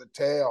down to the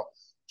tail.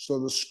 So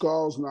the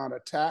skull's not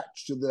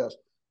attached to this.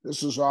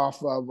 This is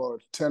off of a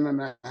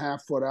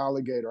 10.5-foot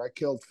alligator. I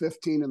killed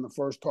 15 in the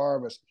first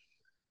harvest.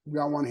 I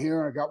got one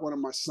here. I got one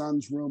in my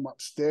son's room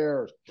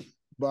upstairs.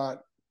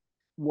 But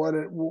what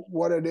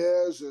it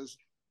is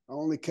I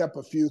only kept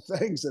a few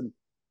things. And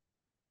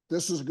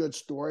this is a good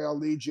story. I'll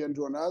lead you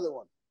into another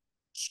one.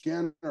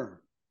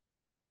 Skinner.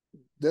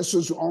 This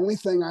was the only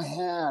thing I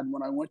had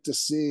when I went to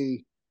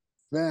see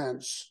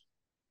Vince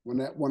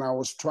when I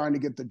was trying to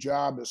get the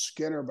job as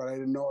Skinner, but I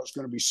didn't know it was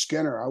going to be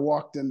Skinner. I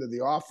walked into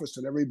the office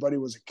and everybody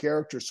was a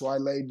character. So I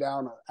laid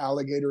down an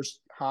alligator's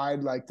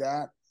hide like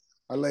that.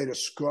 I laid a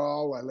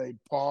skull, I laid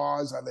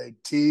paws, I laid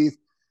teeth.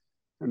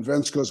 And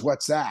Vince goes,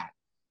 "What's that?"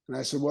 And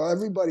I said, "Well,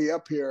 everybody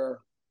up here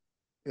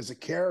is a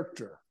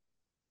character.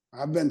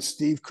 I've been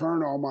Steve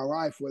Keirn all my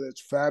life, whether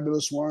it's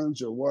Fabulous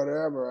Ones or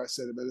whatever." I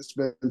said, "But it's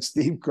been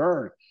Steve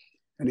Keirn."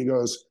 And he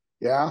goes,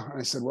 "Yeah." And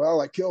I said, "Well,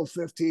 I killed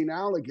 15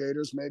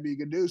 alligators. Maybe you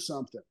could do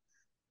something."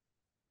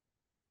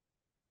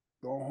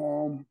 Go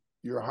home.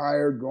 You're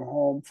hired. Go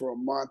home for a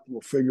month.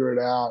 We'll figure it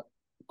out.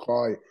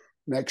 Call you.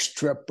 Next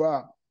trip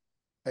up.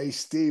 "Hey,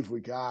 Steve,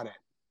 we got it."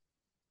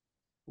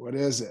 "What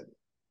is it?"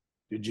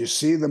 "Did you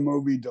see the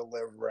movie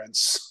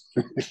Deliverance?"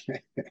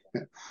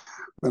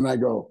 Then I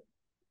go,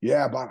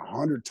 "Yeah, about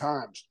 100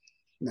 times.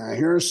 Now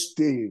here's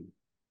Steve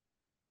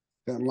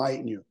to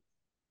enlighten you.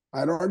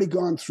 I'd already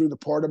gone through the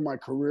part of my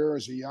career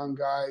as a young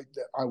guy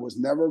that I was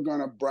never going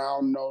to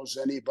brown nose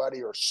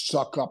anybody or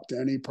suck up to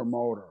any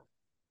promoter,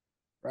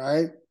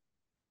 right?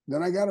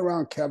 Then I got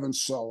around Kevin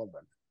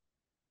Sullivan.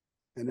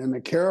 And in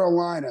the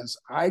Carolinas,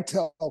 I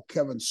tell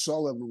Kevin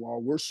Sullivan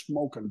while we're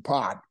smoking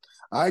pot,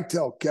 I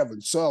tell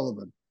Kevin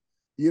Sullivan,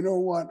 "You know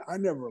what? I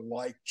never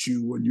liked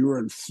you when you were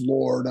in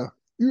Florida.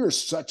 You were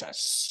such a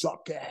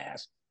suck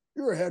ass.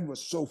 Your head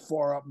was so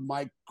far up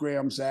Mike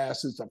Graham's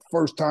ass. It's the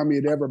first time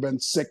he'd ever been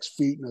 6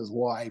 feet in his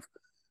life."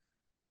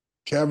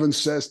 Kevin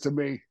says to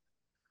me,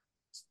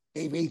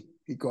 "Stevie,"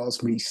 he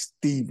calls me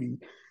Stevie.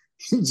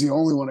 He's the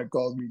only one that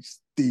calls me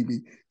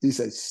Stevie. He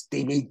says,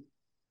 "Stevie,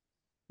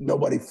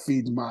 nobody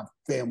feeds my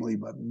family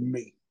but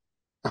me.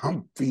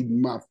 I'm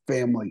feeding my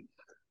family.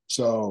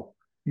 So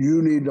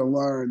you need to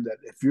learn that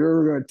if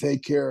you're going to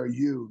take care of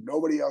you,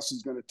 nobody else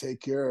is going to take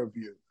care of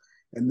you."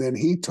 And then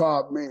he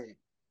taught me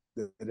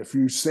that if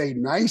you say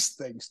nice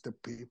things to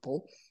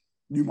people,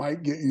 you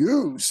might get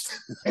used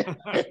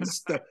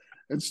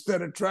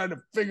instead of trying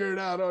to figure it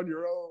out on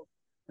your own.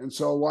 And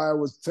so why I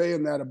was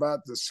saying that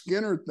about the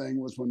Skinner thing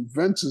was when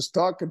Vince is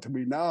talking to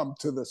me now, I'm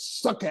to the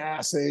suck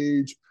ass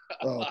age.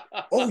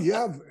 Oh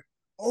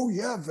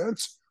yeah,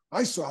 Vince,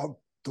 I saw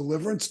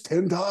Deliverance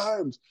 10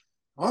 times.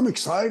 I'm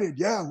excited.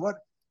 Yeah, what?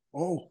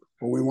 "Oh,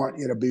 well, we want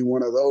you to be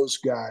one of those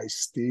guys,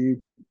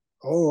 Steve."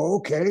 "Oh,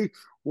 okay.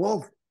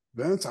 Well,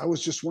 Vince, I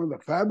was just one of the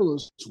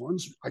Fabulous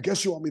Ones. I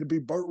guess you want me to be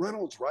Burt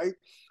Reynolds, right?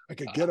 I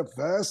could get a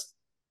vest.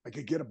 I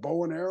could get a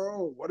bow and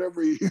arrow,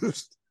 whatever he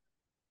used.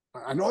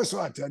 I know I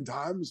saw it 10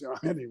 times.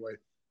 Anyway,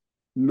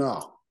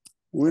 no,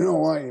 we don't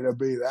want you to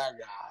be that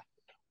guy.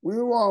 We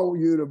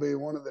want you to be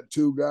one of the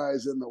 2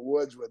 guys in the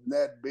woods with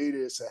Ned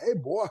Beatty and say, 'Hey,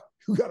 boy,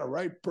 you got a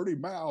right pretty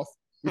mouth.'"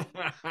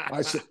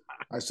 I said,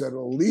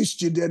 "Well, at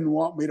least you didn't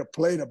want me to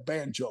play the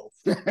banjo."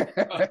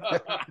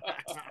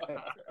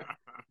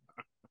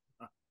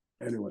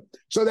 Anyway,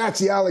 so that's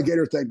the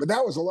alligator thing. But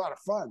that was a lot of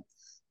fun.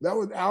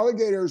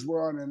 Alligators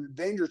were on an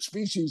endangered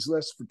species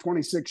list for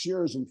 26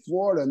 years in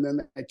Florida, and then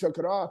they took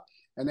it off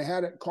and they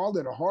called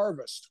it a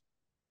harvest.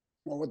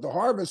 Well, with the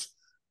harvest,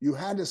 you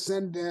had to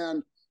send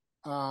in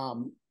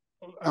on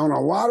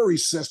a lottery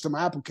system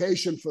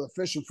application for the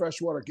Fish and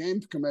Freshwater Game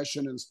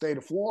Commission in the state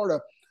of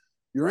Florida,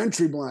 your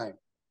entry blank.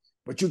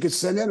 But you could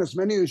send in as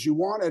many as you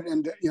wanted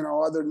and,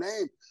 other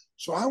name.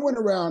 So I went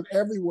around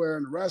everywhere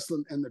in the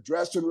wrestling, in the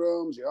dressing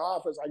rooms, the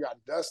office. I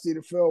got Dusty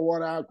to fill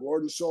one out,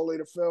 Gordon Soley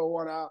to fill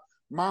one out.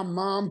 My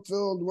mom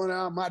filled one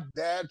out. My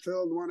dad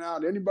filled one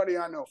out. Anybody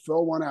I know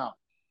fill one out.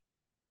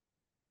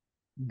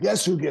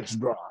 Guess who gets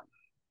drawn?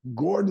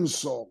 Gordon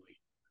Soley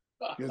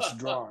gets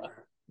drawn.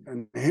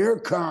 And here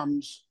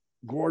comes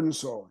Gordon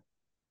Soley.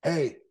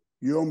 Hey,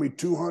 you owe me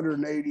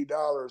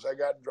 $280. I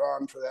got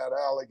drawn for that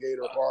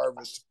alligator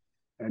harvest,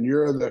 and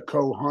you're the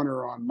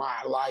co-hunter on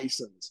my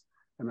license.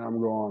 And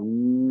I'm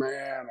going,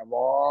 man, of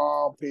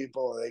all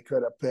people they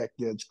could have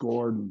picked, it's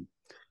Gordon.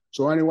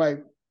 So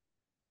anyway,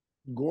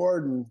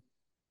 Gordon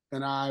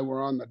and I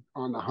were on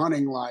the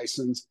hunting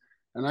license,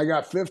 and I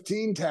got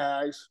 15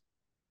 tags.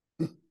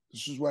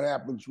 This is what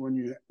happens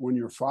when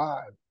you're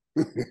 5.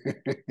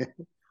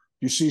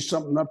 You see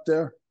something up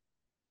there?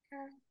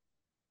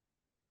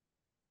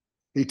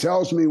 He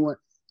tells me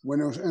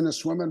when it was in the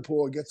swimming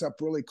pool, he gets up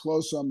really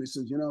close on me. He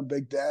says,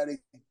 Big Daddy,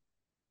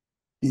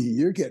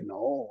 you're getting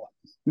old.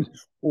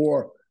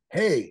 Or,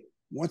 hey,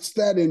 what's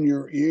that in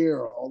your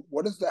ear?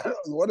 What is that?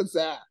 What is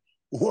that?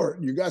 Or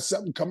you got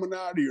something coming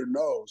out of your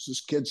nose.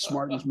 This kid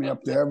smartens me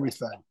up to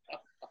everything.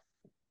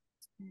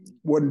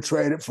 Wouldn't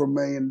trade it for $1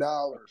 million.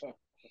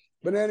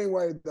 But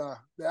anyway, the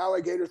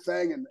alligator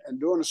thing and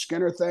doing the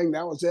Skinner thing,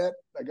 that was it.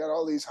 I got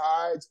all these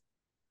hides.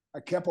 I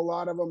kept a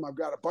lot of them. I've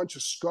got a bunch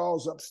of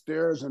skulls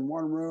upstairs in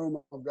one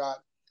room. I've got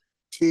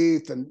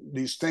teeth and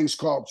these things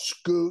called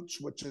scoots,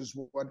 which is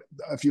what,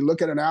 if you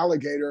look at an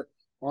alligator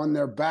on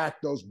their back,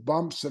 those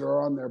bumps that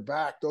are on their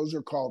back, those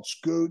are called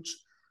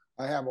scoots.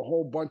 I have a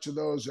whole bunch of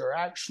those. They're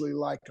actually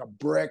like a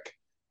brick.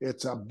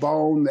 It's a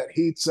bone that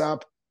heats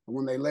up. And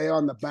when they lay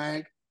on the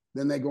bank,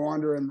 then they go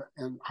under and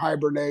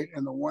hibernate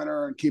in the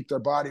winter and keep their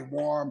body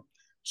warm.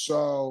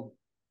 So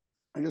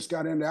I just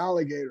got into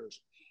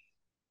alligators.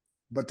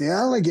 But the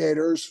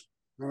alligators,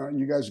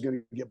 you guys are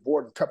going to get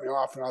bored and cut me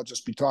off, and I'll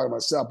just be talking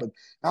myself. But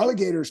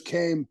alligators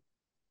came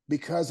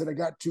because I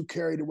got too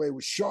carried away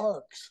with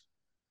sharks.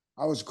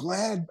 I was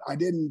glad I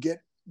didn't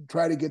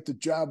try to get the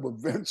job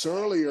with Vince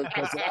earlier,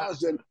 because I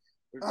was in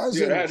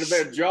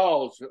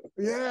Jaws.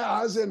 Yeah,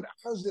 I was in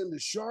the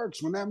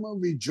sharks when that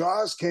movie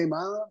Jaws came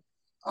out.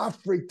 I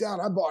freaked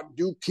out. I bought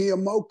Duke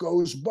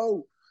Kiyomoko's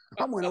boat.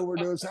 I went over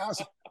to his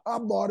house. I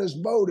bought his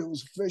boat. It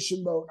was a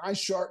fishing boat. I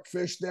shark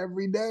fished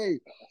every day.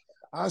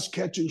 I was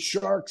catching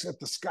sharks at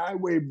the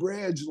Skyway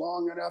Bridge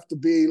long enough to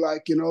be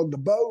like, the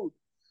boat.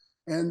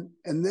 And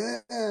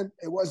then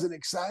it wasn't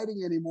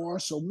exciting anymore.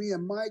 So me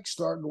and Mike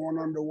start going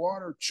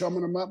underwater,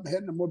 chumming them up and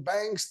hitting them with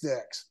bang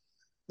sticks.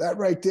 That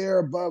right there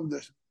above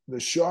the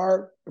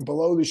shark,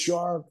 below the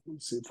shark.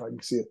 Let's see if I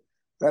can see it.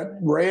 That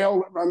rail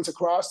that runs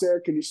across there.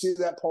 Can you see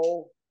that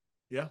pole?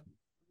 Yeah.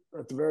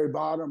 At the very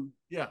bottom.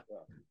 Yeah.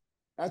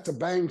 That's a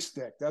bang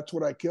stick. That's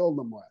what I killed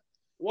them with.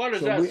 What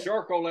is that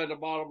circle at the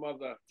bottom of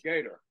the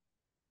gator?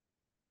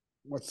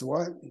 What's the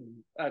what?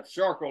 That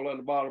circle at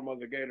the bottom of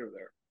the gator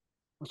there.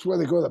 That's where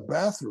they go to the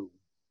bathroom.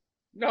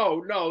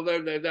 No,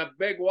 they're that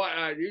big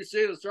white. You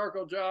see the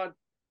circle, John?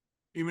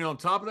 You mean on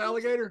top of the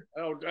alligator?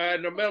 Oh,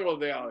 in the middle of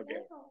the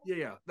alligator.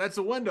 Yeah. That's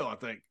a window, I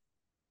think.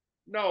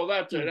 No,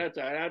 that's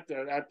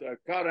a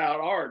cutout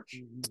arch.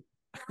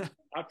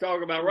 I'm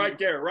talking about right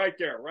there.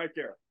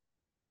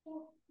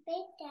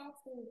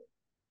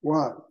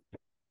 What?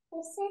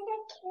 You said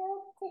I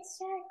killed the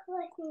shark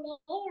with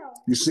nails.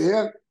 You see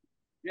it?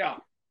 Yeah.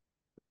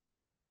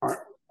 All right.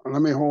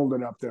 Let me hold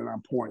it up there and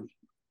I'm pointing.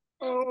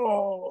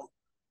 Oh.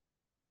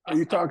 Are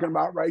you talking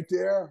about right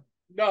there?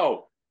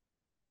 No.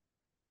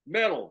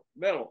 Middle.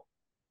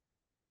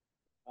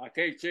 I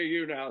can't see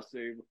you now,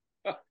 Steve.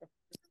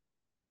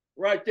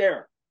 Right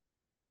there.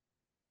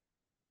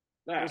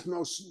 There's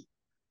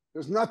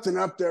nothing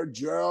up there,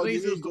 Gerald.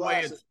 Please use the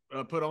way it's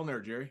put on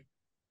there, Jerry.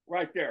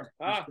 Right there,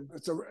 huh?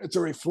 It's a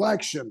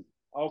reflection.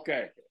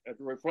 Okay,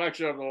 it's a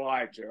reflection of the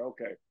lights here.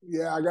 Okay.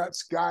 Yeah, I got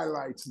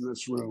skylights in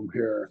this room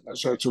here,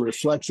 so it's a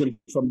reflection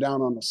from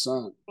down on the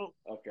sun.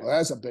 Okay, well,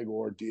 that's a big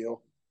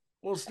ordeal.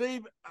 Well,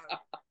 Steve,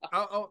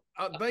 I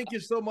thank you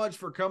so much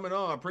for coming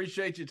on. I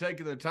appreciate you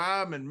taking the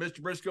time, and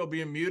Mr. Briscoe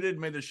being muted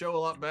made the show a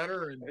lot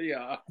better. And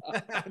yeah,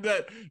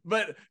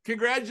 but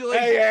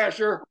congratulations. Hey,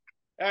 Asher,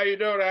 how you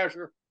doing,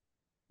 Asher?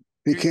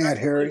 He can't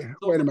hear you.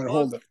 Wait a minute,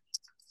 hold it.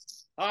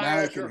 Hi, now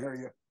Asher. I can hear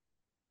you.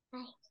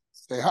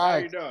 Say hi. How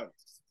you doing?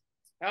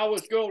 How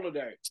was school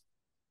today?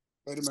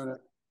 Wait a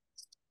minute.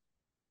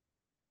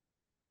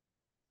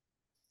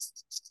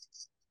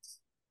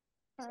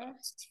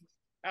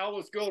 How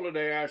was school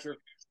today, Asher?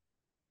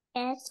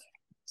 Yes.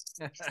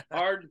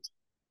 Hard?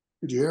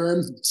 Did you hear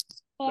him?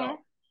 Yeah. No.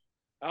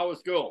 How was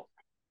school?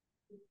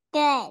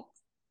 Good.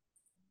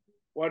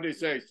 What did he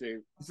say, Steve?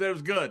 He said it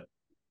was good.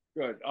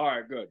 Good. All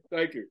right, good.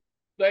 Thank you.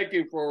 Thank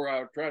you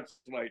for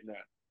translating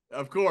that.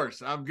 Of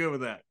course, I'm good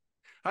with that.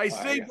 Hey,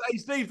 Steve. Hey,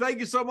 Steve. Thank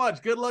you so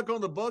much. Good luck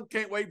on the book.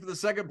 Can't wait for the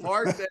second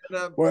part.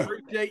 And Well,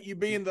 appreciate you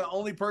being the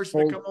only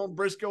person to come on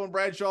Briscoe and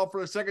Bradshaw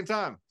for a second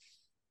time.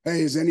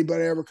 Hey, has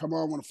anybody ever come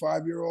on with a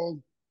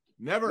 5-year-old?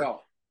 Never.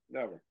 No,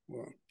 never.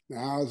 Well,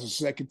 now this is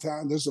the second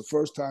time. This is the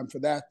first time for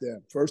that.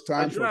 Then first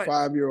time That's for right. a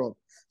 5-year-old.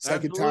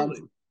 Second Absolutely.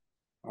 time.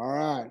 All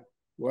right.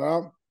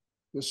 Well,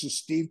 this is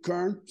Steve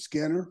Keirn,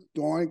 Skinner,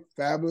 Doink,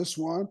 Fabulous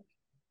One,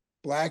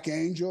 Black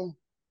Angel,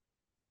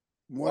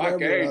 whatever.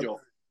 Black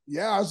Angel.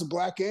 Yeah, I was a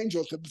Black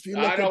Angel. If you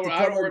look I at the don't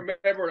cover,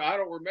 remember. I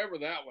don't remember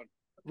that one.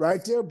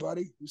 right there,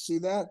 buddy. You see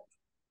that?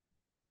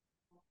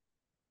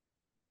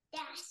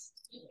 Yes.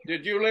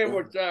 Did you live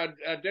with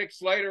Dick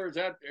Slater? Is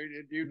that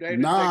you dated?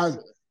 Nah, Dick?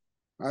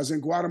 I was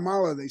in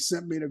Guatemala. They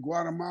sent me to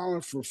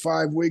Guatemala for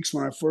 5 weeks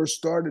when I first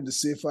started to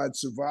see if I'd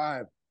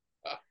survive.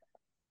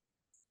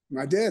 And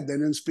I did. They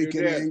didn't speak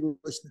any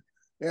English.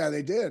 Yeah,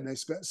 they did. They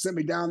sent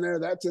me down there.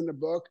 That's in the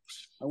book.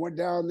 I went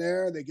down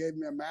there. They gave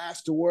me a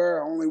mask to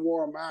wear. I only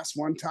wore a mask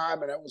one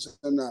time, and that was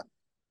in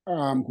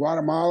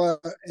Guatemala.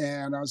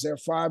 And I was there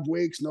 5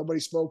 weeks. Nobody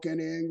spoke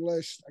any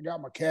English. I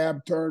got my cab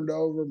turned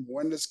over,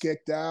 windows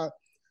kicked out.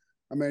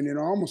 I mean,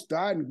 I almost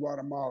died in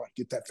Guatemala.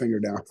 Get that finger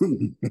down.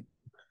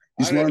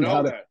 I didn't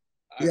know that.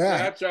 Yeah.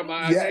 That's something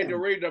I need to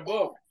read the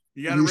book.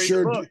 You got to read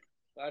the book.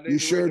 You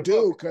sure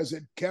do, because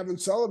Kevin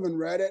Sullivan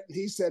read it, and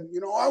he said,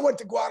 I went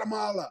to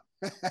Guatemala.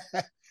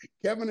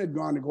 Kevin had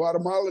gone to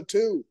Guatemala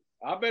too.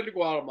 I've been to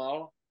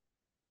Guatemala.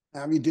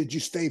 Did you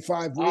stay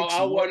 5 weeks?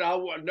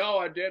 No,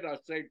 I did. I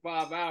stayed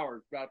 5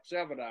 hours, about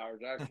 7 hours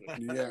actually.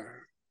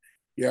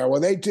 Yeah.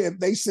 Well,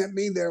 they sent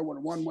me there with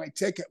a one-way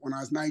ticket when I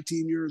was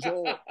 19 years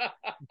old.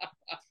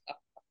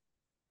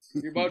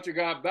 You must have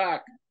got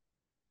back.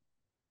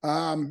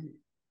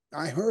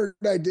 I heard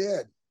I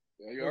did.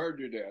 Yeah, you heard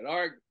you did. All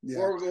right. Yeah.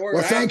 We're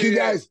well, thank you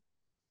happy guys.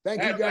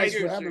 Thank you guys Thank you,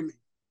 for having me.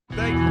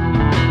 Thank you.